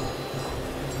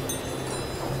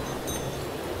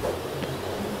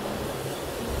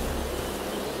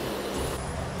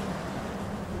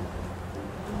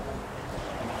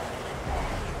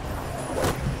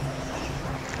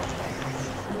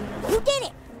 You did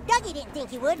it! Dougie didn't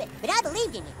think you would, but I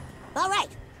believed in you. All right,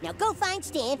 now go find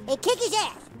Stan and kick his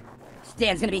ass.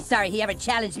 Stan's gonna be sorry he ever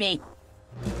challenged me.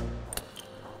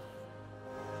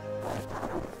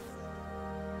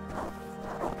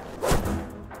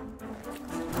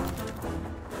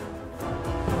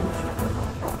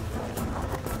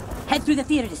 Head through the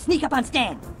theater to sneak up on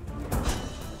Stan.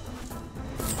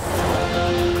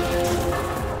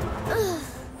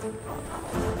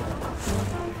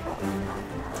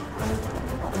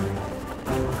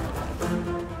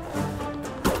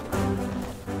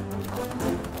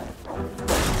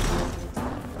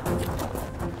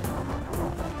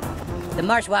 The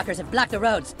marsh walkers have blocked the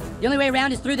roads. The only way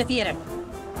around is through the theater.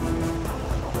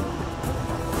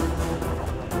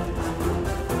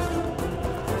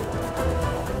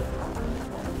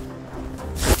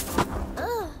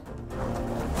 Ugh.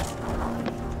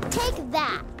 Take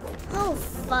that. Oh,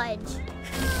 fudge.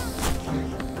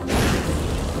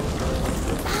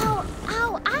 Ow,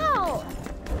 ow, ow!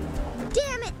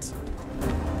 Damn it!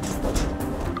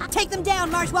 Take them down,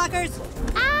 Marshwalkers!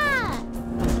 Ah!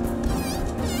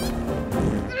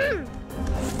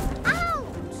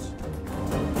 Ouch!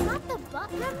 Not the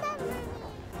butt, remember me.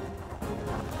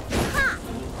 Ha!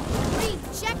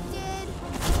 Rejected!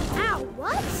 Ow,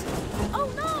 what? Oh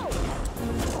no!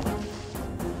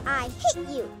 I hit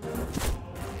you!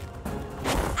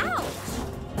 Ouch!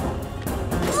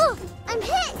 Ugh! I'm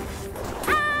hit!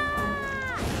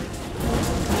 Ah!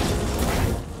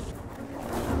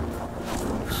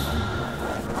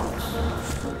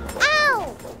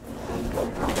 Ow!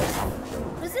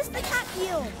 Resist the cat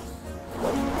heel!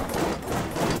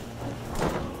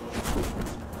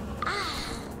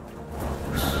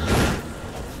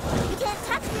 You can't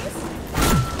touch this?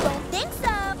 Don't think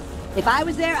so! If I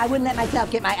was there, I wouldn't let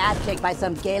myself get my ass kicked by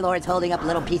some gaylords holding up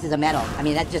little pieces of metal. I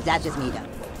mean, that's just me, though.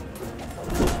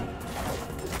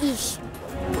 Eesh.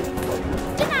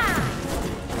 Deny!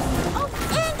 Oh,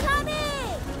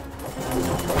 incoming!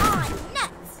 Aw,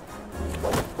 nuts!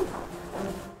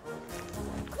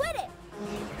 Quit it!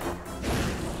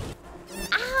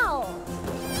 Ow!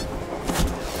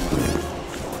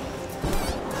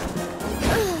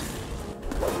 Ugh.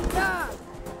 Ah,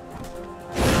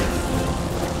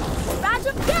 Badge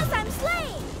of guess I'm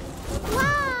slain!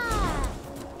 Wow!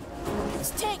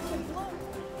 this tank can blow.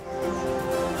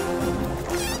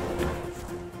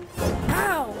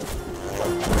 Ow!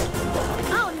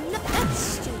 Oh, no, that's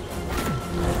stupid.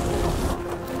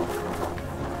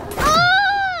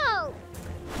 Oh!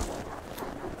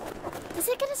 Is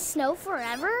it gonna snow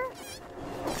forever?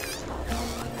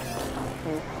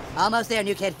 Almost there,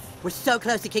 new kid. We're so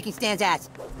close to kicking Stan's ass.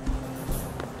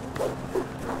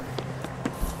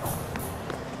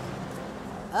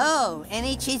 Oh,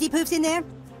 any cheesy poofs in there?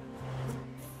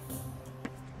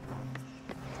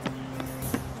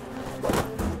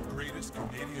 Greatest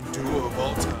Canadian duo of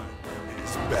all time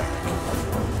is back.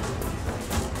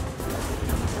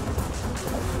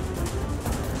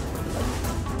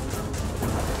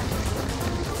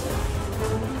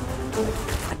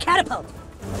 A catapult!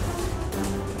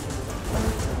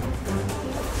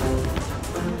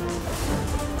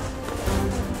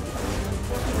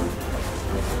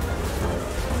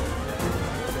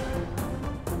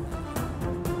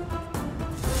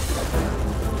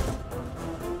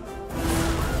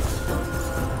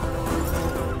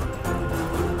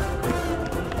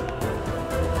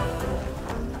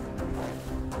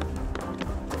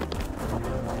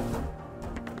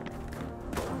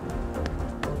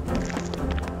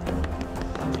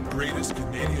 Greatest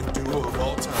Canadian duo of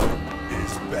all time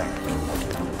is back.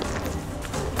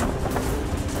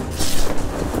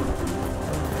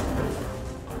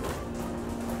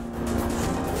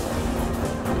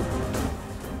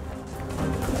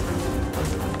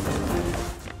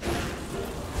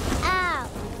 Ow!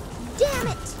 Damn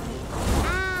it!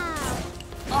 Ow!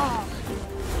 Oh!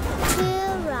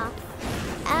 Too rough.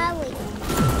 Owie!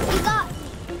 You got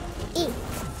me! Eat!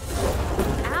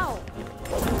 Ow!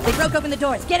 They broke open the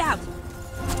doors. Get out!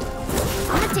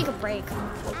 I'm gonna take a break. Ow!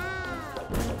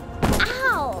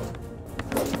 Ow!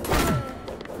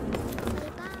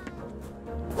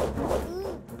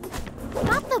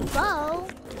 Got the bow.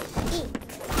 Eek.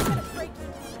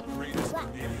 Greatest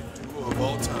Canadian duo of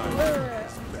all time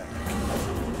is back.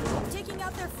 Taking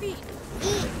out their feet.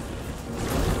 Eek.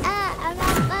 Ah, I'm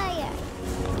on fire.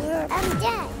 I'm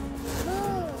dead.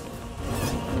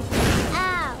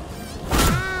 Ow.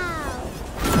 Ow.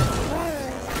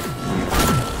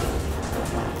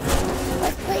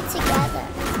 Let's play together.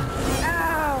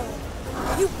 Ow!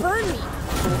 You burned me.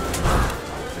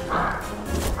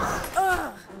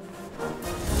 Ugh.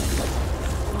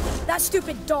 That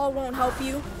stupid doll won't help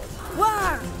you.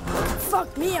 Wah!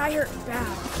 Fuck me, I hurt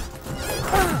bad.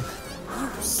 Ugh. You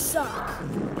suck.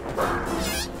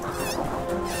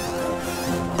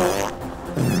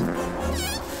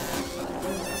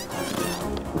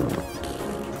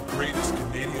 The greatest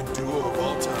Canadian duo of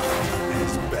all time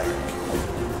is back.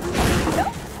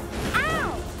 Nope. Ow.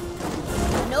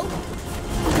 Nope.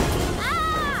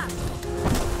 Ah!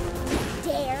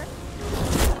 Dare.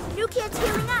 New kid's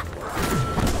healing up.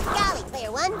 Golly,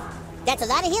 player one. That's a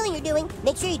lot of healing you're doing.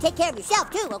 Make sure you take care of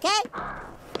yourself, too, okay?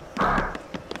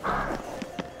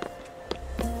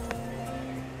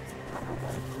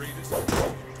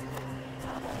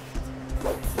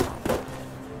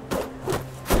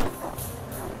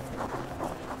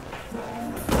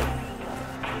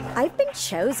 I've been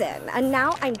chosen, and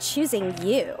now I'm choosing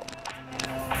you.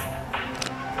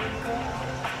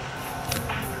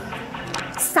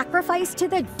 Sacrifice to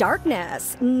the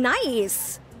darkness.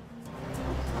 Nice.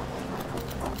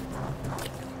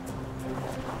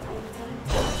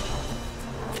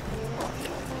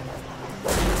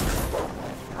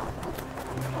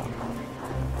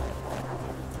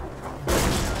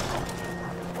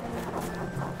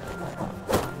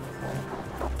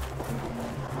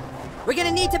 We're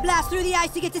gonna need to blast through the ice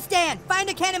to get to Stan. Find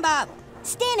a cannon bomb.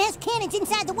 Stan has cannons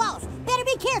inside the walls. Better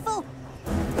be careful.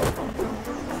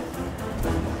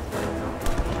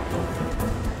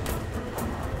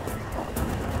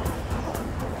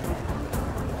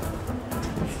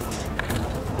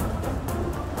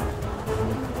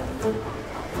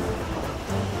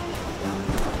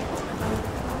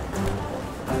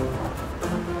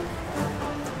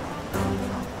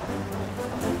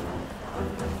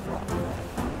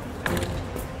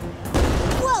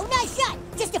 Whoa, nice shot!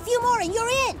 Just a few more and you're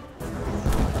in!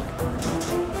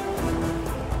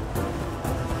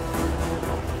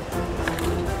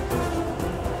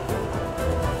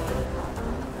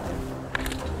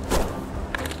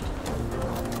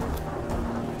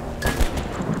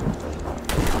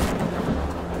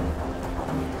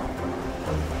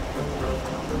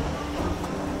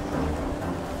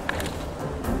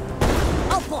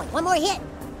 Oh boy, one more hit!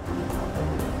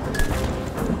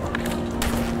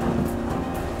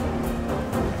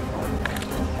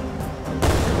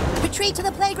 Retreat to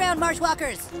the playground,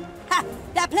 Marshwalkers! Ha!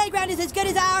 That playground is as good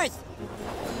as ours!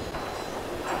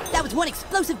 That was one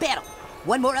explosive battle.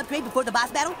 One more upgrade before the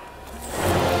boss battle?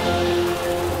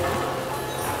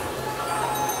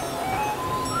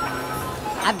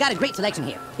 I've got a great selection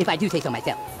here, if I do say so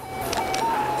myself.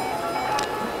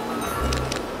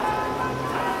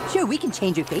 Sure, we can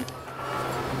change your fate.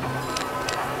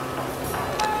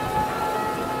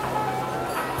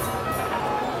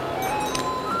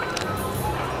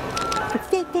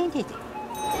 Fantastic.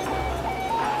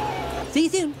 See you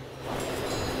soon.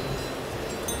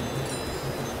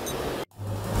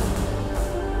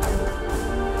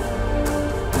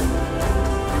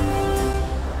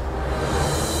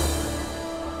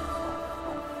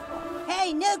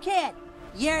 Hey, new kid!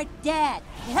 You're dead.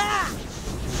 Ha!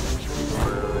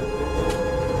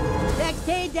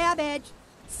 16 damage.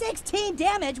 16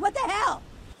 damage? What the hell?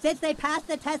 Since they passed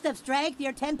the test of strength,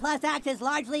 your 10+ axe is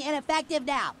largely ineffective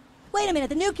now. Wait a minute,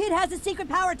 the new kid has a secret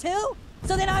power too?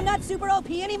 So then I'm not super OP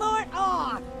anymore?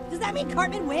 Aw, does that mean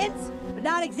Cartman wins? But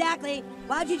not exactly.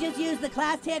 Why'd you just use the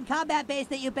Class 10 combat base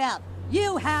that you built?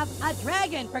 You have a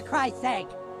dragon, for Christ's sake.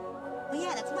 Oh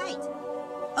yeah, that's right.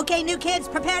 Okay, new kids,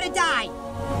 prepare to die.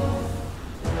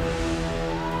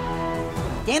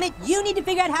 Damn it, you need to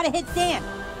figure out how to hit Stan.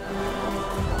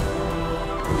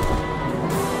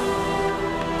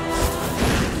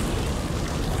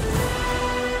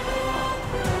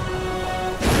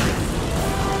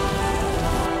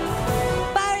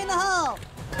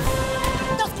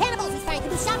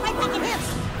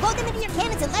 Load them into your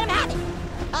cannons and let them have it!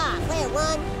 Ah, player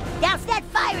one, douse that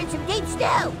fire in some deep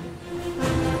stew!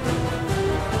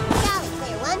 Golly,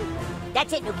 player one.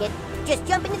 That's it, new kid. Just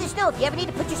jump into the snow if you ever need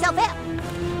to put yourself out.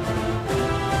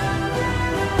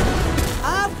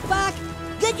 Oh, fuck!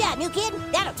 Good job, new kid.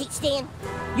 That'll teach Stan.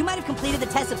 You might have completed the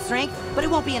test of strength, but it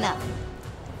won't be enough.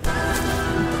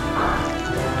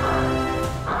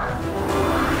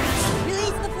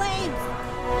 Release the flames!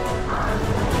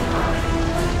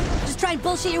 Try and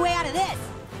bullshit your way out of this.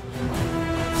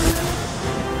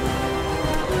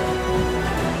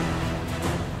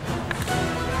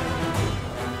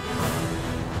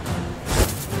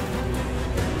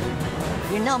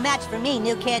 You're no match for me,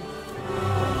 new kid.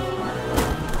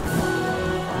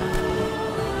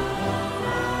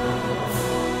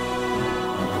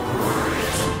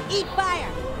 Eat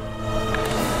fire.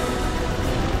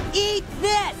 Eat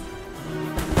this.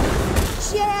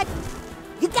 Shit.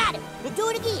 You got it. Now do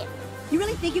it again. You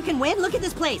really think you can win? Look at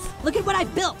this place. Look at what I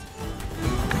built.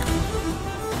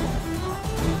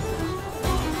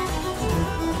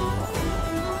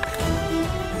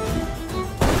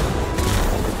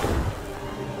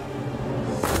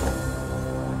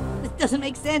 This doesn't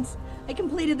make sense. I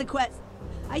completed the quest.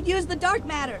 I used the dark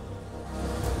matter.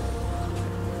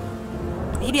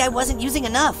 Maybe I wasn't using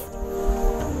enough.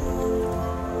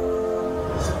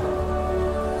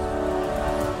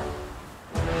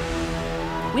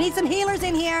 We need some healers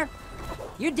in here.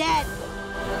 You're dead.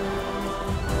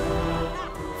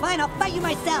 Fine, I'll fight you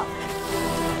myself.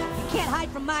 You can't hide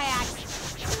from my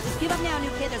axe. Just give up now, new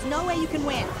kid. There's no way you can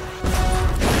win.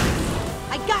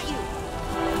 I got you.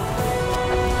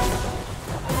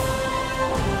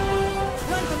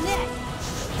 Run from this.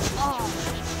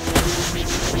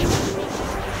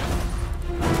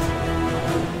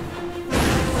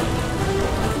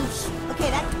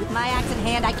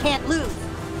 can't lose.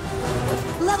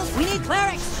 Levels, we need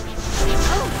clerics.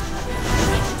 Oh,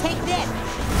 take this.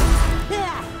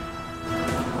 Ah.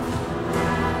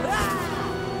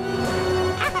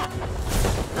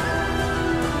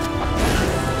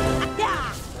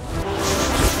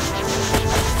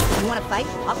 You want to fight?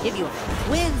 I'll give you it.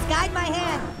 Winds, guide my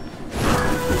hand.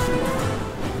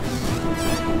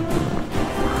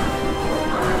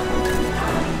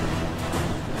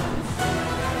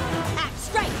 Axe,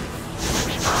 strike.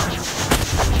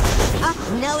 Up,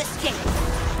 no escape.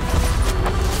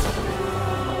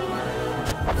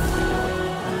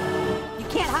 You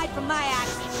can't hide from my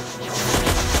axe.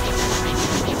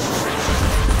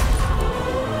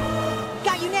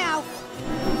 Got you now.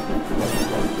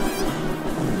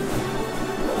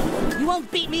 You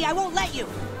won't beat me, I won't let you!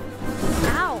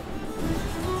 Ow!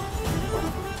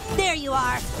 There you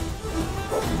are!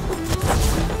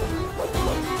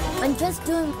 I'm just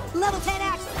doing... Level 10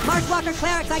 axe! Marshwalker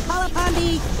clerics, I call upon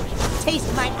thee!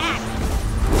 Taste my axe!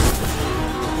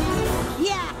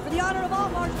 Yeah! For the honor of all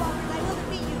Marshwalkers, I will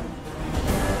defeat you!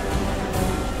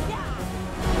 Yeah!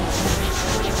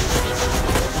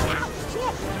 Ow,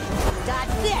 shit!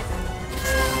 Dodge this!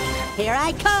 Here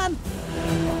I come!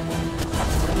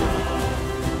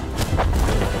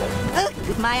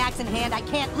 With my axe in hand, I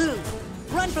can't lose.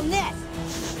 Run from this.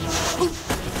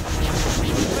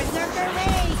 Berserker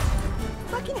rage.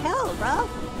 Fucking hell, bro.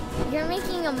 You're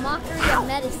making a mockery of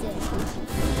medicine.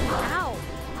 Ow.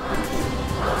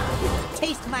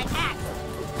 Taste my axe.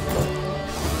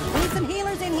 We need some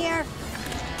healers in here.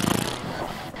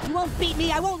 You won't beat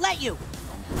me, I won't let you.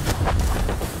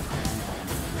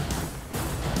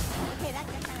 Okay, that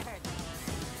kind of hurt.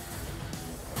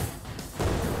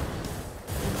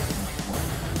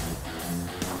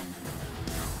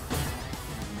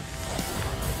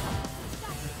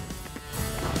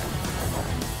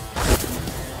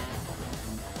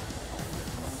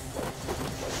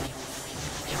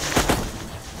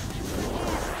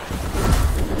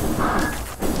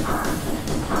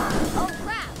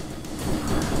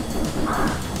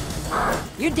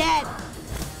 You're dead!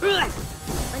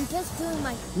 I'm just doing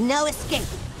my... No escape!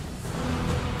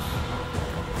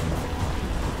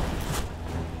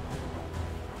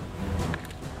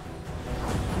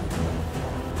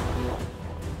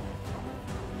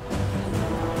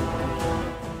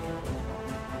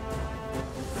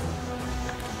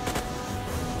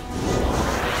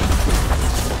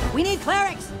 We need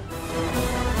clerics!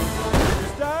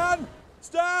 Stan!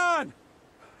 Stan!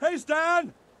 Hey,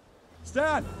 Stan!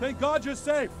 Stan, thank God you're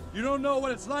safe. You don't know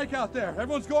what it's like out there.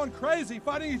 Everyone's going crazy,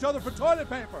 fighting each other for toilet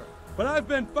paper. But I've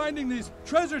been finding these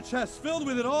treasure chests filled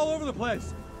with it all over the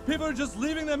place. People are just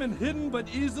leaving them in hidden but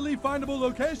easily findable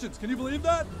locations. Can you believe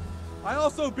that? I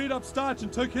also beat up Stotch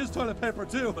and took his toilet paper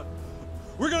too.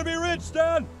 We're gonna be rich,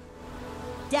 Stan!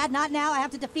 Dad, not now. I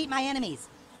have to defeat my enemies.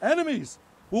 Enemies?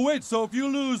 Well, wait, so if you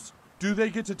lose, do they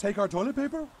get to take our toilet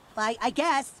paper? I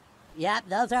guess. Yep,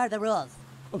 those are the rules.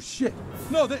 Oh, shit.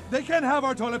 No, they can't have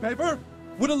our toilet paper.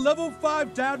 Would a level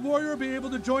 5 dad warrior be able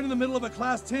to join in the middle of a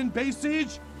class 10 base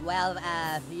siege? Well,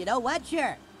 you know what?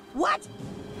 Sure. What?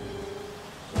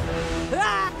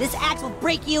 Ah! This axe will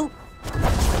break you.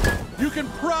 You can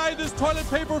pry this toilet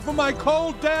paper from my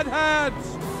cold, dead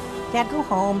hands. Dad, go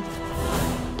home.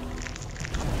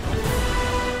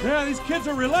 Yeah, these kids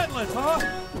are relentless, huh?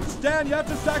 Stan, you have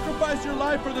to sacrifice your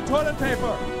life for the toilet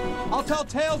paper. I'll tell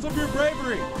tales of your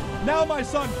bravery. Now, my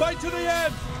son, fight to the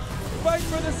end! Fight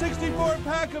for the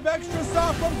 64-pack of extra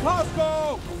soft from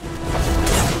Costco!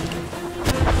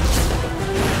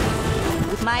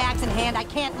 With my axe in hand, I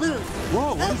can't lose.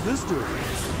 Whoa, what does this do?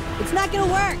 It's not gonna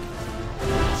work.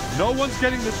 No one's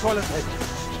getting this toilet paper.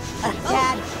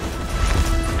 Dad.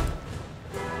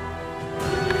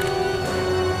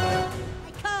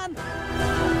 I come.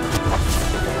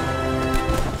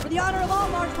 For the honor of all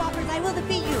Marshwalkers, I will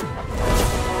defeat you.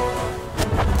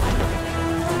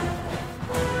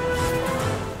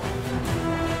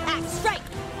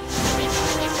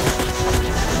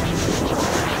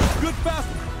 Good fast!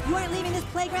 You aren't leaving this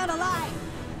playground alive!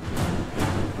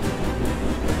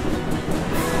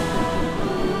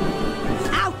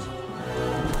 Ouch!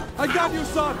 I got you,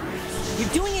 son! You're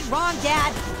doing it wrong,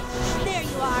 Dad! There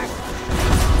you are!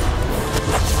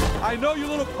 I know you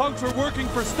little punks are working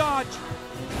for Stotch!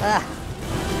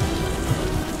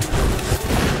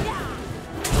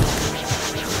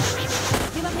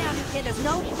 Give up now, new kid. There's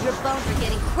no... Your bones are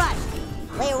getting crushed.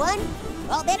 Player 1,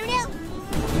 all better now?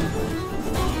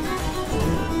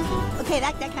 Okay,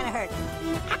 that kind of hurt.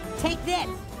 Take this!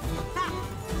 Ha.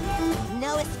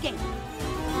 No escape.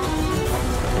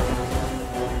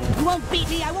 You won't beat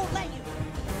me, I won't let you.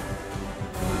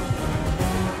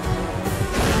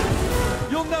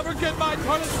 You'll never get my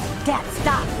toilet. Dad,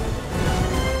 stop.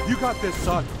 You got this,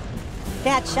 son.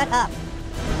 Dad, shut up.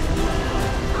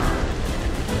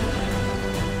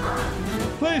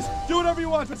 Please, do whatever you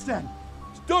want, but Stan,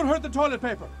 don't hurt the toilet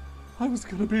paper. I was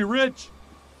gonna be rich.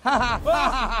 Starch!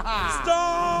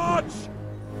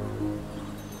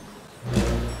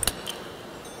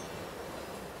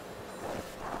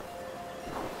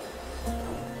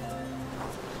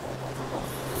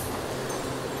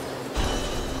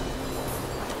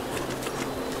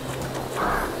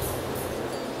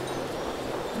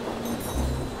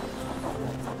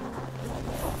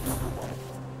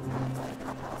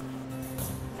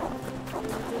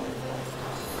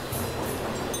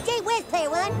 Gee whiz, Player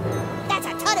One. That's a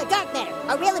ton of dark matter.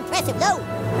 A real impressive load.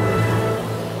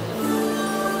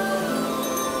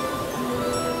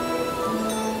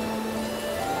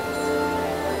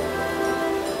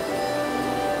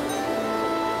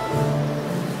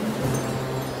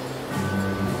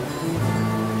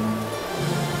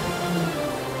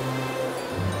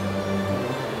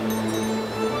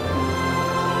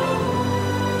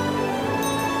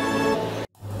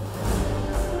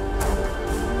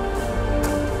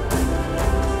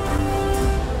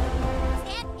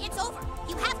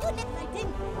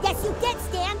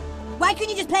 Why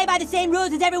couldn't you just play by the same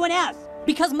rules as everyone else?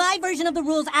 Because my version of the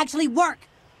rules actually work.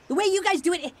 The way you guys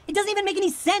do it, it doesn't even make any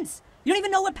sense. You don't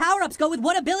even know what power-ups go with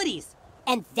what abilities.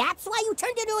 And that's why you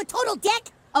turned into a total dick?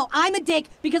 Oh, I'm a dick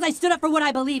because I stood up for what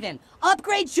I believe in.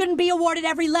 Upgrades shouldn't be awarded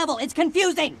every level. It's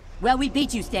confusing. Well, we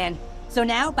beat you, Stan. So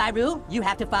now, by rule, you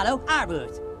have to follow our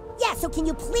rules. Yeah, so can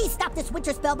you please stop this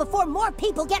winter spell before more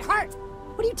people get hurt?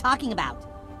 What are you talking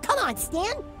about? Come on,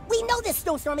 Stan. We know this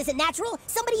snowstorm isn't natural.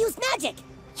 Somebody used magic.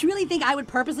 Do you really think I would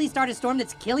purposely start a storm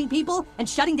that's killing people and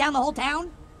shutting down the whole town?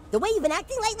 The way you've been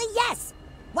acting lately, yes.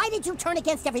 Why did you turn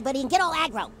against everybody and get all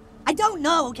aggro? I don't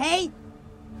know, okay?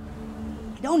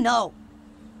 I don't know.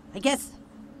 I guess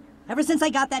ever since I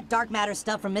got that dark matter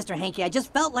stuff from Mr. Hanky, I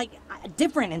just felt like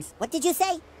different and... What did you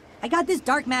say? I got this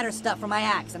dark matter stuff from my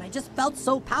axe, and I just felt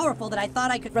so powerful that I thought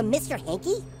I could... From Mr.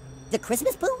 Hanky? The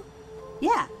Christmas poo?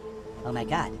 Yeah. Oh my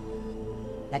god.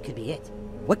 That could be it.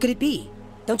 What could it be?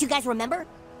 Don't you guys remember?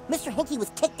 Mr. Hanky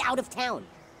was kicked out of town.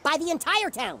 By the entire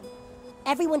town.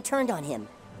 Everyone turned on him.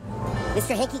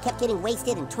 Mr. Hanky kept getting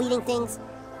wasted and tweeting things.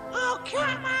 Oh,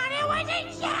 come on, it wasn't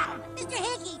you! Mr.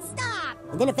 Hanky, stop!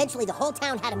 And then eventually the whole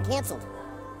town had him canceled.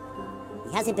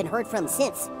 He hasn't been heard from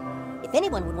since. If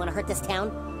anyone would want to hurt this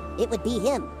town, it would be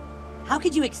him. How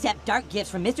could you accept dark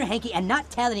gifts from Mr. Hanky and not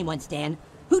tell anyone, Stan?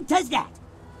 Who does that?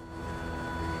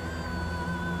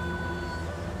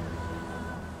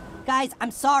 Guys,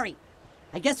 I'm sorry.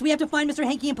 I guess we have to find Mr.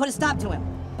 Hanky and put a stop to him.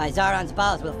 By Zaron's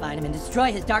balls, we'll find him and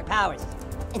destroy his dark powers.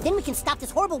 And then we can stop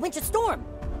this horrible winter storm.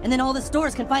 And then all the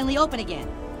stores can finally open again.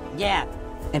 Yeah.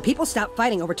 And people stop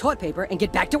fighting over toilet paper and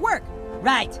get back to work.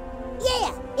 Right.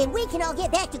 Yeah, and we can all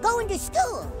get back to going to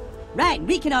school. Right, and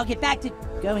we can all get back to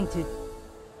going to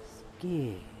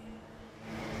school.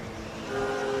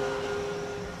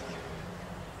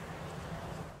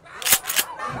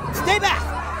 Stay back!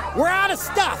 We're out of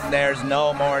stuff! There's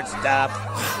no more stuff.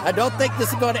 I don't think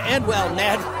this is going to end well,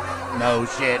 Ned. No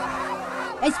shit.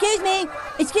 Excuse me!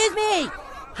 Excuse me!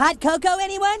 Hot cocoa,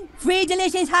 anyone? Free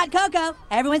delicious hot cocoa.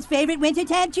 Everyone's favorite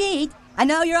wintertime treat. I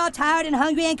know you're all tired and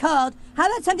hungry and cold. How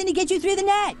about something to get you through the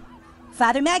night?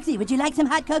 Father Maxie, would you like some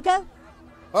hot cocoa?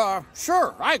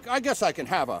 Sure. I guess I can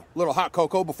have a little hot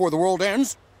cocoa before the world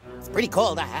ends. It's pretty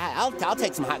cold. I'll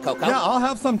take some hot cocoa. Yeah, I'll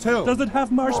have some too. Does it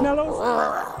have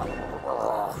marshmallows?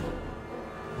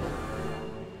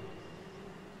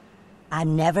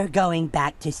 I'm never going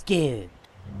back to school.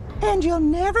 And you'll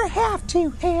never have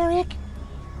to, Eric.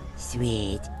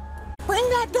 Sweet. Bring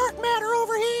that dark matter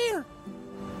over here.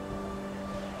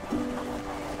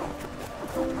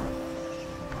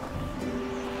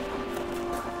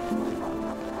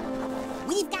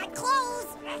 We've got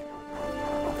clothes.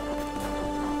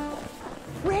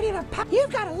 Ready to pop?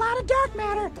 You've got a lot of dark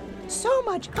matter. So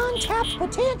much untapped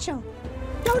potential.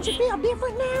 Don't you feel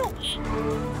different now?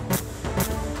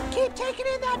 Keep taking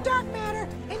in that dark matter,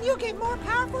 and you'll get more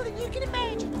powerful than you can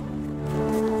imagine.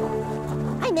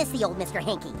 I miss the old Mr.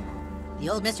 Hanky. The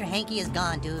old Mr. Hanky is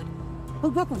gone, dude.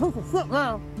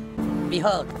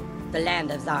 Behold, the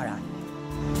land of Zaron.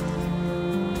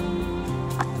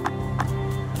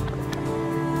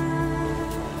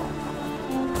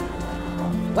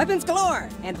 Weapons galore,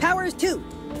 and powers too.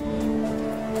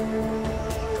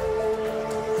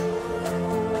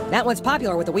 That one's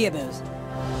popular with the weeaboos.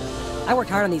 I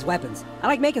worked hard on these weapons. I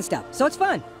like making stuff, so it's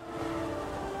fun.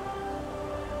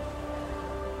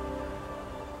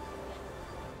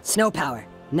 Snow power.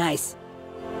 Nice.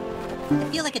 I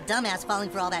feel like a dumbass falling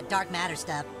for all that dark matter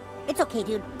stuff. It's okay,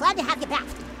 dude. Glad to have you back.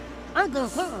 I'm going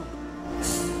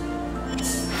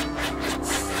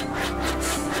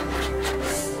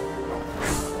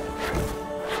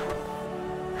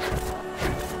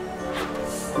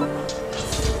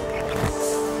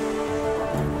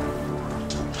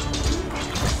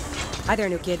Hi there,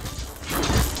 new kid.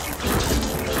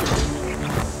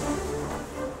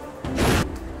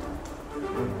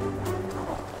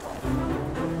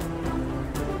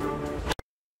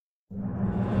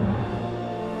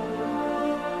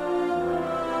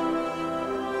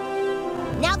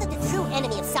 Now that the true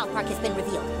enemy of South Park has been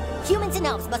revealed, humans and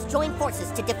elves must join forces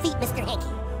to defeat Mr. Hanky.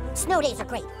 Snow days are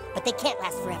great, but they can't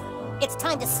last forever. It's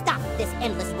time to stop this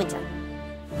endless winter.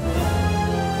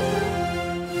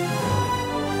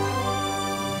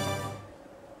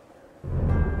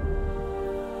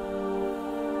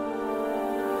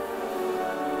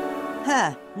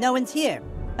 Huh, no one's here.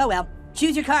 Oh well,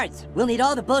 choose your cards. We'll need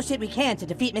all the bullshit we can to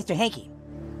defeat Mr. Hanky.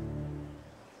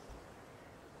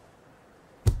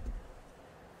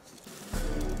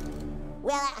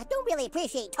 Well, I don't really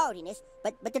appreciate tardiness,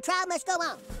 but the trial must go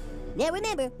on. Now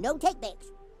remember, no take-backs.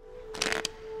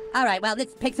 Alright, well,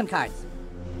 let's pick some cards.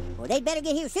 Well, they'd better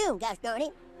get here soon, gosh darn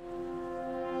it.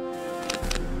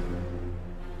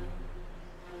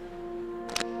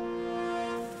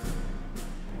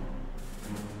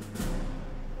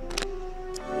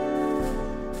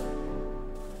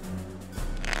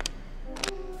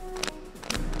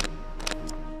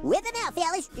 Whip them out,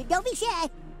 fellas. Don't be shy.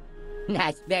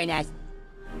 Nice, very nice.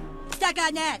 Stuck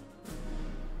on that!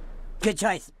 Good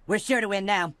choice. We're sure to win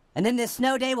now. And then this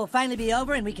snow day will finally be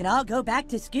over and we can all go back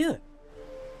to school.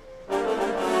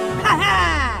 Ha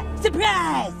ha!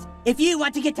 Surprise! If you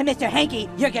want to get to Mr. Hanky,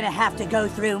 you're gonna have to go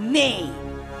through me.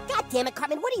 God damn it,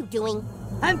 Cartman, what are you doing?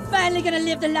 I'm finally gonna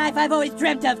live the life I've always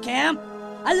dreamt of, Cam.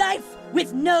 A life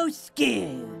with no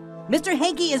skill. Mr.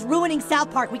 Hanky is ruining South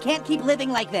Park. We can't keep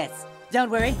living like this. Don't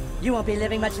worry, you won't be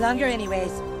living much longer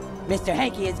anyways. Mr.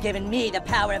 Hanky has given me the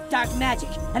power of dark magic,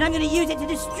 and I'm gonna use it to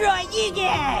destroy you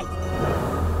guys!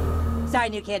 Sorry,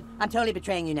 new kid. I'm totally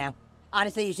betraying you now.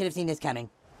 Honestly, you should have seen this coming.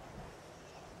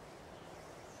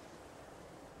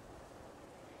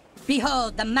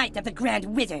 Behold the might of the Grand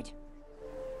Wizard!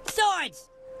 Swords!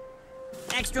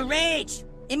 Extra rage!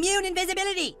 Immune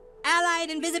invisibility! Allied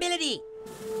invisibility!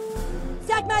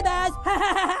 Suck my balls! Ha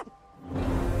ha ha!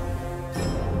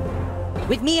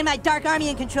 With me and my dark army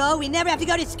in control, we never have to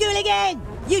go to school again!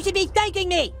 You should be thanking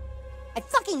me! I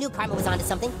fucking knew Cartman was onto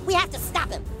something. We have to stop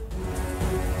him.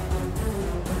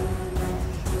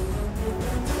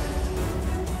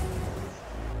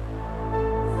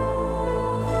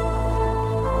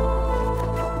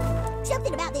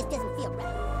 Something about this doesn't feel right.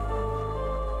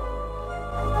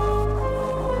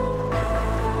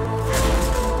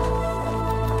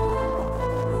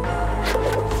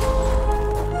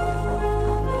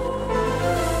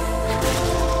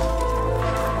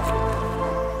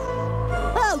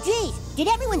 Oh, geez! Did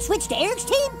everyone switch to Eric's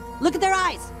team? Look at their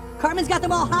eyes! Cartman's got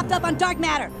them all hopped up on dark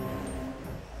matter!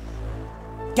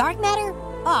 Dark matter?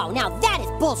 Oh, now that is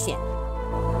bullshit!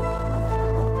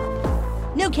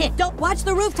 New kid, don't watch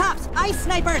the rooftops! Ice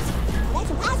snipers! That's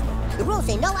impossible. The rules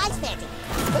say no ice magic.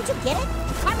 Don't you get it?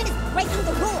 Cartman is breaking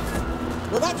the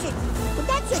rules. Well,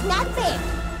 that's just not fair.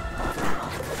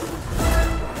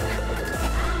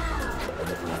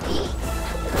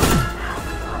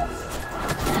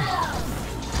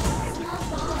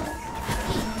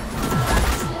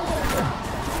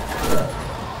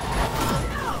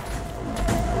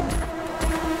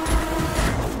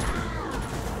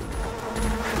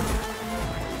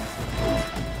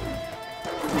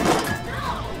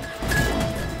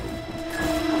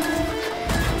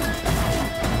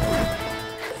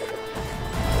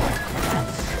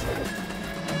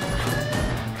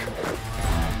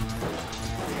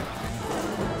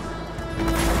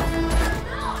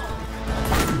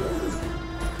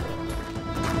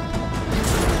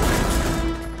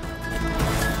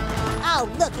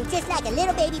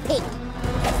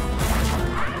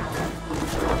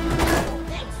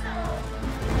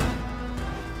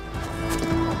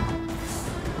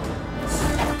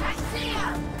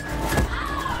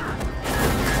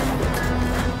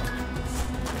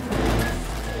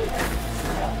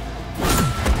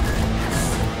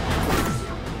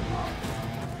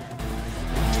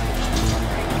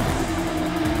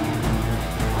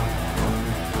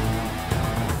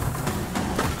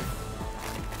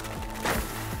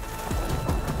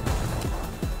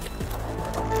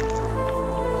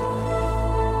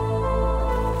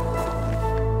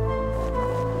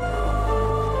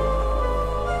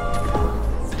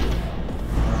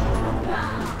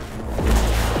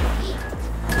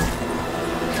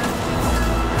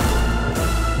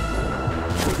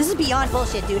 This is beyond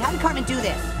bullshit, dude. How did Cartman do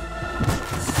this?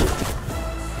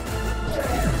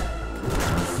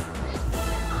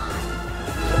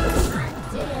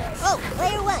 Oh,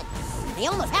 player one. They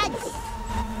almost had me.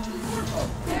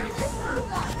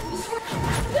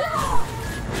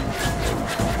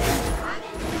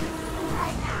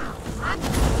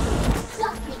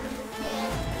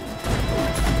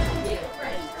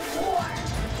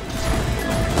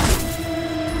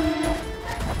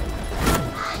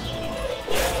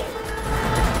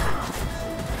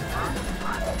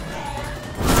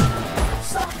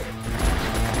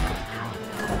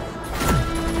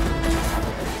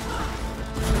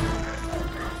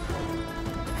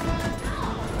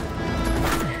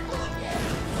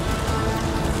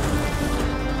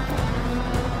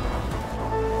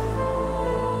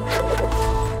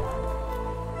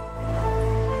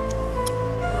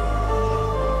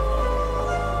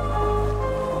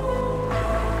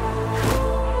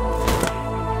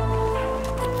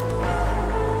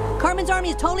 Cartman's army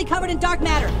is totally covered in dark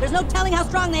matter. There's no telling how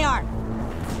strong they are.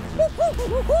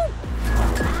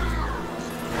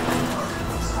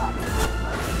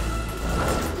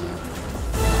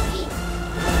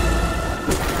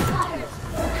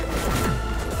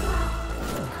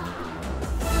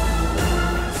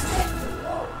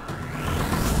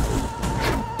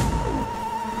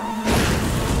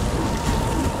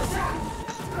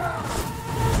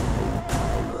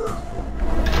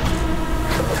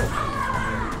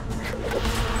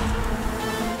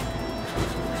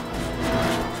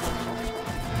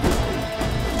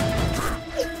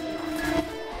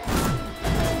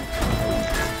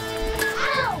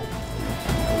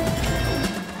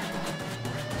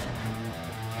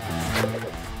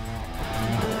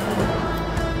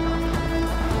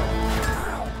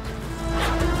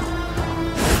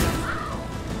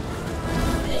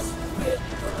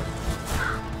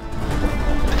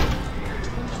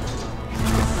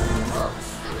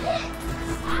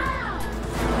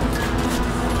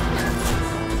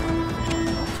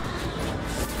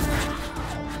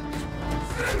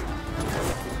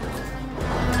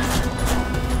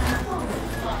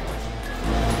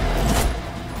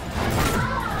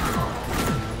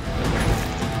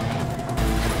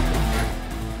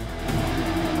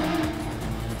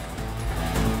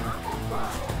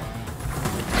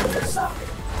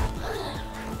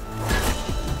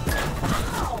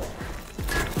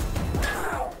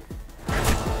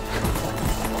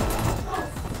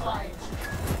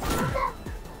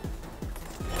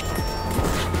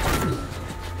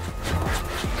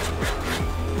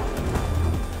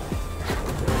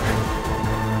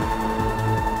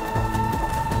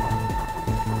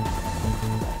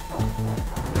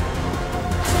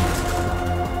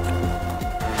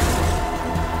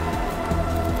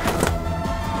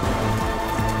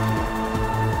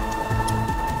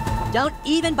 Don't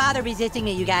even bother resisting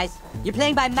me, you guys. You're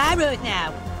playing by my rules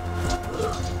now.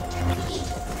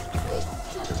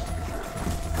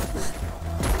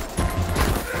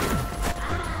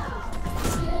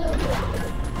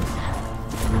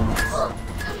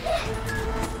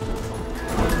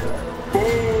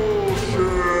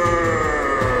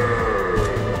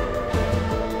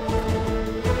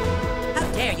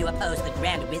 How dare you oppose the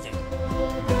Grand Wizard?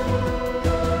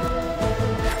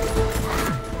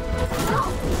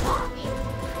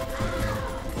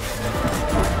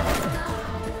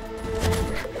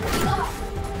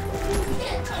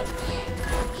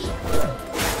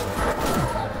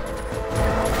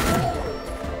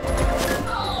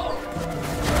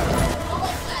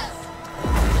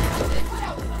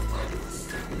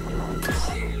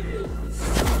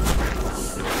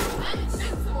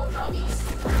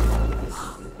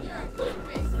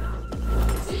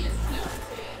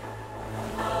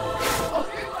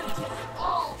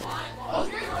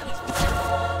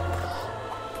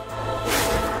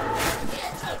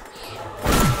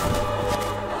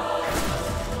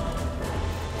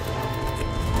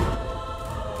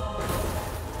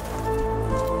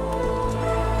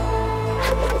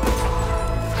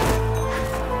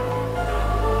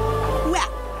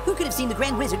 Seen the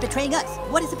Grand Wizard betraying us.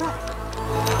 What a surprise.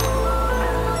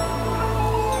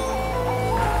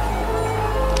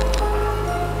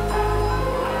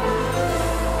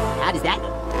 How does that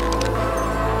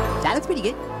look? That looks pretty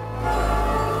good.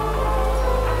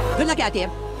 Good luck out there.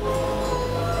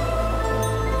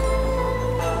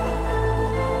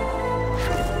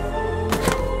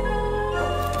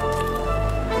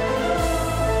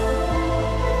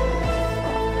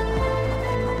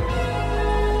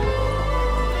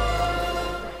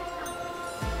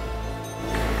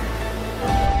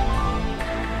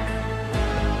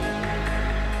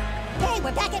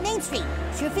 We're back at Main Street.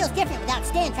 Sure feels different without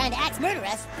Stan trying to axe murder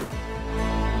us.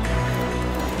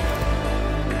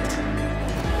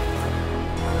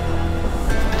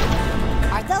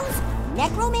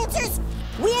 necromancers?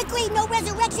 We agreed no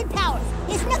resurrection powers.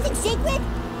 Is nothing secret?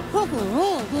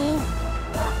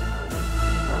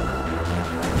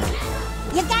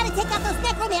 You gotta take out those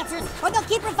necromancers, or they'll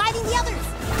keep reviving the others.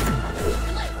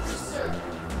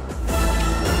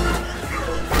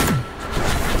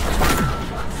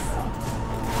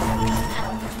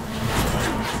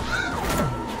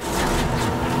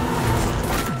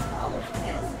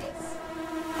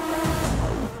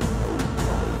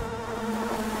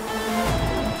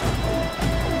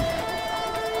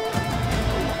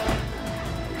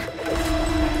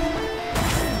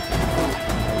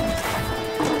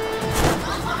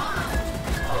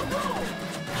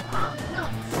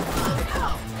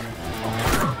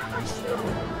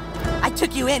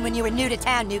 Took you in when you were new to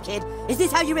town, new kid. Is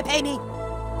this how you repay me?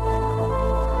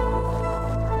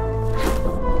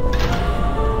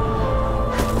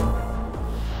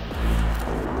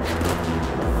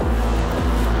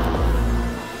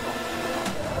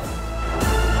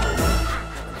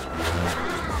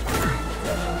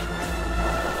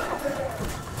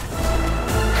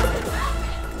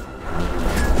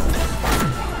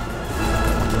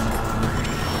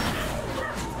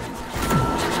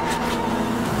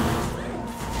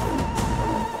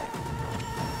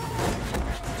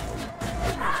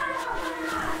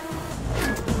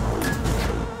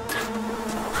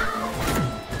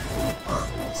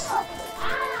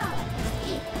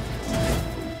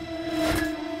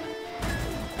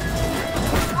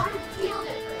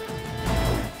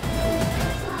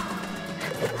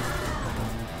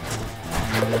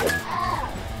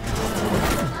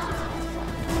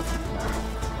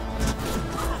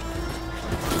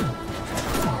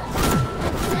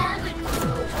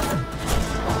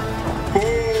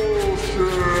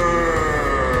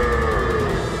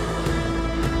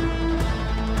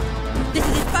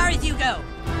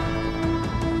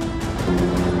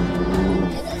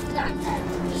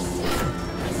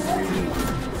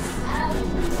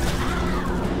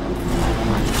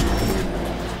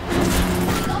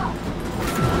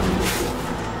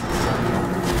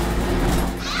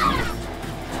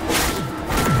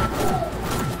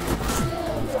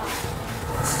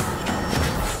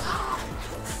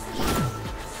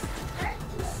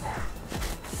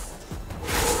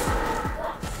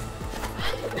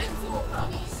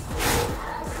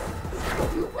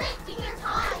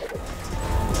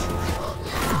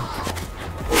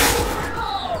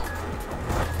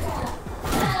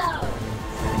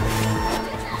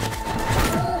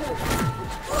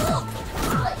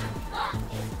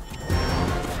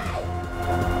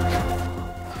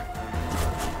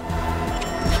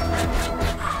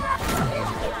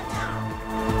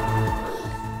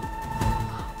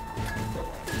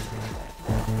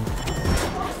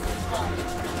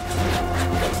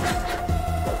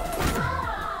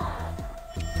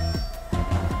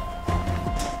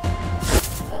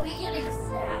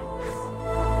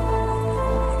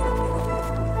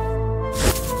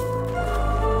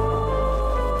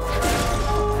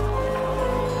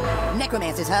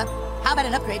 Necromancers, huh? How about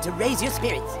an upgrade to raise your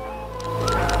spirits?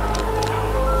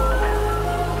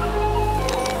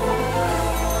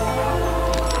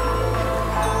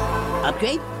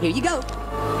 Upgrade? Here you go.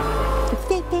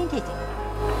 Fantastic.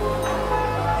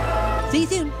 See you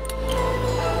soon.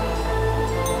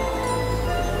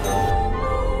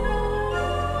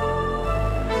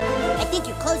 I think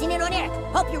you're closing in on Eric.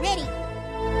 Hope you're ready.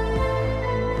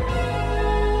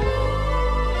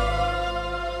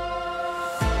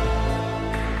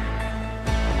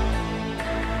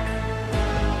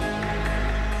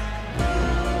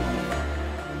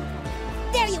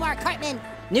 Cartman.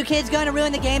 New kid's going to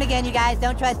ruin the game again, you guys.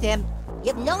 Don't trust him.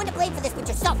 You have no one to blame for this but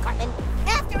yourself, Cartman.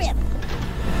 After him.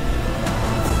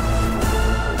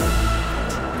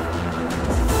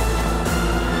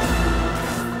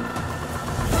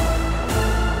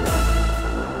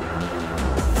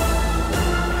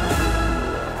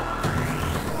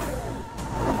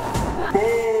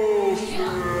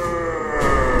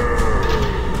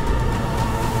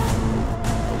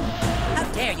 How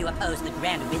dare you oppose the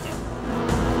Grand Wizard?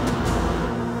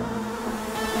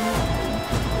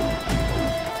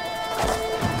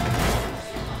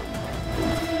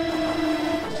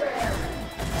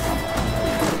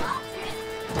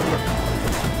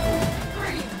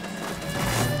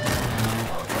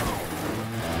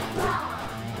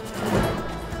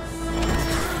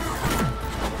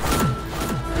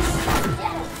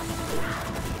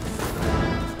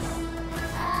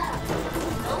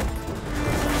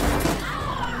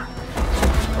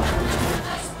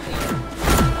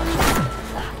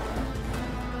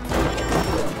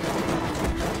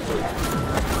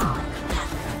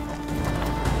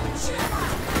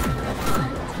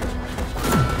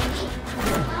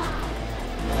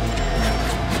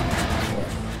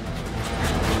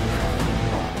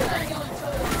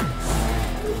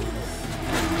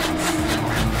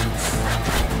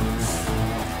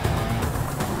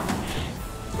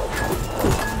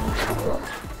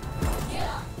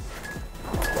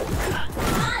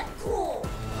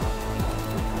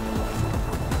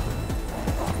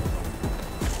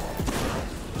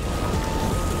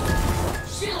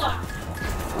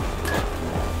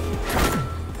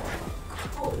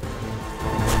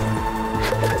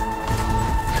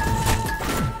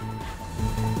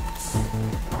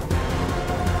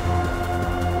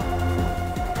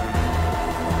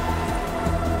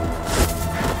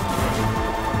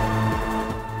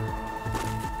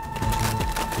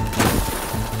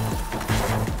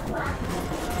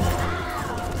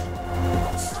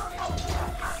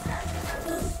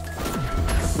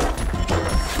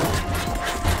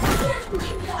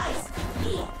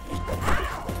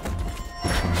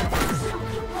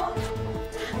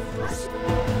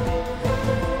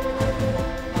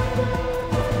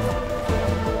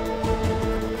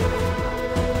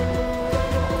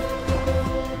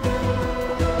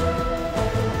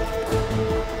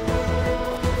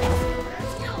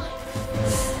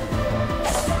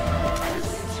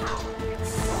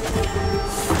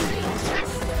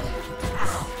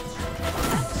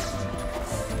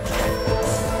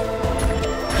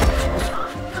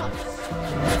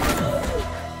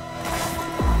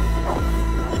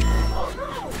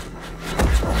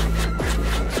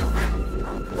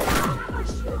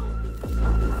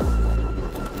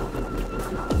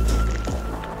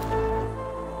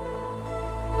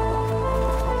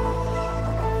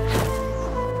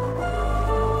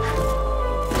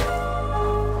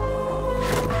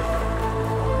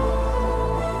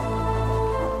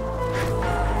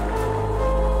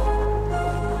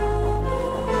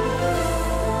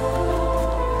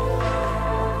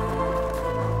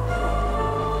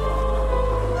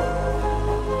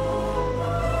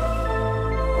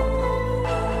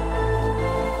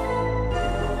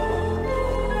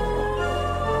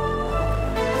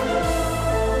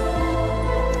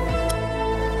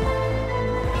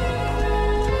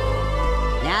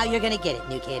 you're gonna get it,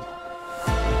 new kid.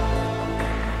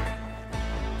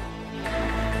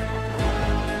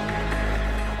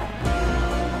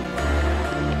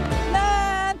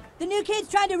 Mom! The new kid's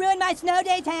trying to ruin my snow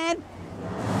day time.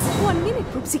 1 minute,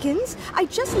 Poopsikins. I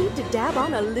just need to dab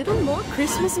on a little more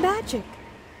Christmas magic.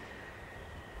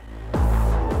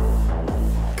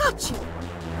 Gotcha!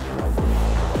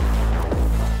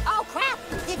 Oh, crap!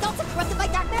 The adults are corrupted by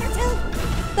dark matter, too?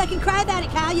 Fucking cry about it,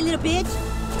 Kyle, you little bitch.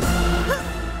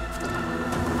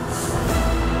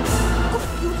 Oh,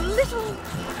 you little...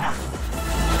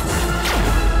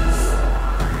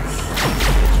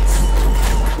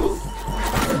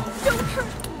 Don't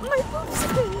hurt my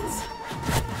Poopsikins!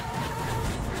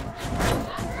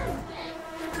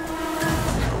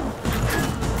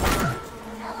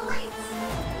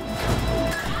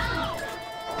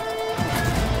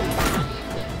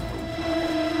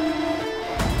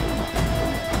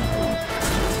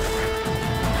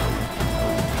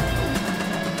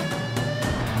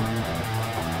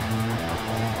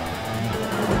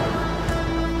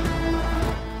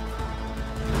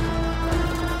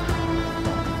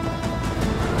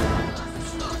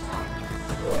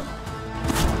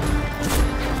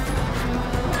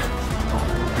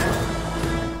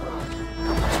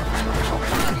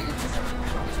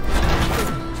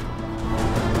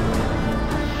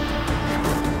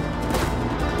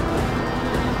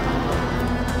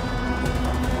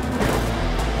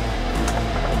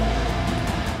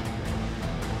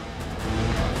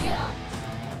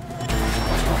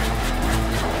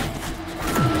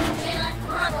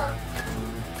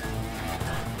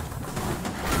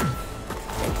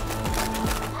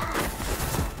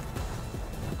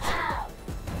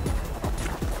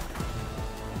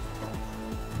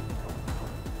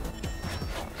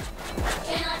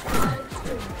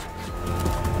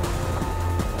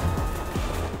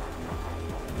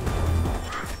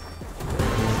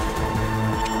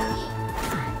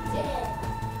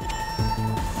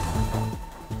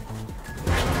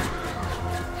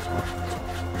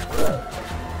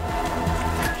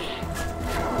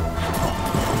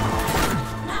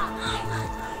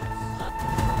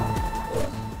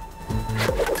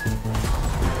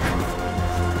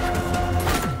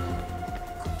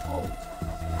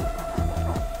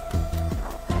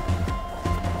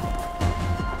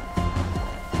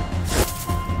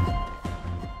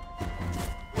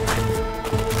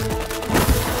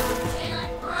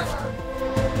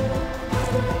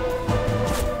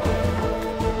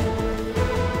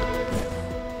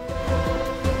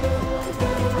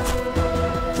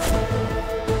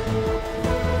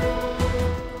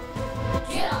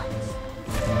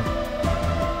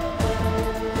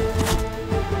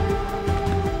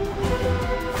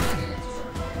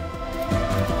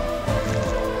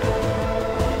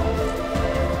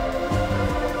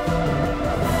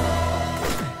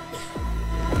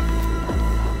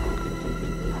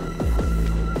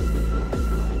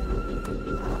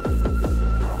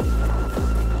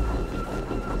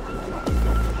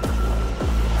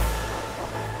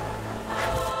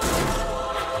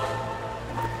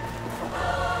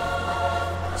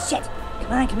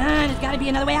 Come on, there's gotta be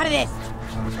another way out of this.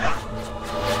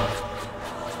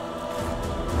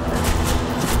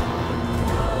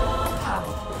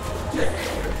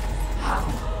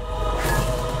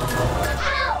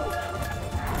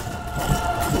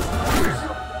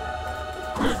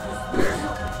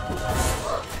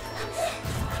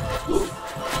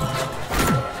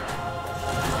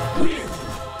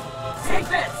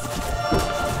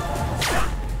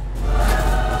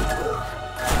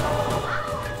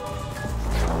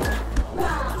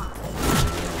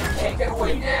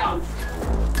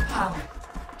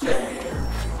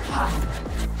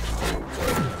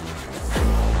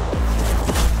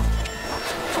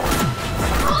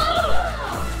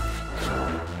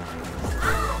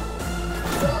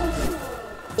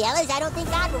 Fellas, I don't think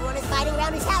God would want us fighting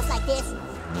around his house like this.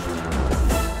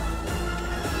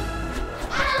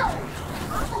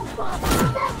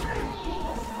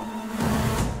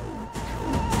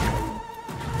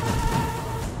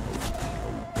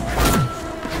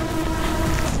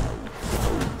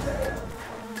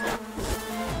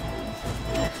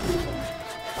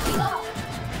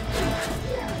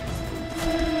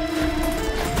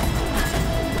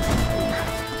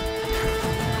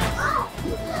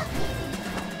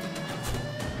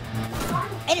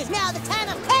 It is now the time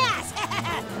of chaos!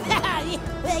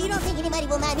 Well, you don't think anybody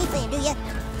will mind me playing, do you?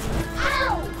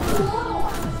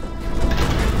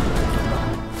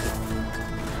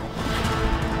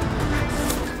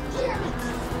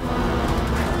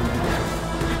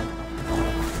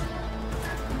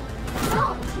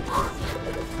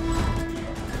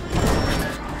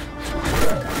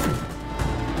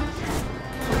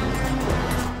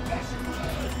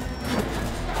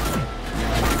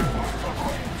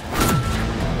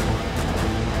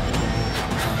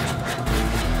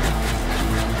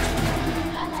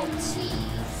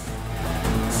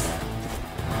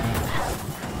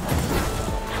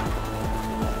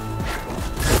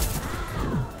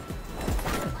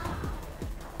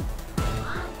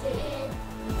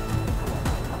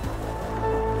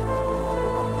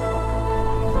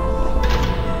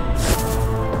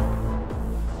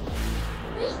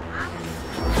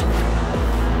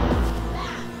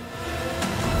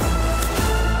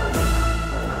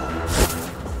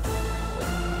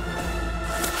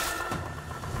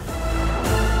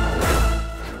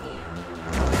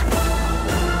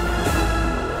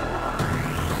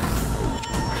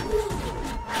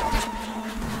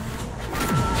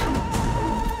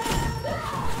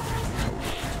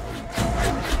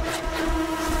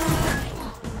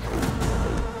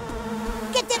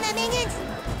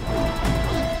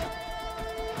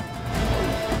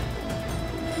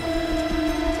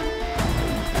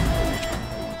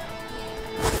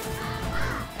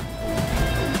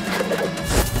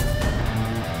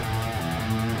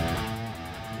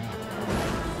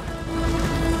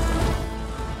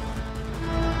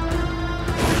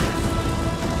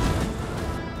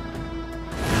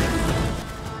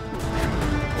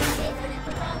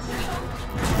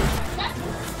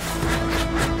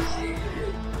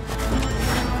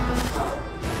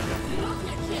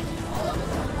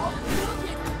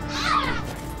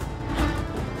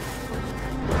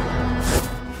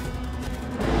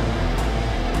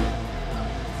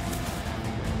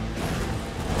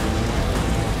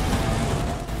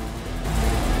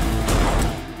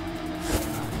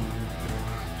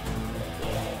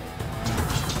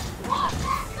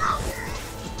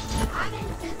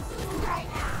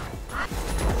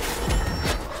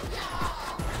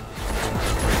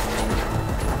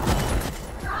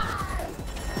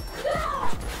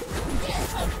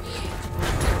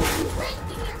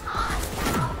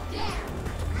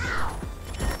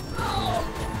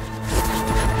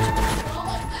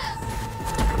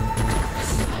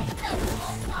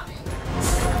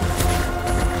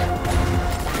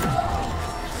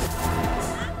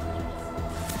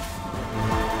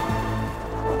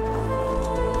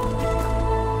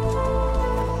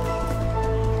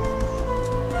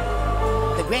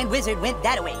 wizard went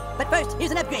that-a-way. But first,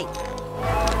 here's an upgrade.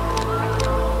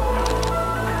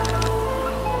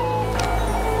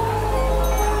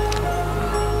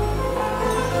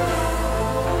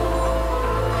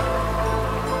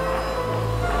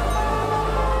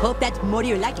 Hope that's more to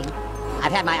your liking.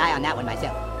 I've had my eye on that one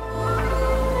myself.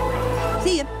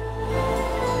 See ya.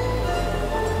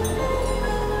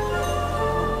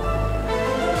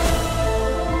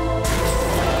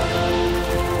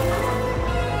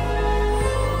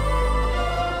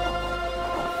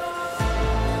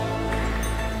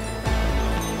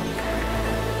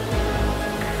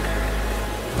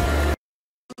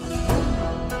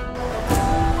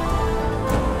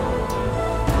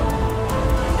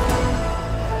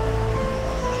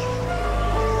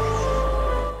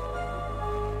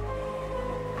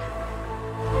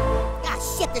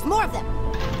 There's more of them.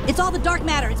 It's all the dark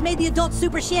matter. It's made the adults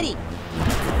super shitty.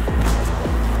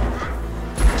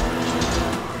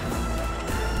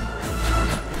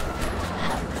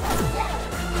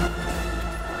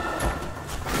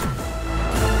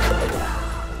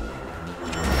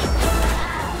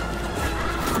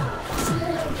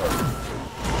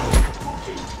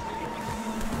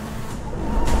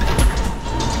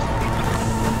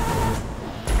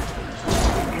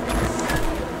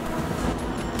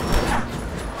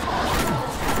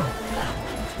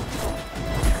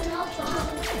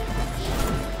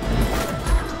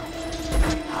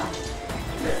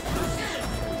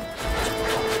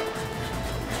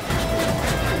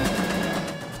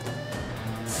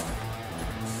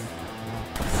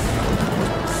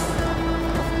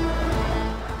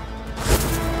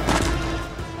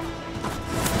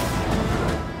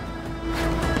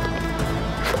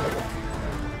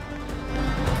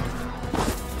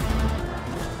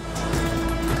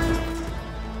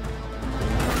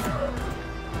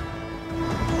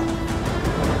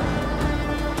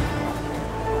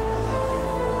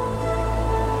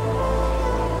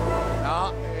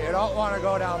 Want to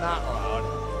go down that road.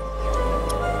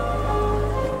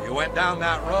 You went down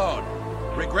that road,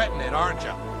 regretting it, aren't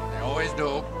you? They always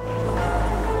do.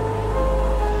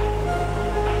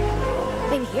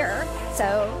 I'm here,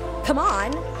 so come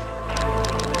on.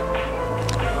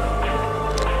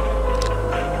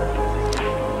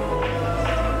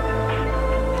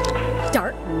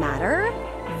 Dark matter?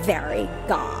 Very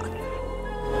goth.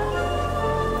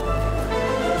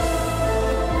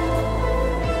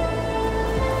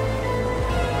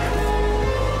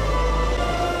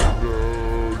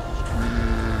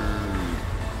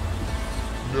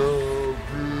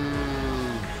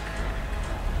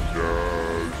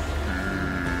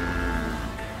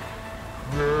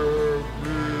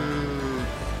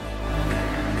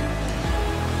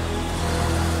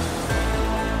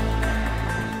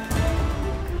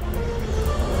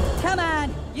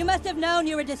 You must have known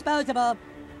you were disposable.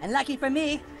 And lucky for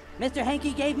me, Mr.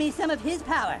 Hanky gave me some of his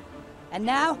power. And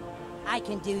now, I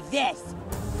can do this.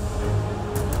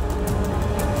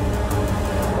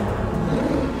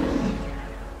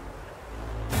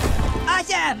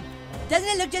 Awesome! Doesn't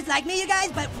it look just like me, you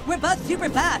guys? But we're both super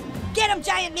buff. Get him,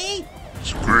 Giant Me!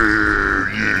 Screw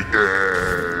you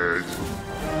guys!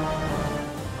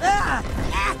 Ah!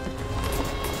 Ah!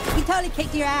 We totally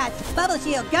kicked your ass. Bubble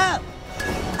Shield, go!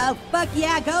 Oh, fuck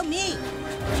yeah, go me!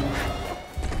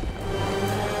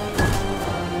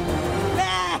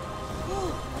 Ah!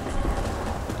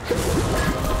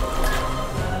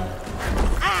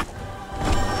 Ah!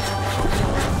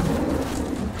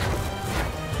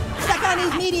 Stuck on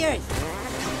these meteors!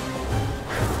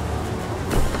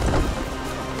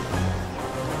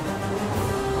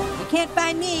 You can't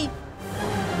find me!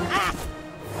 Ah!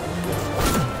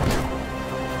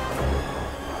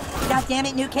 God damn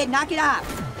it, new kid, knock it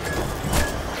off!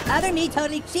 Other me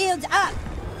totally shields up!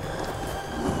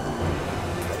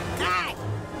 Ah!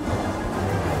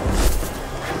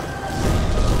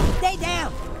 Stay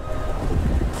down!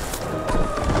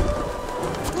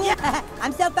 Yeah,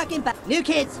 I'm so fucking New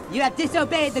kids, you have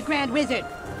disobeyed the Grand Wizard.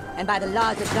 And by the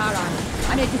laws of Zaron,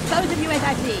 I'm gonna dispose of you as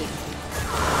I please.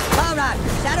 Balrog,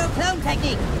 Shadow Clone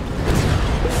Technique!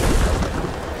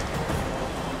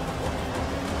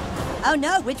 Oh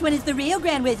no, which one is the real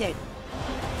Grand Wizard?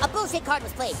 A bullshit card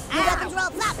was played. Your weapons are all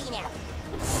floppy now.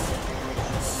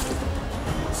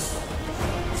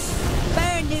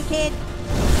 Burn, new kid!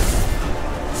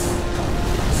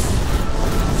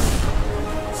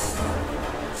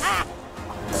 Ah!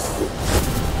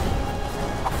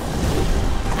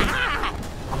 Ah!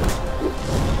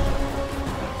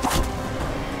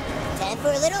 Time for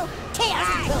a little chaos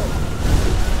control.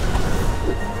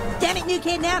 Damn it, new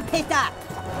kid, now I'm pissed off!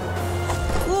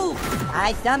 Ooh,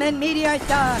 I summon Meteor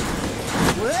Storm!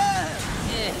 Whoa!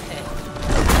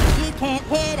 You can't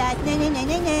hit us. Na, na, na,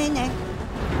 na, na, na.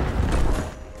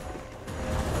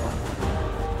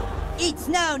 Eat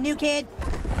snow, new kid.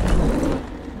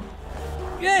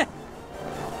 Yeah.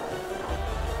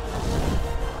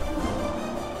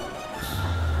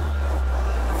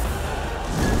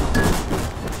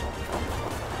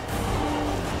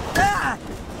 Ah!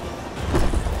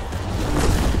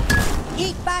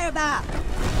 Eat fireball.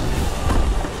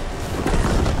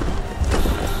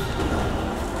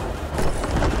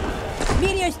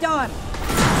 Meteor storm.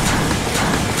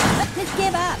 Let's just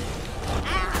give up.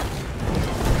 Ah!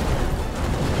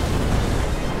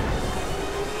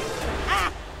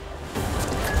 Ah!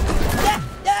 Ah!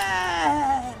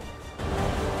 Ah!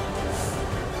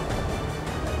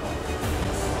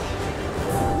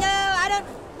 No, I don't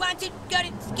want to go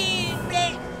to school,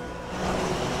 please.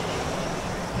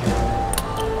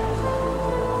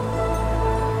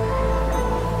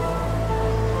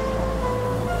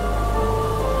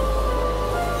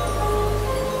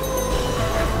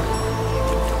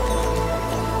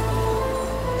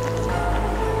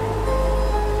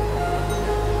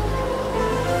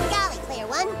 Golly, Player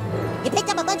One. You picked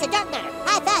up a bunch of dark matter.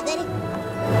 High five, buddy.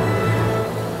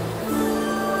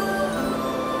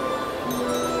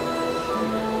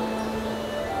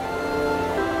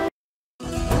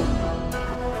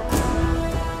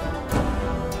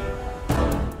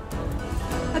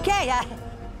 Okay,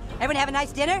 everyone have a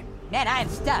nice dinner? Man, I am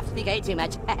stuffed. Think I ate too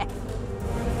much.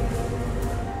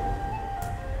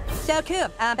 So, cool.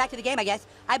 Back to the game, I guess.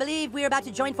 I believe we're about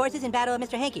to join forces in battle with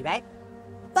Mr. Hanky, right?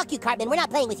 Fuck you, Cartman. We're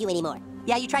not playing with you anymore.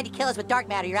 Yeah, you tried to kill us with dark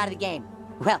matter. You're out of the game.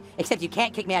 Well, except you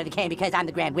can't kick me out of the game because I'm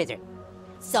the Grand Wizard.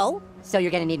 So? So you're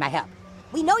gonna need my help.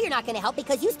 We know you're not going to help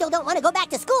because you still don't want to go back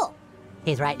to school.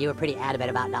 He's right. You were pretty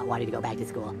adamant about not wanting to go back to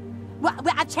school. Well,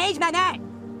 I've changed my mind.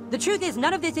 The truth is,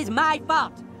 none of this is my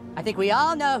fault. I think we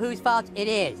all know whose fault it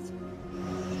is.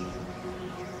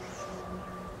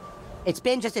 It's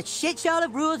been just a shit show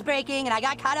of rules breaking, and I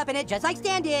got caught up in it just like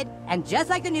Stan did, and just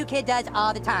like the new kid does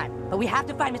all the time. But we have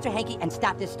to find Mr. Hanky and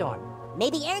stop this storm.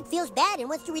 Maybe Eric feels bad and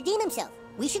wants to redeem himself.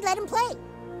 We should let him play.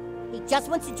 He just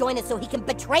wants to join us so he can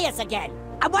betray us again.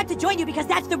 I want to join you because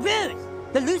that's the ruse.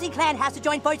 The losing clan has to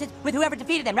join forces with whoever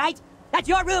defeated them, right? That's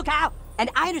your rule, Kyle. And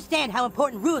I understand how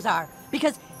important rules are,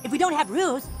 because if we don't have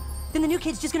rules, then the new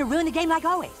kid's just gonna ruin the game like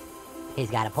always.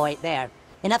 He's got a point there.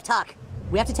 Enough talk.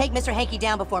 We have to take Mr. Hanky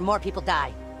down before more people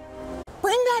die.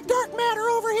 Bring that dark matter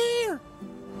over here!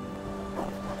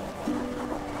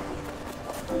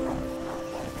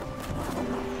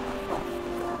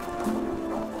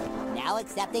 Now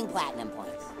accepting platinum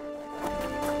points.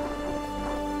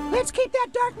 Let's keep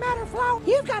that dark matter flow.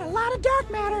 You've got a lot of dark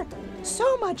matter.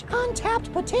 So much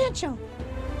untapped potential.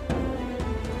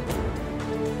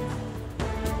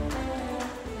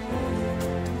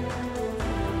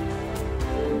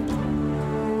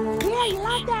 Yeah, you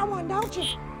like that one, don't you?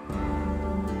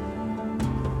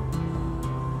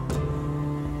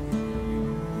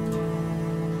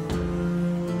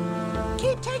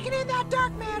 Keep taking in that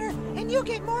dark matter, and you'll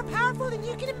get more powerful than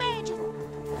you can imagine.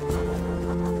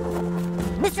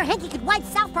 Mr. Hanky could wipe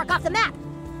South Park off the map.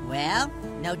 Well,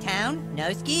 no town,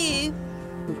 no ski.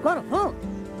 We've got a point.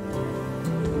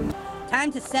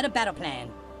 Time to set a battle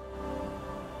plan.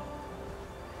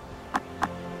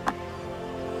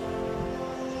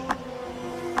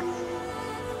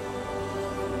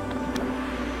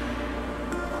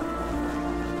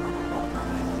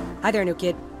 Hi there, new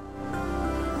kid.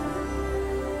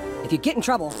 If you get in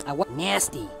trouble, I want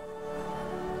nasty.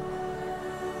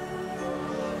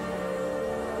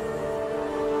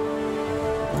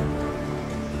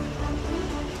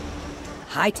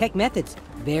 High-tech methods.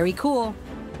 Very cool.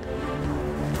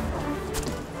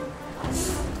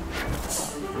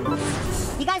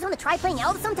 You guys want to try playing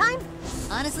elves sometime?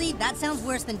 Honestly, that sounds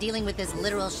worse than dealing with this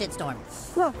literal shitstorm.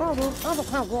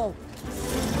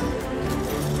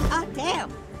 Oh,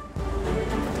 damn!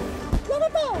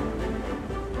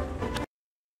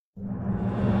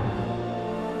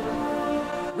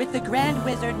 With the Grand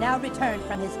Wizard now returned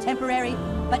from his temporary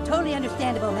but totally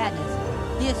understandable madness,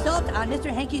 the assault on Mr.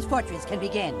 Hanky's fortress can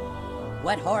begin.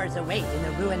 What horrors await in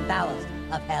the ruined bowels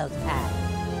of Hell's Path?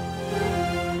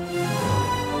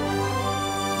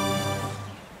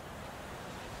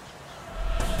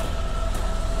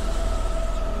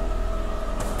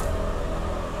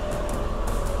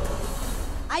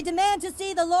 I demand to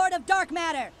see the Lord of Dark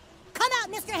Matter! Come out,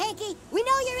 Mr. Hanky! We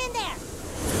know you're in there!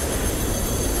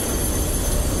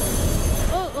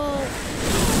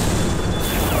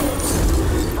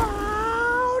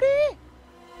 Howdy!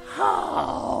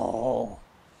 Ho!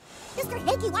 Mr.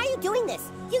 Hanky, why are you doing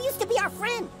this? You used to be our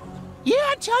friend.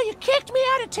 Yeah, until you kicked me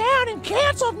out of town and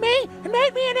canceled me and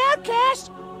made me an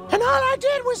outcast. And all I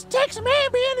did was take some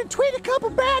Ambien and tweet a couple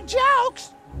bad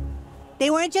jokes. They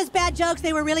weren't just bad jokes,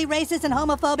 they were really racist and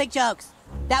homophobic jokes.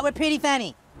 That were pretty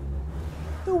funny.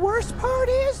 The worst part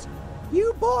is,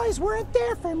 you boys weren't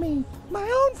there for me. My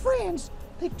own friends.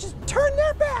 They just turned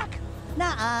their back.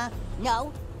 Nuh-uh.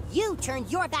 No, you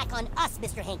turned your back on us,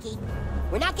 Mr. Hanky.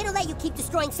 We're not gonna let you keep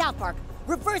destroying South Park.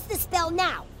 Reverse the spell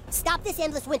now. Stop this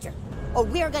endless winter, or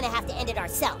we're gonna have to end it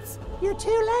ourselves. You're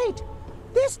too late.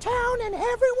 This town and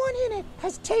everyone in it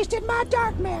has tasted my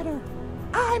dark matter.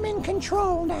 I'm in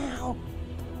control now.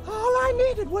 All I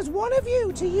needed was one of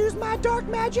you to use my dark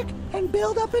magic and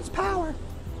build up its power.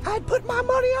 I'd put my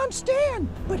money on Stan,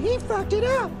 but he fucked it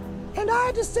up. And I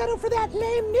had to settle for that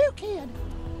lame new kid.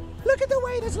 Look at the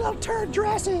way this little turd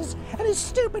dresses, and his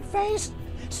stupid face.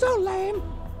 So lame.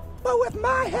 But with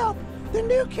my help, the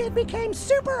new kid became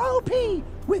super OP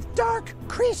with dark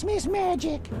Christmas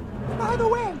magic. By the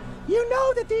way, you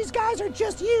know that these guys are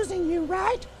just using you,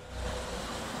 right?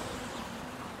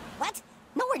 What?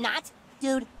 No, we're not.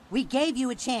 Dude, we gave you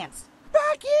a chance.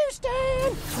 Fuck you,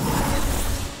 Stan!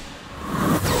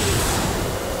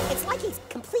 It's like he's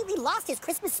completely lost his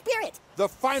Christmas spirit. The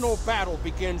final battle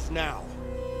begins now,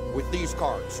 with these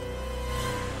cards.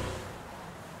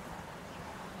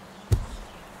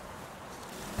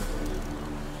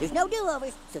 There's no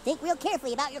do-overs, so think real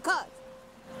carefully about your cards.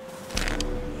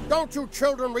 Don't you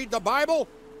children read the Bible?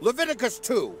 Leviticus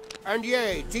 2. And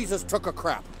yay, Jesus took a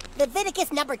crap.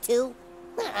 Leviticus number 2?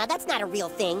 That's not a real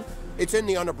thing. It's in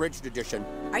the unabridged edition.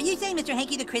 Are you saying Mr.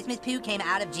 Hanky the Christmas poo came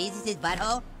out of Jesus'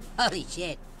 butthole? Holy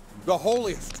shit. The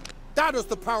holiest. That is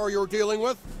the power you're dealing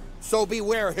with. So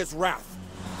beware his wrath.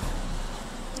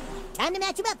 Time to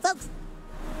match him up, folks.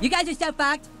 You guys are so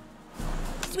fucked.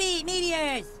 Sweet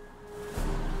meteors.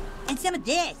 And some of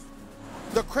this.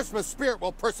 The Christmas spirit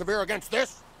will persevere against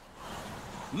this.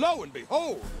 Lo and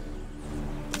behold,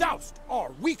 Doused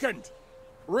are weakened.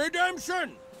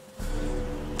 Redemption.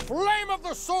 Flame of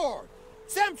the sword.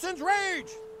 Samson's rage.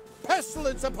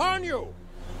 Pestilence upon you.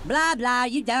 Blah, blah,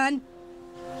 you done?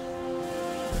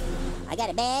 I got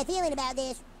a bad feeling about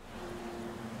this.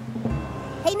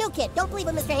 Hey, new kid, don't believe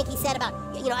what Mr. Hanky said about,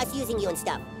 us using you and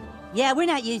stuff. Yeah, we're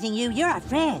not using you. You're our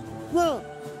friend. Whoa.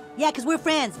 Yeah, because we're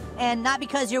friends, and not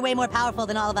because you're way more powerful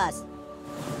than all of us.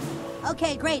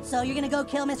 Okay, great. So you're gonna go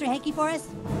kill Mr. Hanky for us?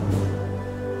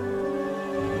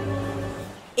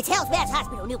 It's Hell's Bats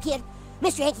Hospital, new kid.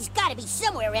 Mr. Hanky's gotta be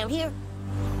somewhere around here.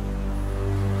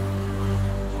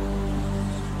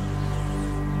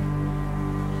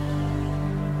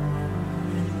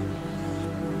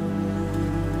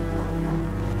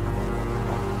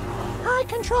 I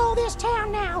control this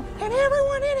town now, and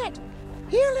everyone in it.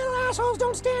 You little assholes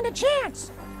don't stand a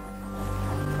chance.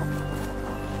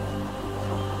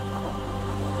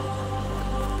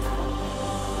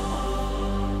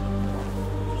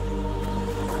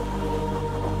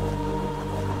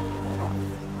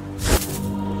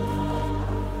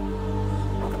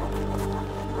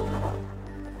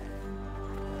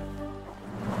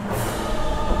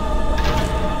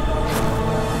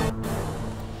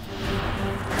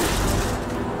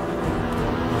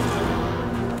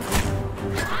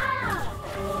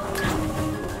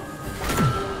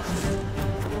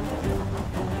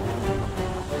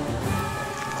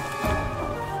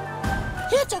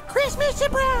 It's a Christmas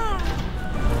surprise!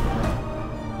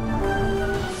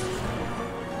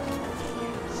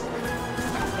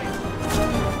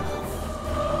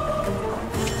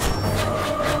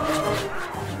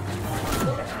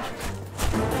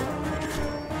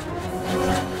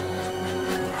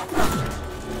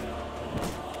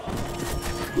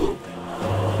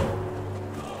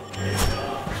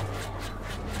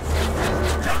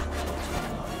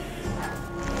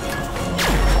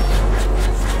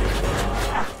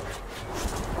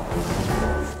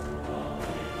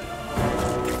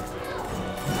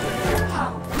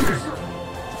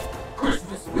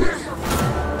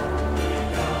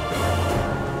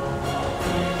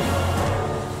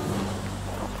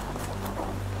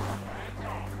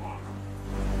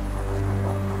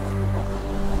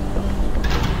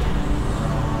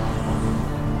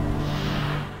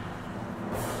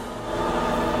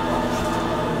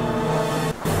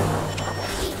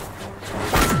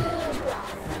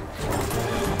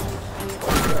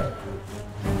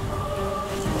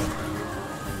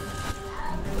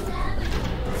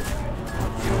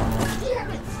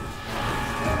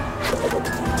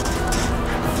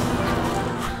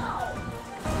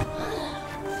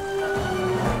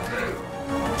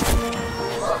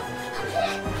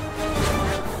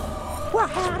 Well,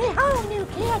 howdy ho, new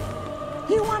kid.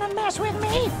 You want to mess with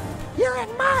me? You're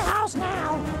in my house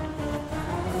now.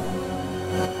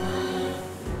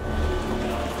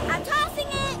 I'm tossing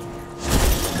it!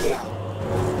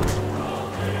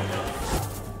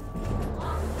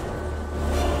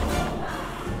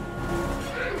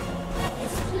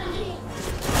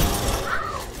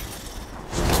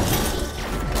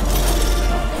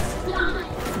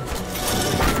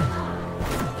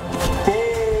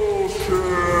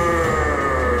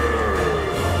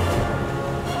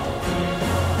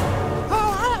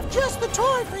 Oh, I have just the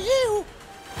toy for you.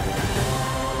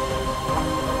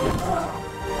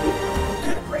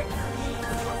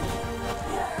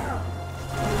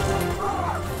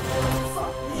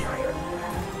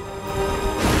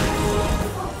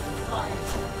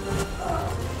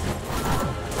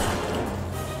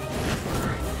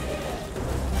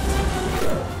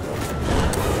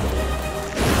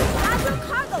 I'm your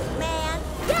cargo, man!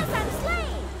 Yes, I'm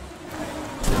slain!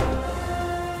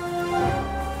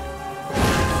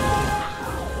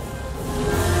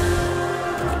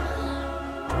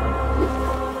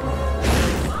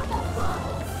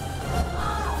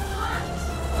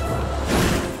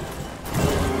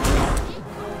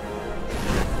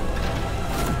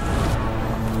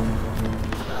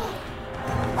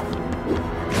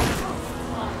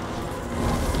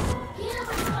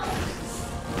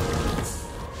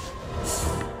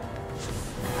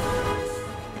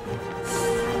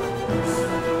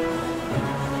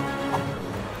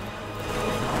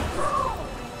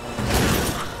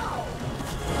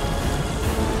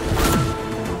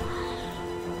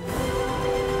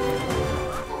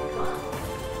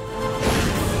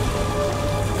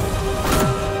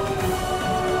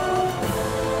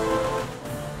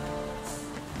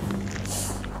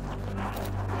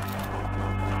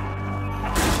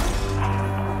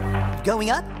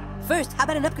 Going up? First, how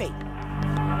about an upgrade?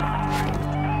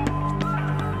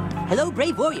 Hello,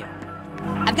 brave warrior.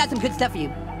 I've got some good stuff for you.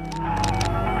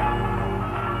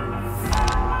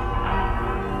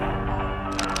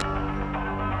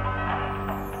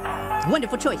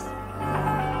 Wonderful choice.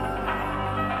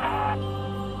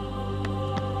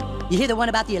 You hear the one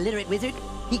about the illiterate wizard?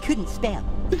 He couldn't spell.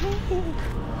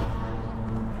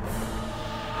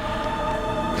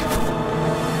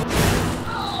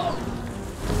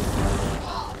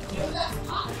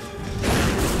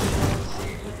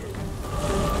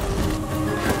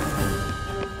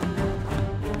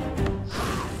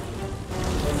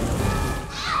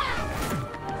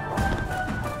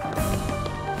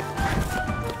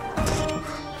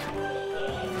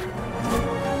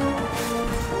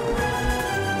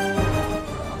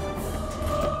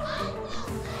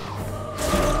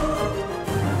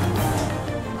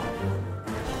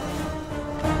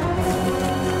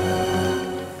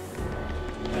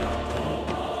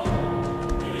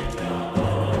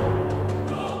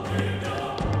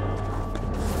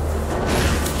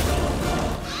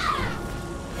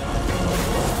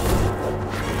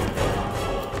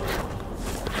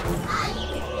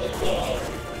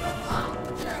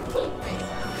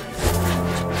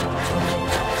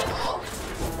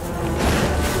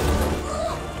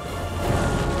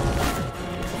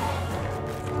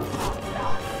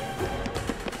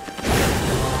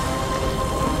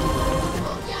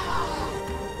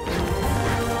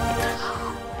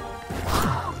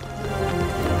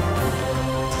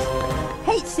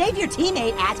 Save your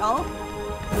teammate, asshole!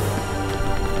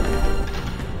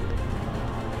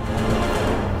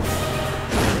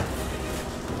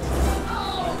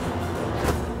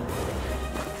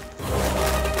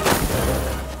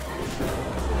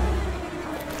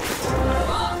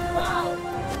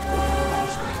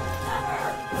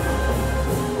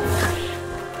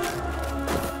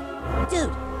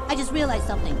 Dude, I just realized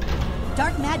something.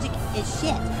 Dark magic is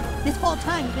shit. This whole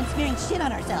time we've been smearing shit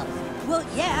on ourselves. Well,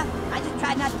 yeah, I just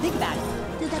tried not to think about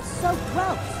it. Dude, that's so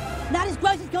gross. Not as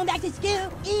gross as going back to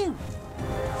school. Ew.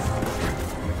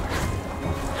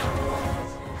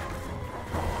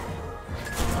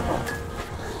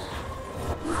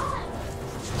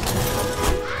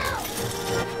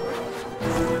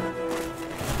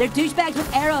 They're douchebags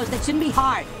with arrows that shouldn't be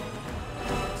hard.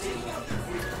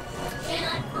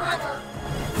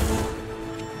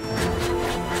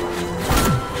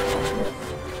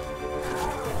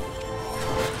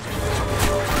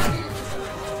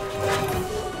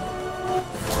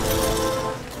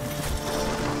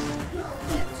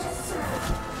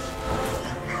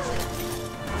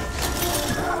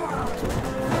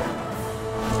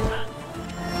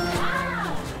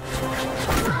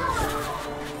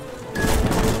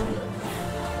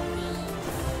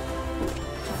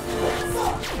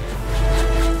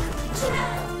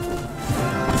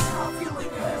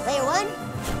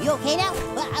 You okay now?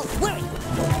 Worry.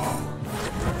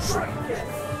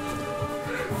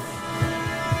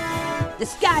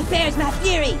 God bears my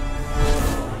fury!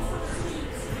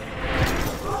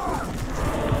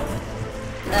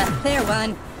 Player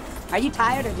one, are you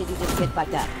tired or did you just get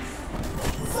fucked up?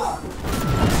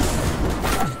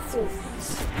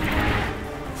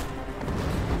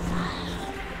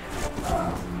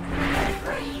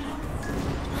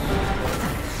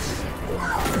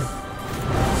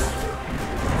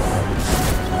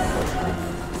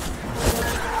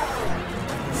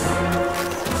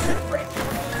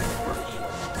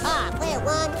 Player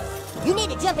one, you need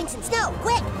to jump in some snow,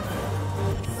 quick!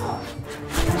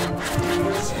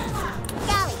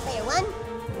 Golly, Player one,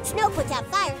 snow puts out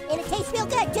fire and it tastes real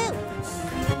good too.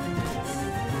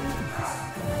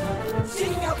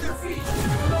 Shaking out their feet.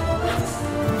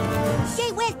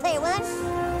 Gee whiz, Player one.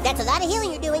 That's a lot of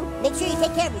healing you're doing. Make sure you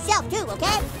take care of yourself too,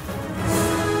 okay?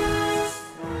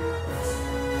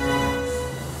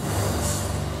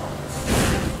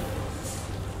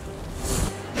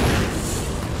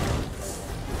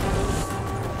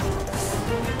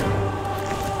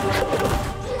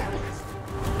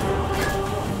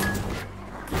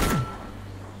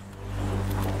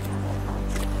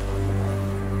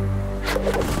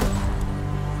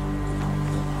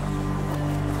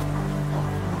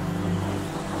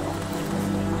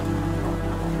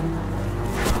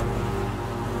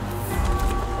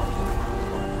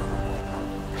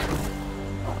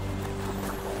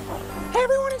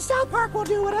 Everyone in South Park will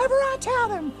do whatever I tell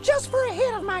them, just for a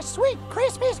hit of my sweet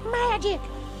Christmas magic.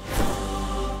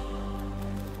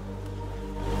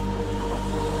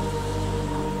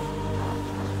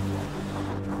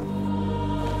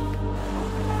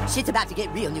 Shit's about to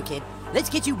get real, new kid. Let's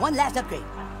get you one last upgrade.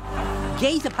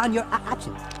 Gaze upon your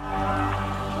options.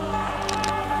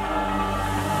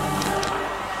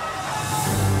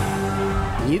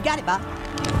 You got it, Bob.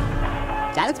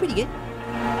 That looks pretty good.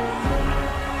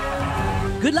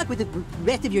 Good luck with the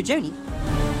rest of your journey.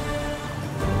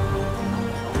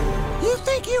 You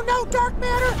think you know dark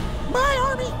matter? My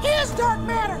army is dark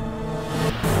matter!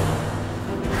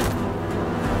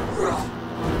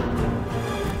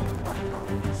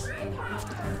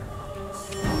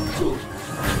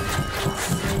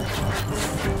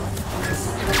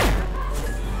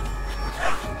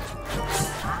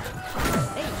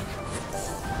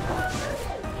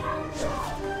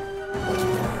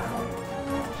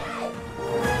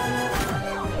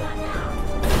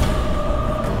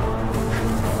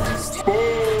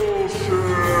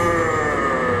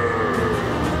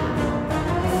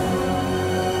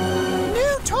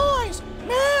 New toys!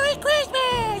 Merry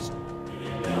Christmas!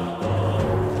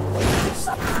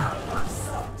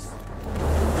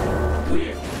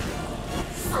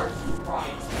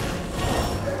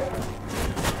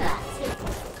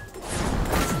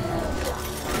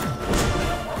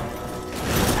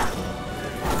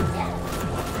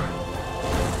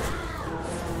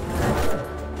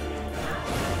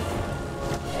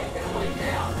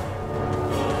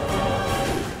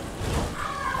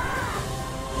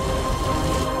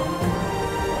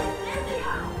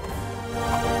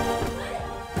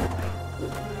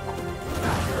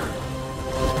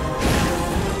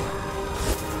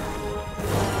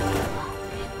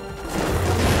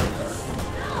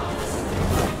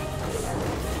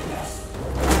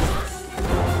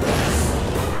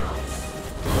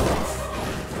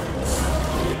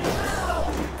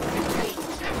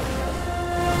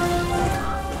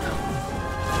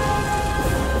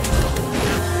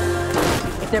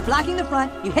 If they're blocking the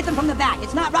front, you hit them from the back.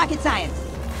 It's not rocket science.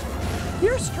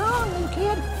 You're strong, new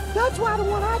kid. That's why the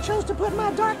one I chose to put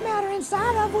my dark matter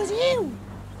inside of was you.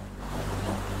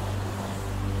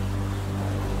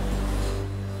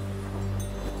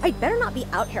 I'd better not be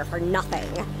out here for nothing.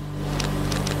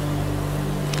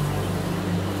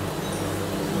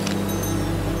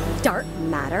 Dark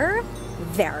matter?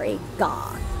 Very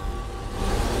goth.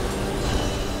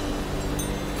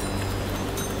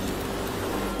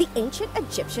 The ancient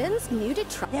Egyptians knew to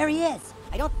try. There he is.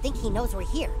 I don't think he knows we're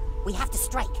here. We have to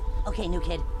strike. Okay, new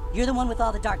kid. You're the one with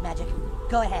all the dark magic.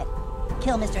 Go ahead.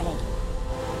 Kill Mr. Hanky.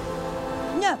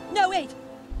 No, wait!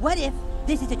 What if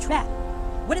this is a trap?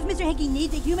 What if Mr. Hanky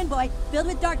needs a human boy filled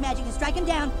with dark magic to strike him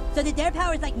down so that their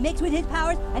powers like mix with his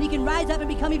powers and he can rise up and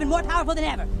become even more powerful than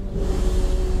ever?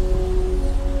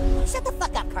 Shut the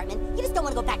fuck up, Cartman. You just don't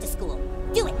want to go back to school.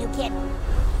 Do it, new kid.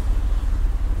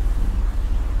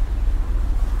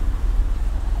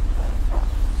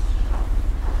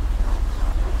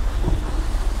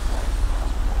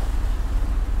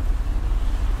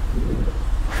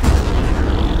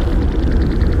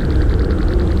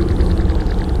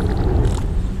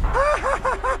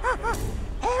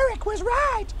 Eric was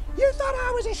right. You thought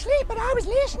I was asleep, but I was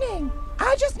listening.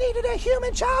 I just needed a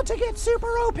human child to get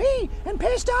super OP and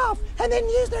pissed off and then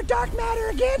use their dark matter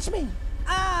against me.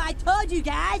 Ah, I told you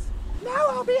guys. Now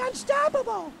I'll be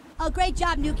unstoppable. Oh, great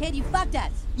job, new kid. You fucked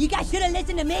us. You guys should have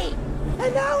listened to me.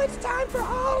 And now it's time for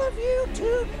all of you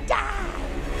to die.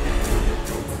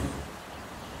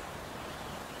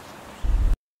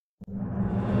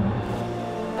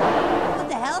 What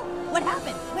the hell? What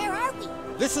happened? Where are we?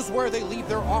 This is where they leave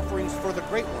their offerings for the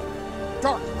Great One.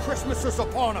 Dark Christmas is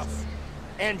upon us,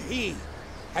 and he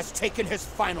has taken his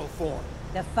final form.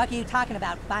 The fuck are you talking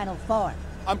about, final form?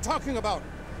 I'm talking about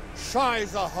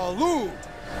Shiza Halud.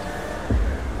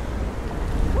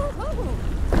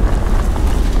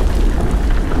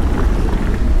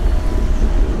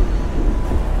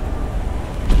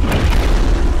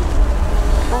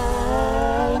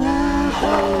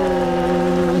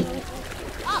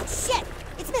 Oh, shit!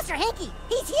 It's Mr. Hanky!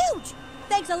 He's huge!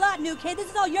 Thanks a lot, new kid.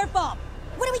 This is all your fault.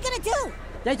 What are we gonna do?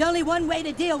 There's only one way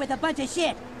to deal with a bunch of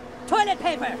shit. Toilet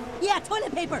paper! Yeah,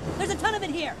 toilet paper! There's a ton of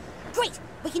it here! Great!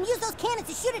 We can use those cannons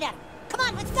to shoot it at him! Come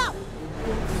on, let's go!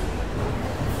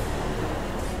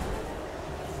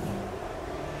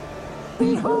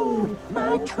 Behold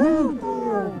my true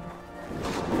form!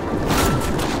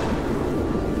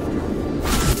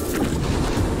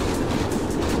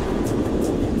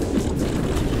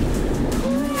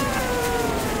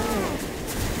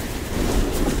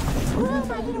 Grow,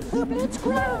 my little pooplets,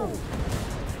 grow!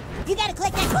 You gotta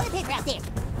collect that toilet paper out there!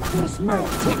 This might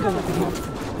tickle a bit.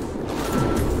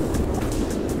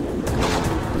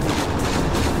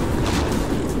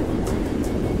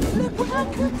 Look what I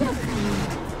cooked up!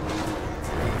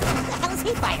 What the hell is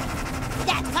he firing?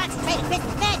 That's concentrated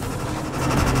Christmas magic!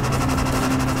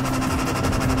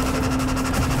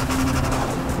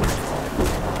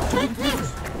 Take this!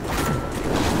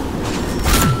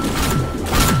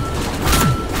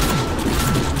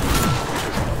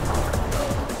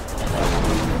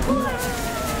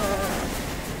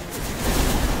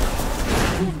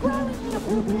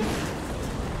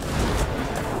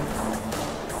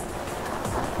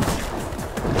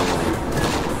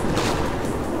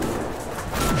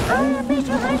 I am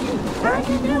Mr. Hanky. I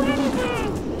can do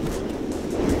anything.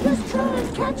 Just try and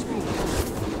catch me.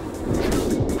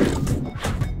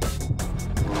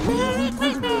 Merry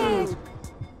Christmas!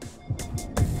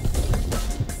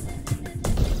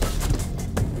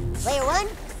 Player one,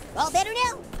 all better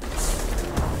now?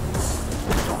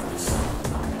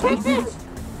 Take this!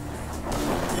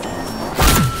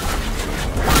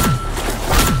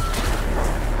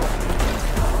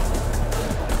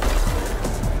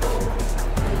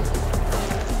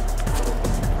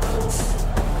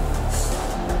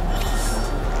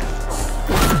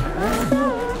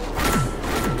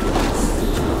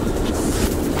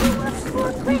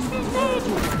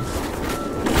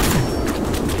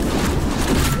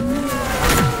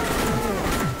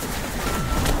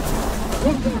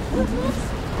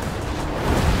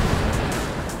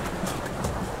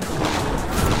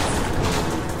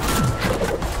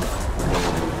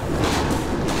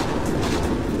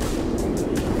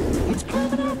 It's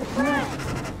coming out the crack!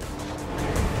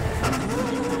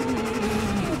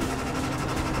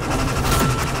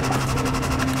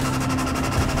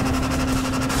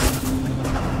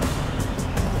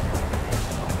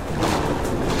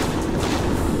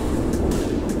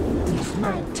 This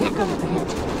might tickle a bit.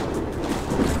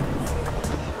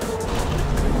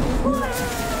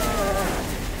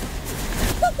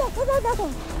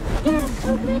 Get him,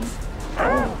 Kublitz!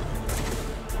 Ow!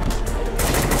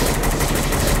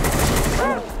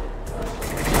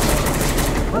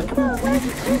 Oh, come on, where's the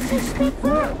Christmas stick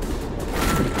from?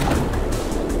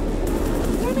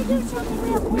 Let me do something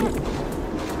real quick.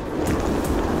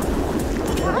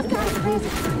 I've got a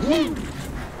present for you.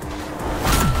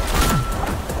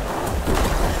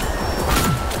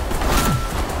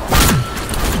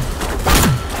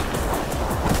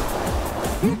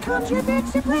 Here comes your big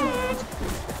surprise.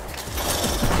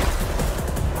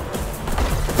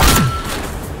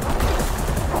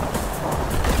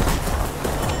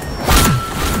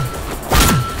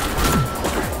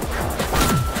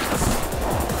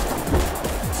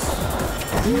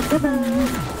 Goodbye.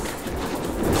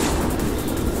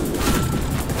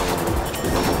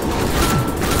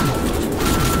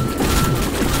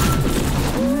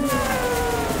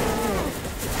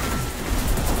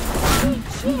 Great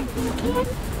shit, you kid.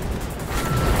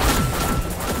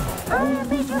 I am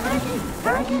Mr. Hanky. I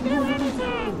can do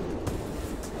anything.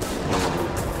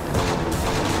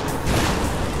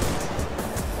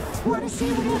 Want to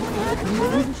see what everyone had for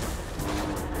lunch?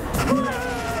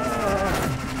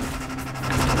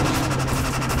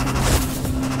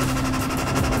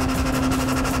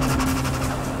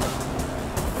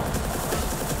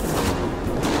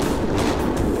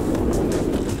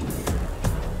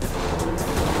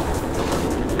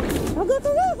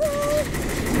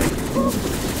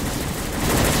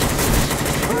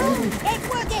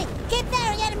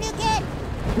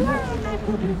 How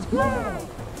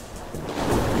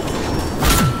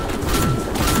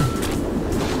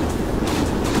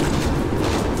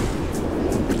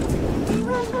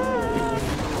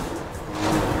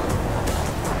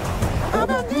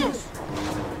about this?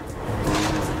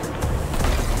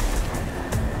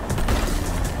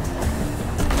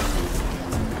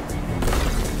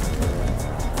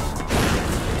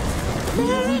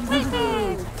 Merry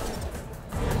Christmas!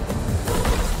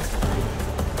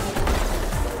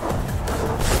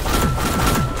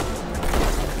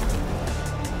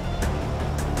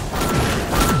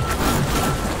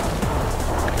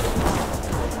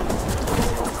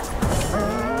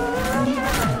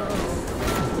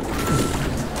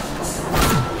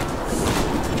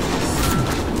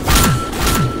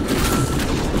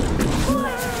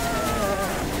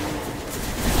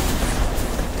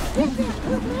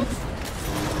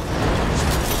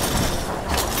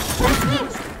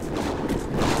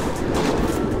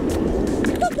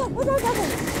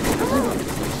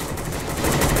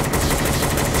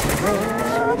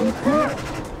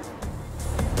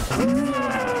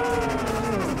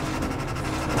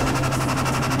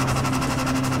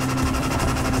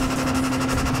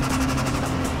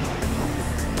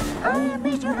 I am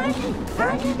Mr. Hanky.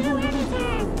 I can do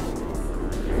anything.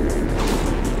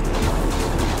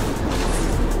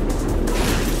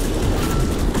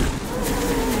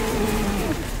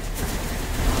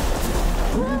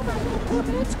 Grow, my little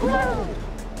puppets, grow.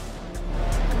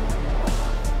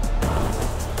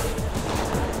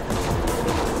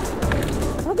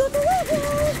 I'll go to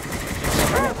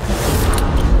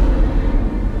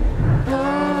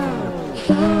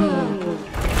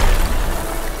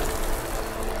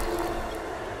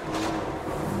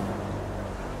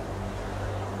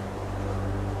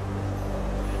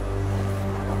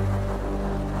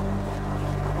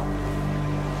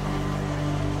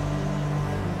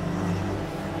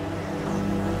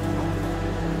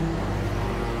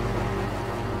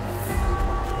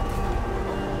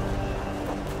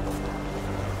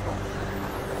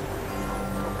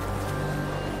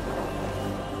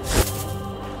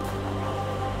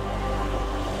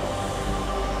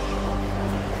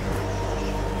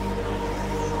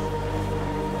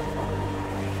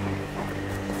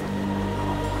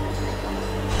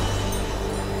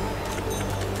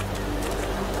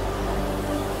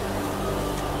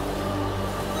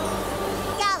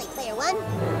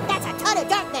That's a ton of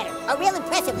dark matter. A real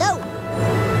impressive load.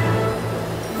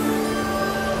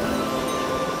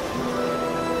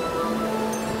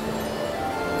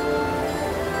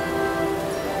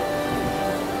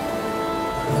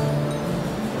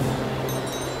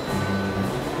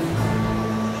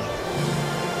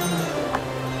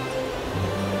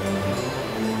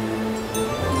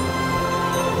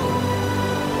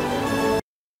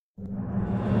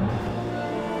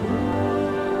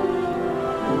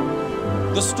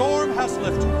 The storm has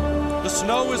lifted, the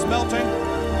snow is melting,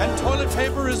 and toilet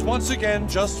paper is once again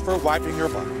just for wiping your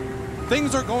butt.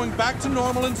 Things are going back to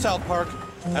normal in South Park,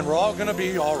 and we're all gonna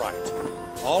be all right.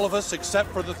 All of us except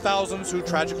for the thousands who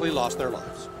tragically lost their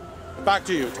lives. Back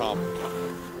to you, Tom.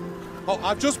 Oh,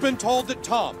 I've just been told that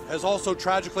Tom has also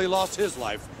tragically lost his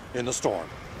life in the storm.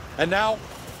 And now,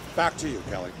 back to you,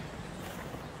 Kelly.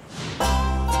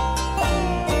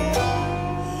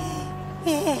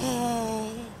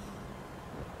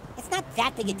 Not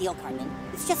that big a deal, Cartman.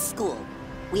 It's just school.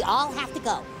 We all have to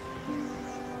go.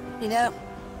 You know,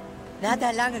 not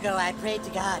that long ago I prayed to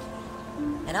God.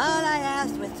 And all I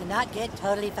asked was to not get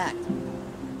totally fucked.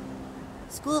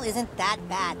 School isn't that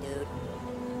bad, dude.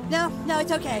 No,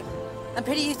 it's okay. I'm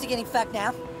pretty used to getting fucked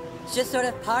now. It's just sort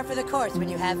of par for the course when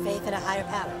you have faith in a higher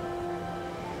power.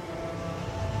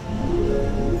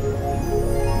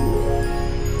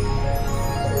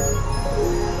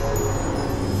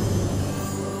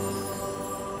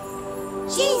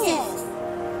 Jesus!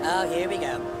 Oh, here we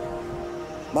go.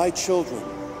 My children,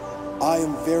 I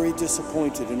am very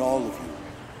disappointed in all of you.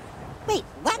 Wait,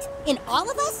 what? In all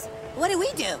of us? What do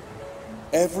we do?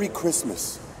 Every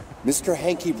Christmas, Mr.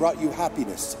 Hanky brought you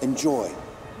happiness and joy.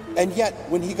 And yet,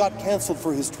 when he got canceled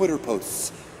for his Twitter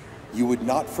posts, you would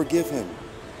not forgive him.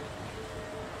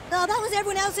 No, that was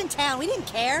everyone else in town. We didn't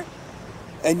care.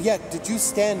 And yet, did you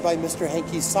stand by Mr.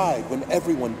 Hanky's side when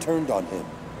everyone turned on him?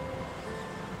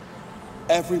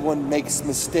 Everyone makes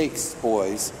mistakes,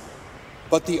 boys.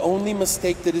 But the only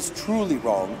mistake that is truly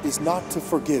wrong is not to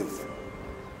forgive.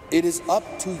 It is up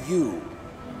to you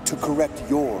to correct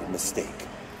your mistake.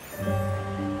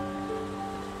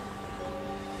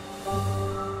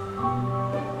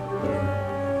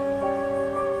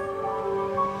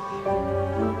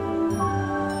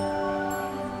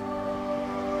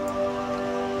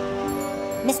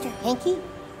 Mr. Hanky,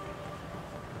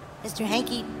 Mr.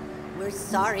 Hanky, we're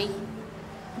sorry.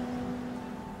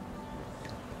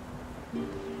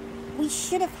 We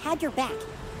should have had your back.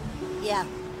 Yeah,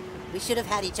 we should have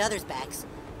had each other's backs.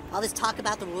 All this talk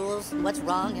about the rules, what's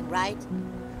wrong and right.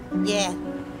 Yeah,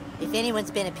 if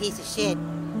anyone's been a piece of shit,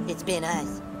 it's been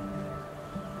us.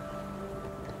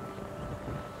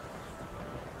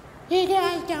 You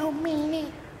guys don't mean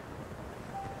it.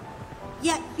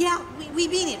 Yeah, we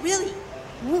mean it, really.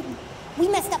 We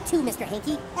messed up too, Mr.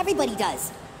 Hanky. Everybody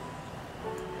does.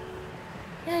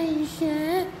 Are you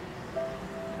sure?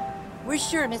 We're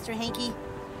sure, Mr. Hanky.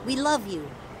 We love you.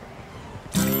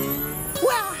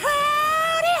 Well,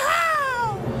 howdy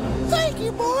ho! Thank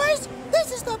you, boys.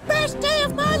 This is the best day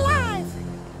of my life.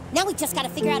 Now we just gotta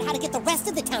figure out how to get the rest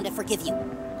of the town to forgive you.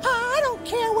 I don't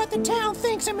care what the town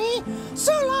thinks of me,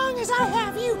 so long as I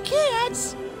have you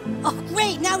kids. Oh,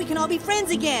 great! Now we can all be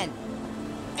friends again.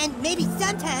 And maybe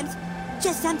sometimes,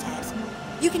 just sometimes,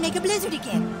 you can make a blizzard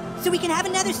again, so we can have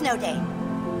another snow day.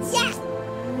 Yeah!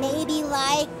 Maybe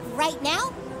like right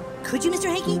now? Could you, Mr.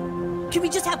 Hanky? Could we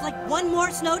just have like one more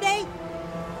snow day?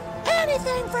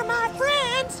 Anything for my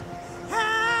friends!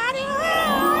 Howdy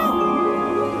ho!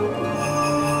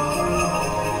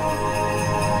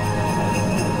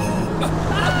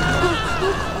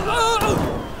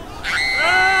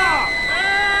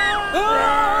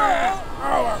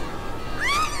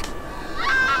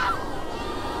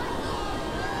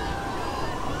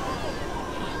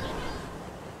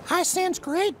 I sense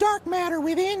great dark matter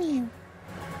within you.